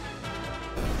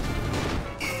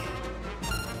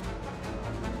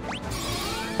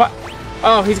 What?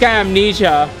 Oh, he's got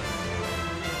amnesia.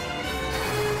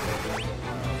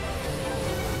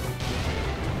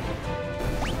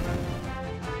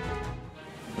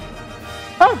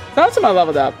 Oh, Satsuma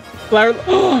leveled up. Flare,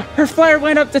 oh, her flare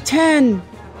went up to 10!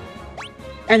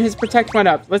 And his protect went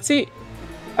up. Let's see.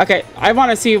 Okay, I want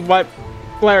to see what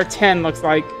Flare 10 looks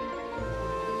like.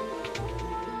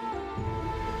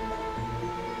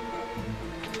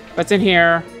 What's in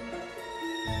here?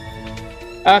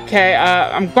 Okay,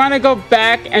 I'm gonna go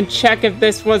back and check if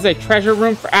this was a treasure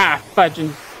room for— ah,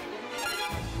 fudging.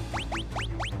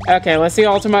 Okay, let's see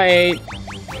Ultima 8.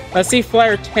 Let's see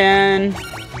Flare 10.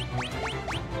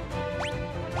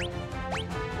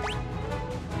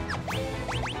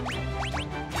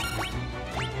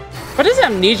 What does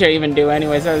amnesia even do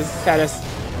anyways as status?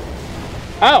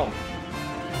 Oh.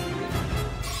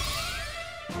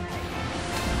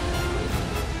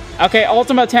 Okay,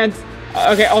 Ultima 10.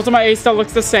 Okay, Ultima A still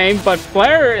looks the same, but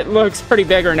Flare, it looks pretty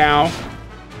bigger now.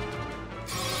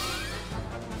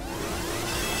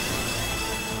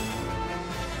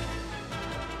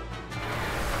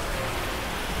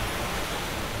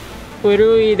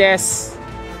 Furui desu.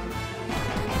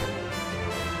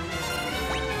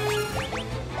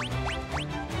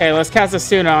 Okay, let's cast a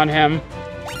Suna on him.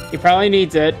 He probably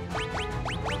needs it.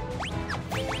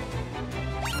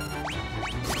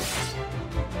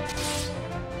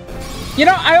 You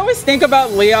know, I always think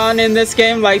about Leon in this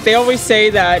game, like, they always say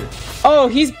that, oh,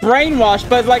 he's brainwashed,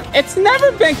 but, like, it's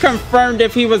never been confirmed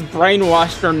if he was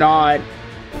brainwashed or not.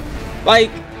 Like,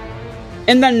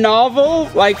 in the novel,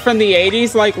 like, from the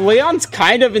 80s, like, Leon's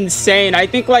kind of insane. I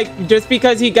think, like, just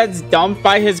because he gets dumped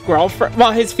by his girlfriend,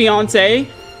 well, his fiancée,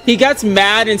 he gets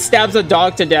mad and stabs a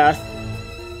dog to death.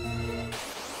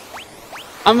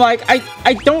 I'm like,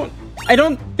 I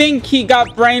don't think he got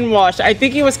brainwashed. I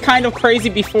think he was kind of crazy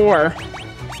before.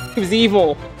 He was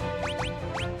evil.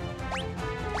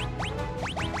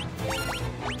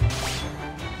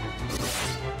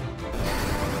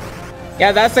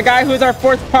 Yeah, that's the guy who's our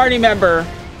fourth party member.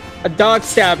 A dog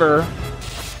stabber.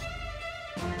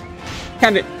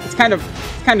 It's kind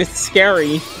of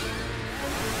scary.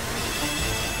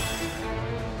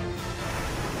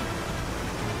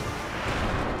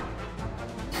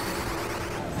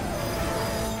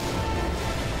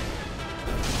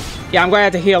 Yeah, I'm going to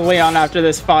have to heal Leon after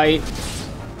this fight.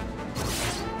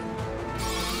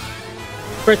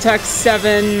 Protect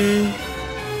 7.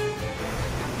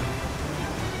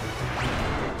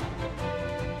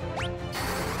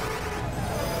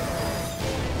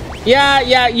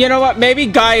 Yeah, you know what? Maybe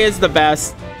Guy is the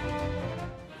best.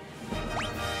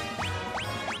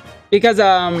 Because,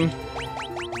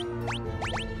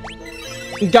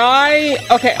 Guy...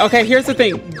 Okay, here's the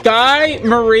thing. Guy,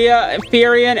 Maria,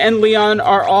 Firion, and Leon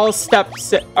are all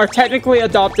are technically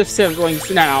adoptive siblings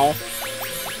now.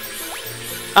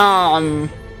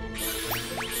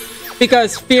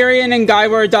 Because Firion and Guy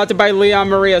were adopted by Leon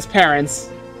Maria's parents.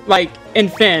 Like, in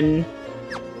Finn.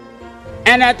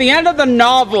 And at the end of the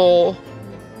novel,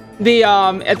 at the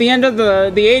end of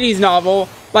the 80s novel,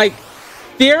 like,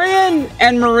 Firion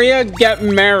and Maria get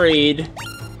married.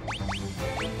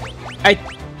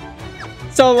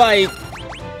 So, like...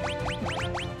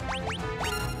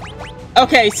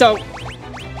 Okay, so...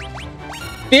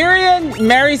 Firion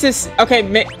marries his... Okay,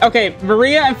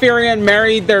 Maria and Firion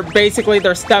married their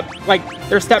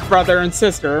stepbrother and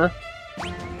sister.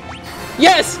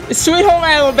 Yes! Sweet Home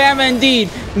Alabama indeed.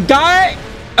 Guy...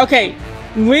 Okay,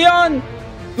 Leon,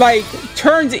 like,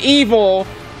 turns evil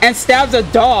and stabs a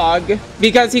dog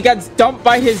because he gets dumped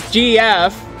by his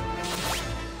GF.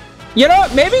 You know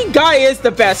what? Maybe Guy is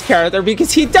the best character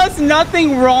because he does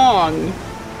nothing wrong.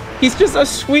 He's just a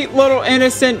sweet little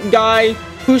innocent guy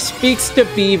who speaks to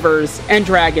beavers and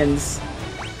dragons.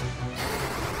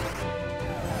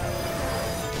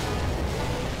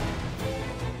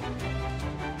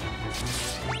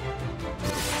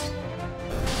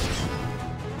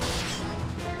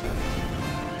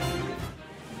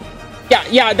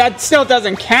 Yeah, that still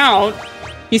doesn't count.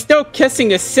 He's still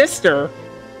kissing his sister,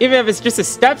 even if it's just a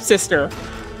stepsister.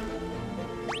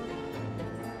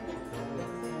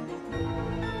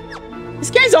 This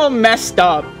game's all messed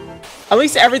up. At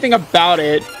least everything about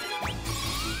it.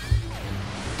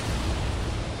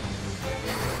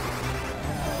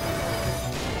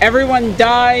 Everyone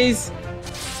dies.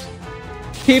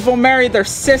 People marry their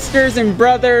sisters and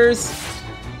brothers.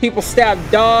 People stab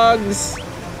dogs.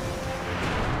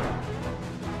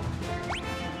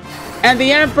 And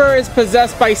the Emperor is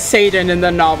possessed by Satan in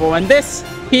the novel. And this,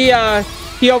 he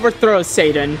overthrows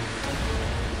Satan.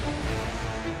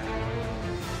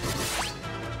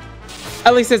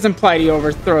 At least it's implied he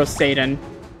overthrows Satan.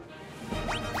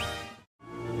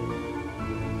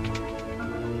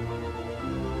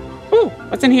 Ooh,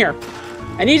 what's in here?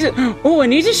 I need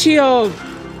a shield,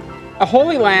 a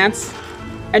Holy Lance,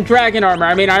 and Dragon Armor.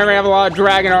 I mean, I already have a lot of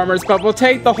Dragon Armors, but we'll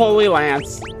take the Holy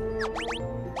Lance.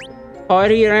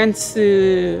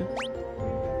 Orirensu.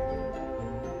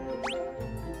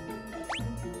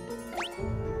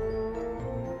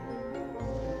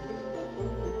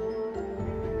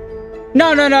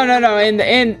 No.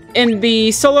 In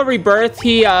the Solar Rebirth,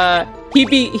 he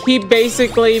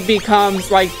basically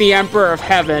becomes like the Emperor of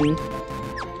Heaven.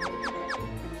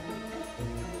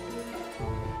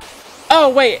 Oh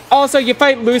wait, also you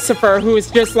fight Lucifer, who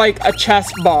is just like a chess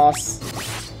boss.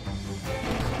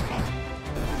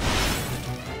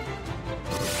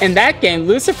 In that game,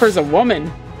 Lucifer's a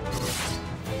woman.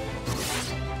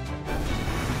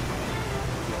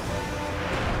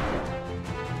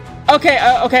 Okay,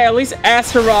 okay, at least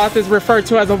Astaroth is referred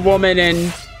to as a woman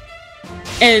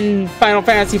in Final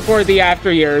Fantasy IV The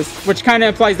After Years, which kind of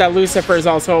implies that Lucifer is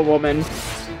also a woman.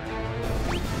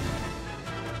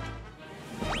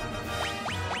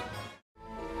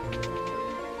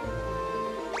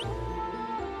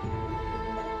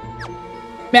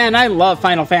 Man, I love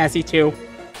Final Fantasy II.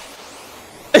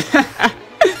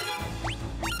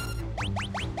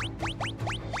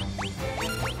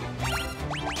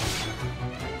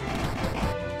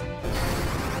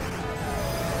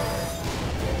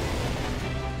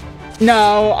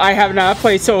 No, I have not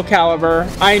played Soul Calibur.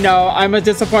 I know, I'm a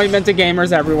disappointment to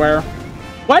gamers everywhere.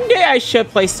 One day I should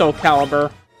play Soul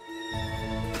Calibur.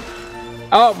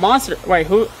 Oh, monster. Wait,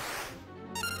 who?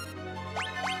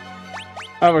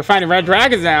 Oh, we're finding red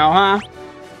dragons now,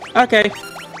 huh? Okay.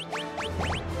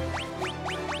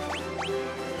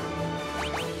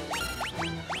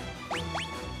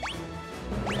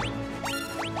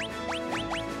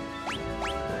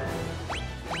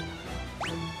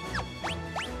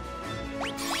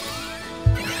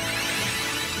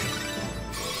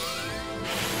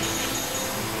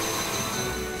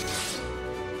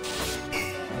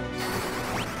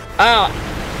 Oh,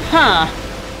 huh.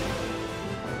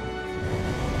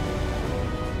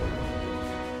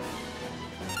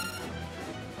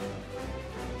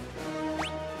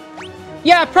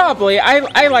 Yeah, probably.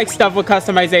 I like stuff with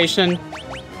customization.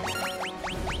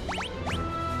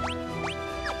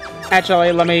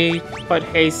 Actually, let me put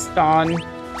haste on.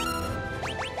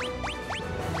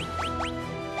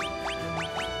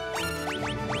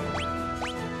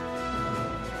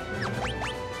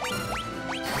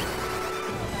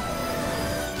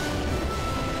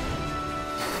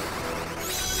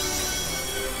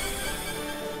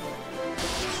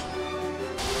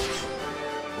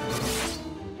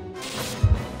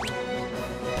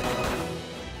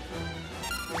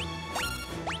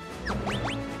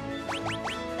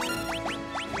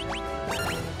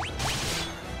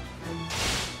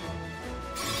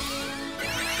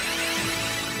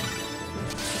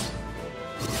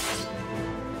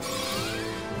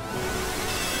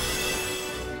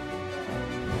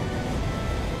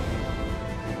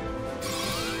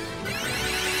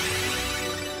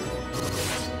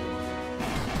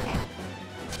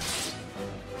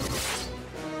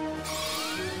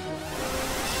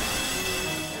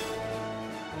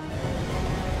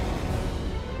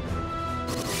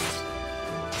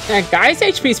 That guy's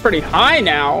HP is pretty high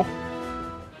now.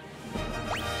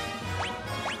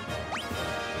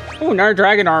 Oh, another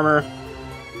dragon armor.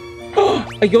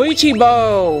 A Yoichi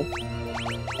bow.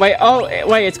 Wait, oh,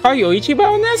 wait, it's called Yoichi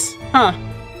bow in this? Huh.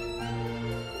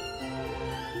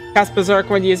 Cast Berserk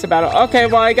when used to battle. Okay,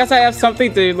 well, I guess I have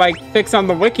something to, like, fix on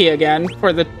the wiki again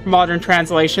for the modern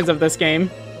translations of this game.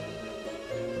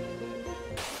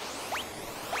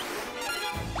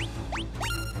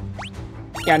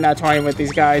 Yeah, I'm not toying with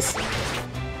these guys.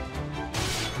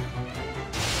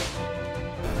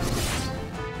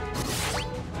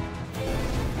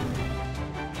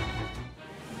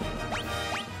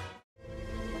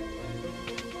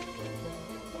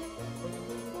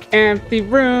 Empty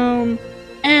room.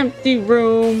 Empty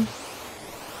room.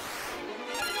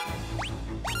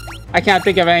 I can't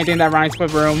think of anything that rhymes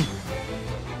with room.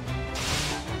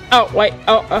 Oh, wait.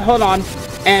 Oh, hold on.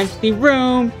 Empty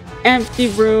room. Empty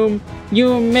room.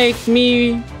 You make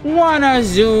me wanna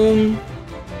zoom.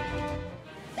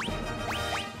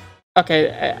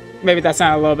 Okay, maybe that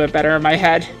sounded a little bit better in my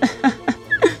head.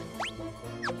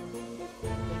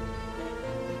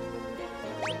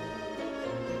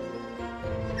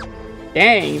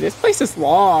 Dang, this place is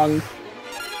long.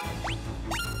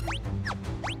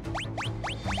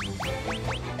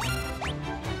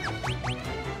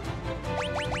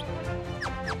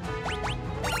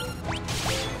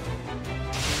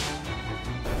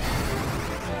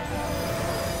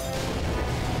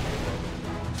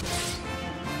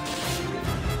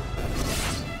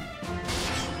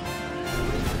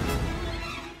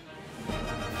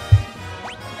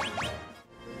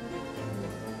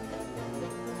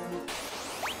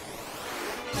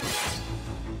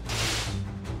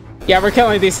 Yeah, we're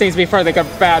killing these things before they can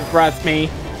bad breath me.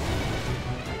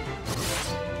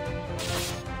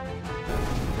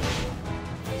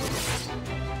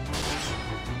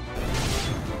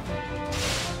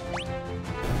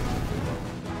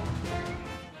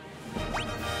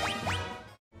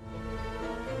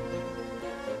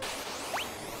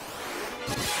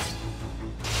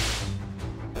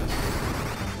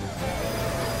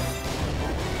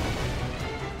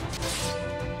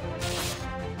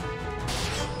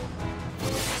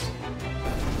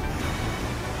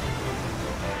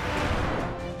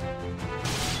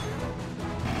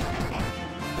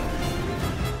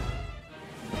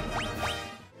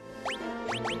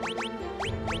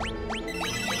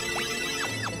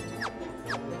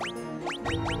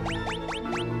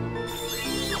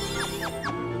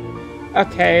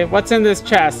 Okay, what's in this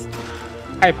chest?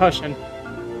 High potion.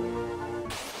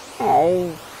 Oh.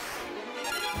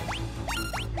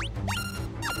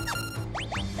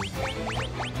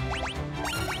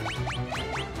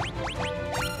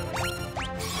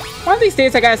 One of these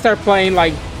days I gotta start playing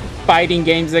like fighting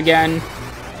games again.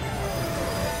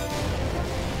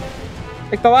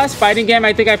 Like the last fighting game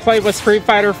I think I played was Street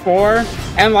Fighter 4,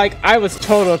 and like I was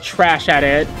total trash at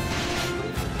it.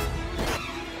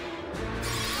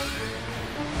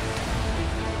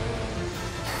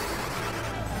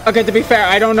 Okay, to be fair,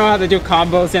 I don't know how to do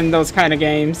combos in those kind of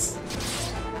games.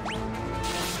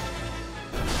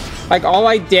 Like all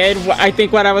I did, I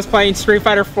think when I was playing Street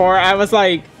Fighter 4, I was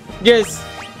like just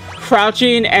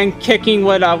crouching and kicking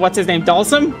with what's his name,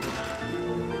 Dhalsim?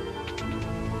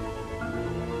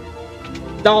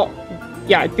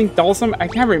 Yeah, I think Dhalsim. I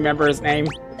can't remember his name.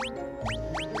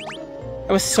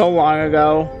 It was so long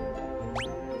ago.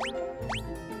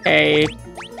 Okay.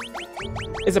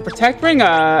 Is a protect ring a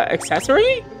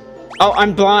accessory? Oh,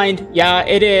 I'm blind. Yeah,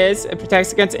 it is. It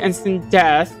protects against instant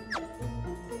death.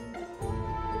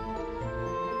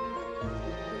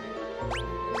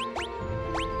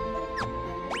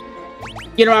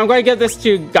 You know, I'm going to give this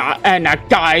to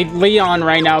Leon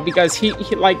right now because he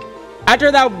like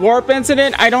after that warp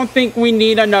incident, I don't think we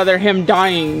need another him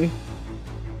dying.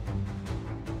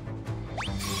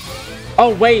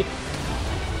 Oh wait,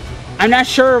 I'm not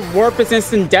sure warp is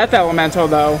instant death elemental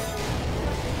though.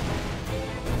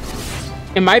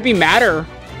 It might be matter.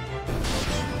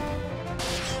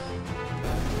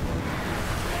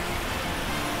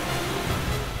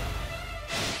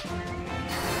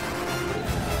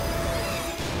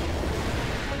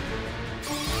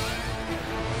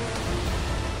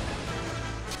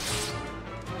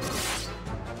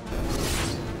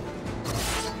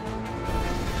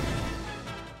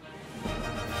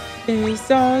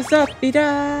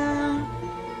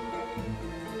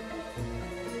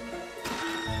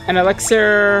 An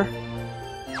elixir.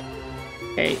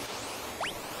 Okay.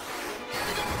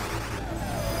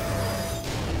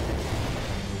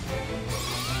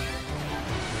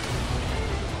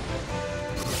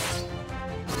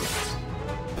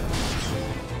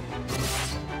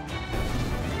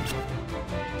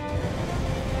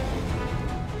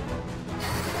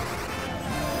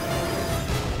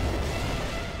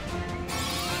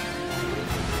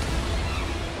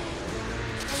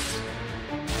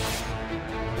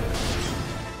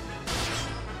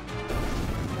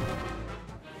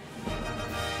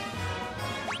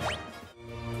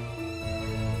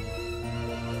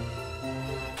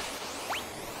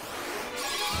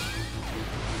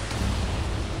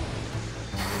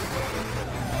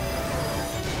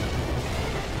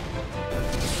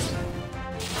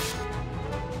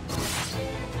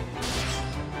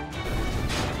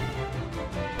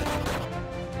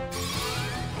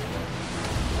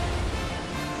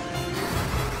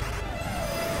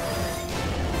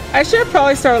 I should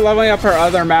probably start leveling up her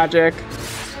other magic.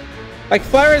 Like,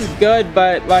 Flare is good,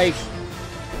 but, like,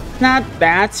 not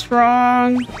that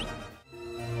strong.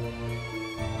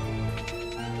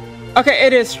 Okay,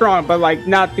 it is strong, but, like,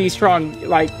 not the strong,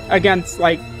 like, against,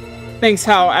 like, things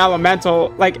how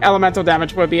elemental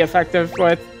damage would be effective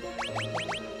with.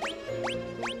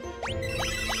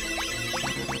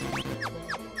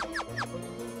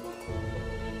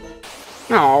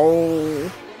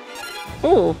 Oh.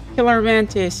 Ooh, Killer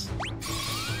Mantis.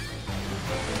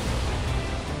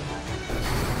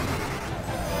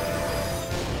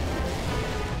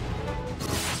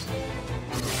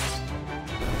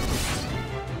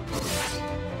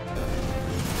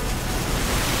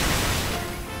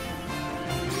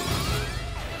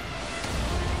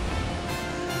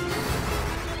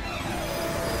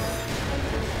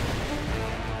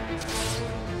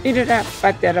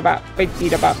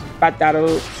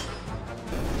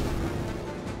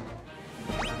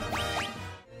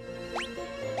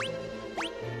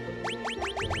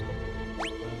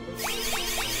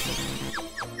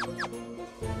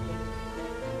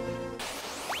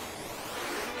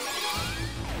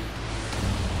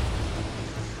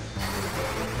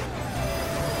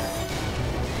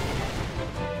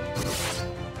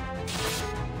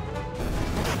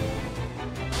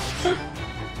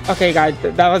 Okay, guys,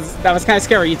 that was kind of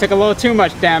scary. You took a little too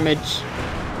much damage.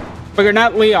 But you're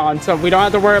not Leon, so we don't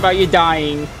have to worry about you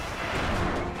dying.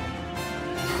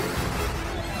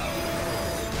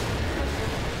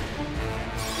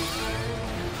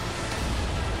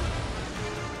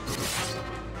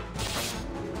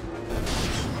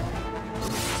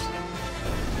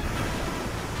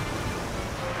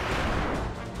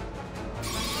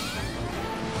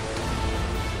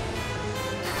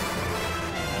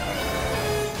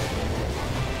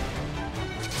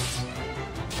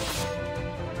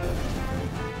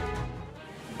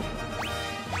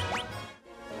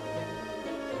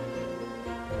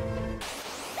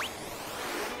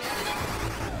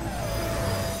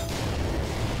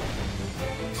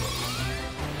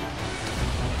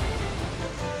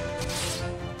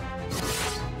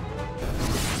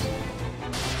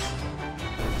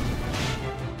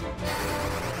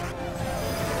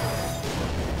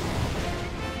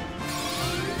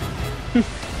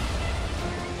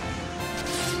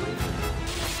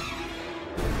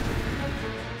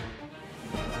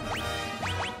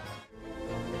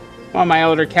 While my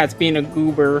elder cat's being a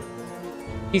goober.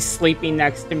 He's sleeping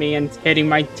next to me and hitting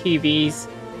my TVs.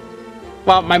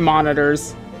 Well, my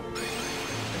monitors.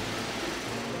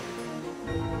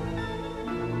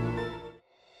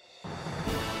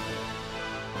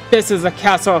 This is a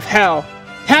castle of hell.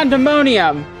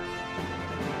 Pandemonium!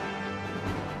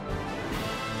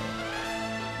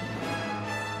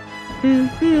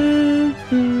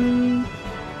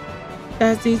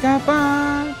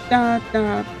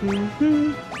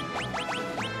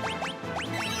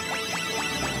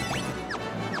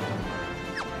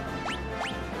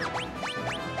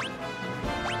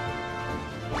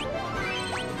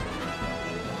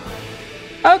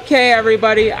 Okay,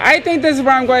 everybody. I think this is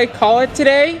where I'm going to call it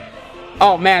today.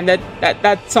 Oh man,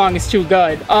 that song is too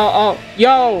good.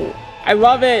 Yo, I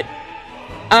love it.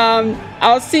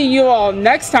 I'll see you all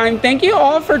next time. Thank you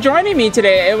all for joining me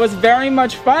today. It was very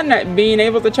much fun being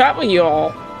able to chat with you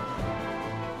all.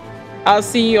 I'll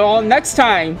see you all next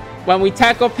time when we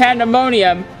tackle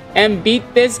Pandemonium and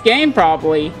beat this game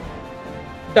probably.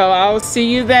 So I'll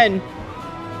see you then.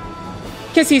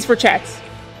 Kissies for chats.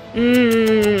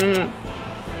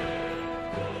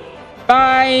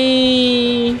 Bye.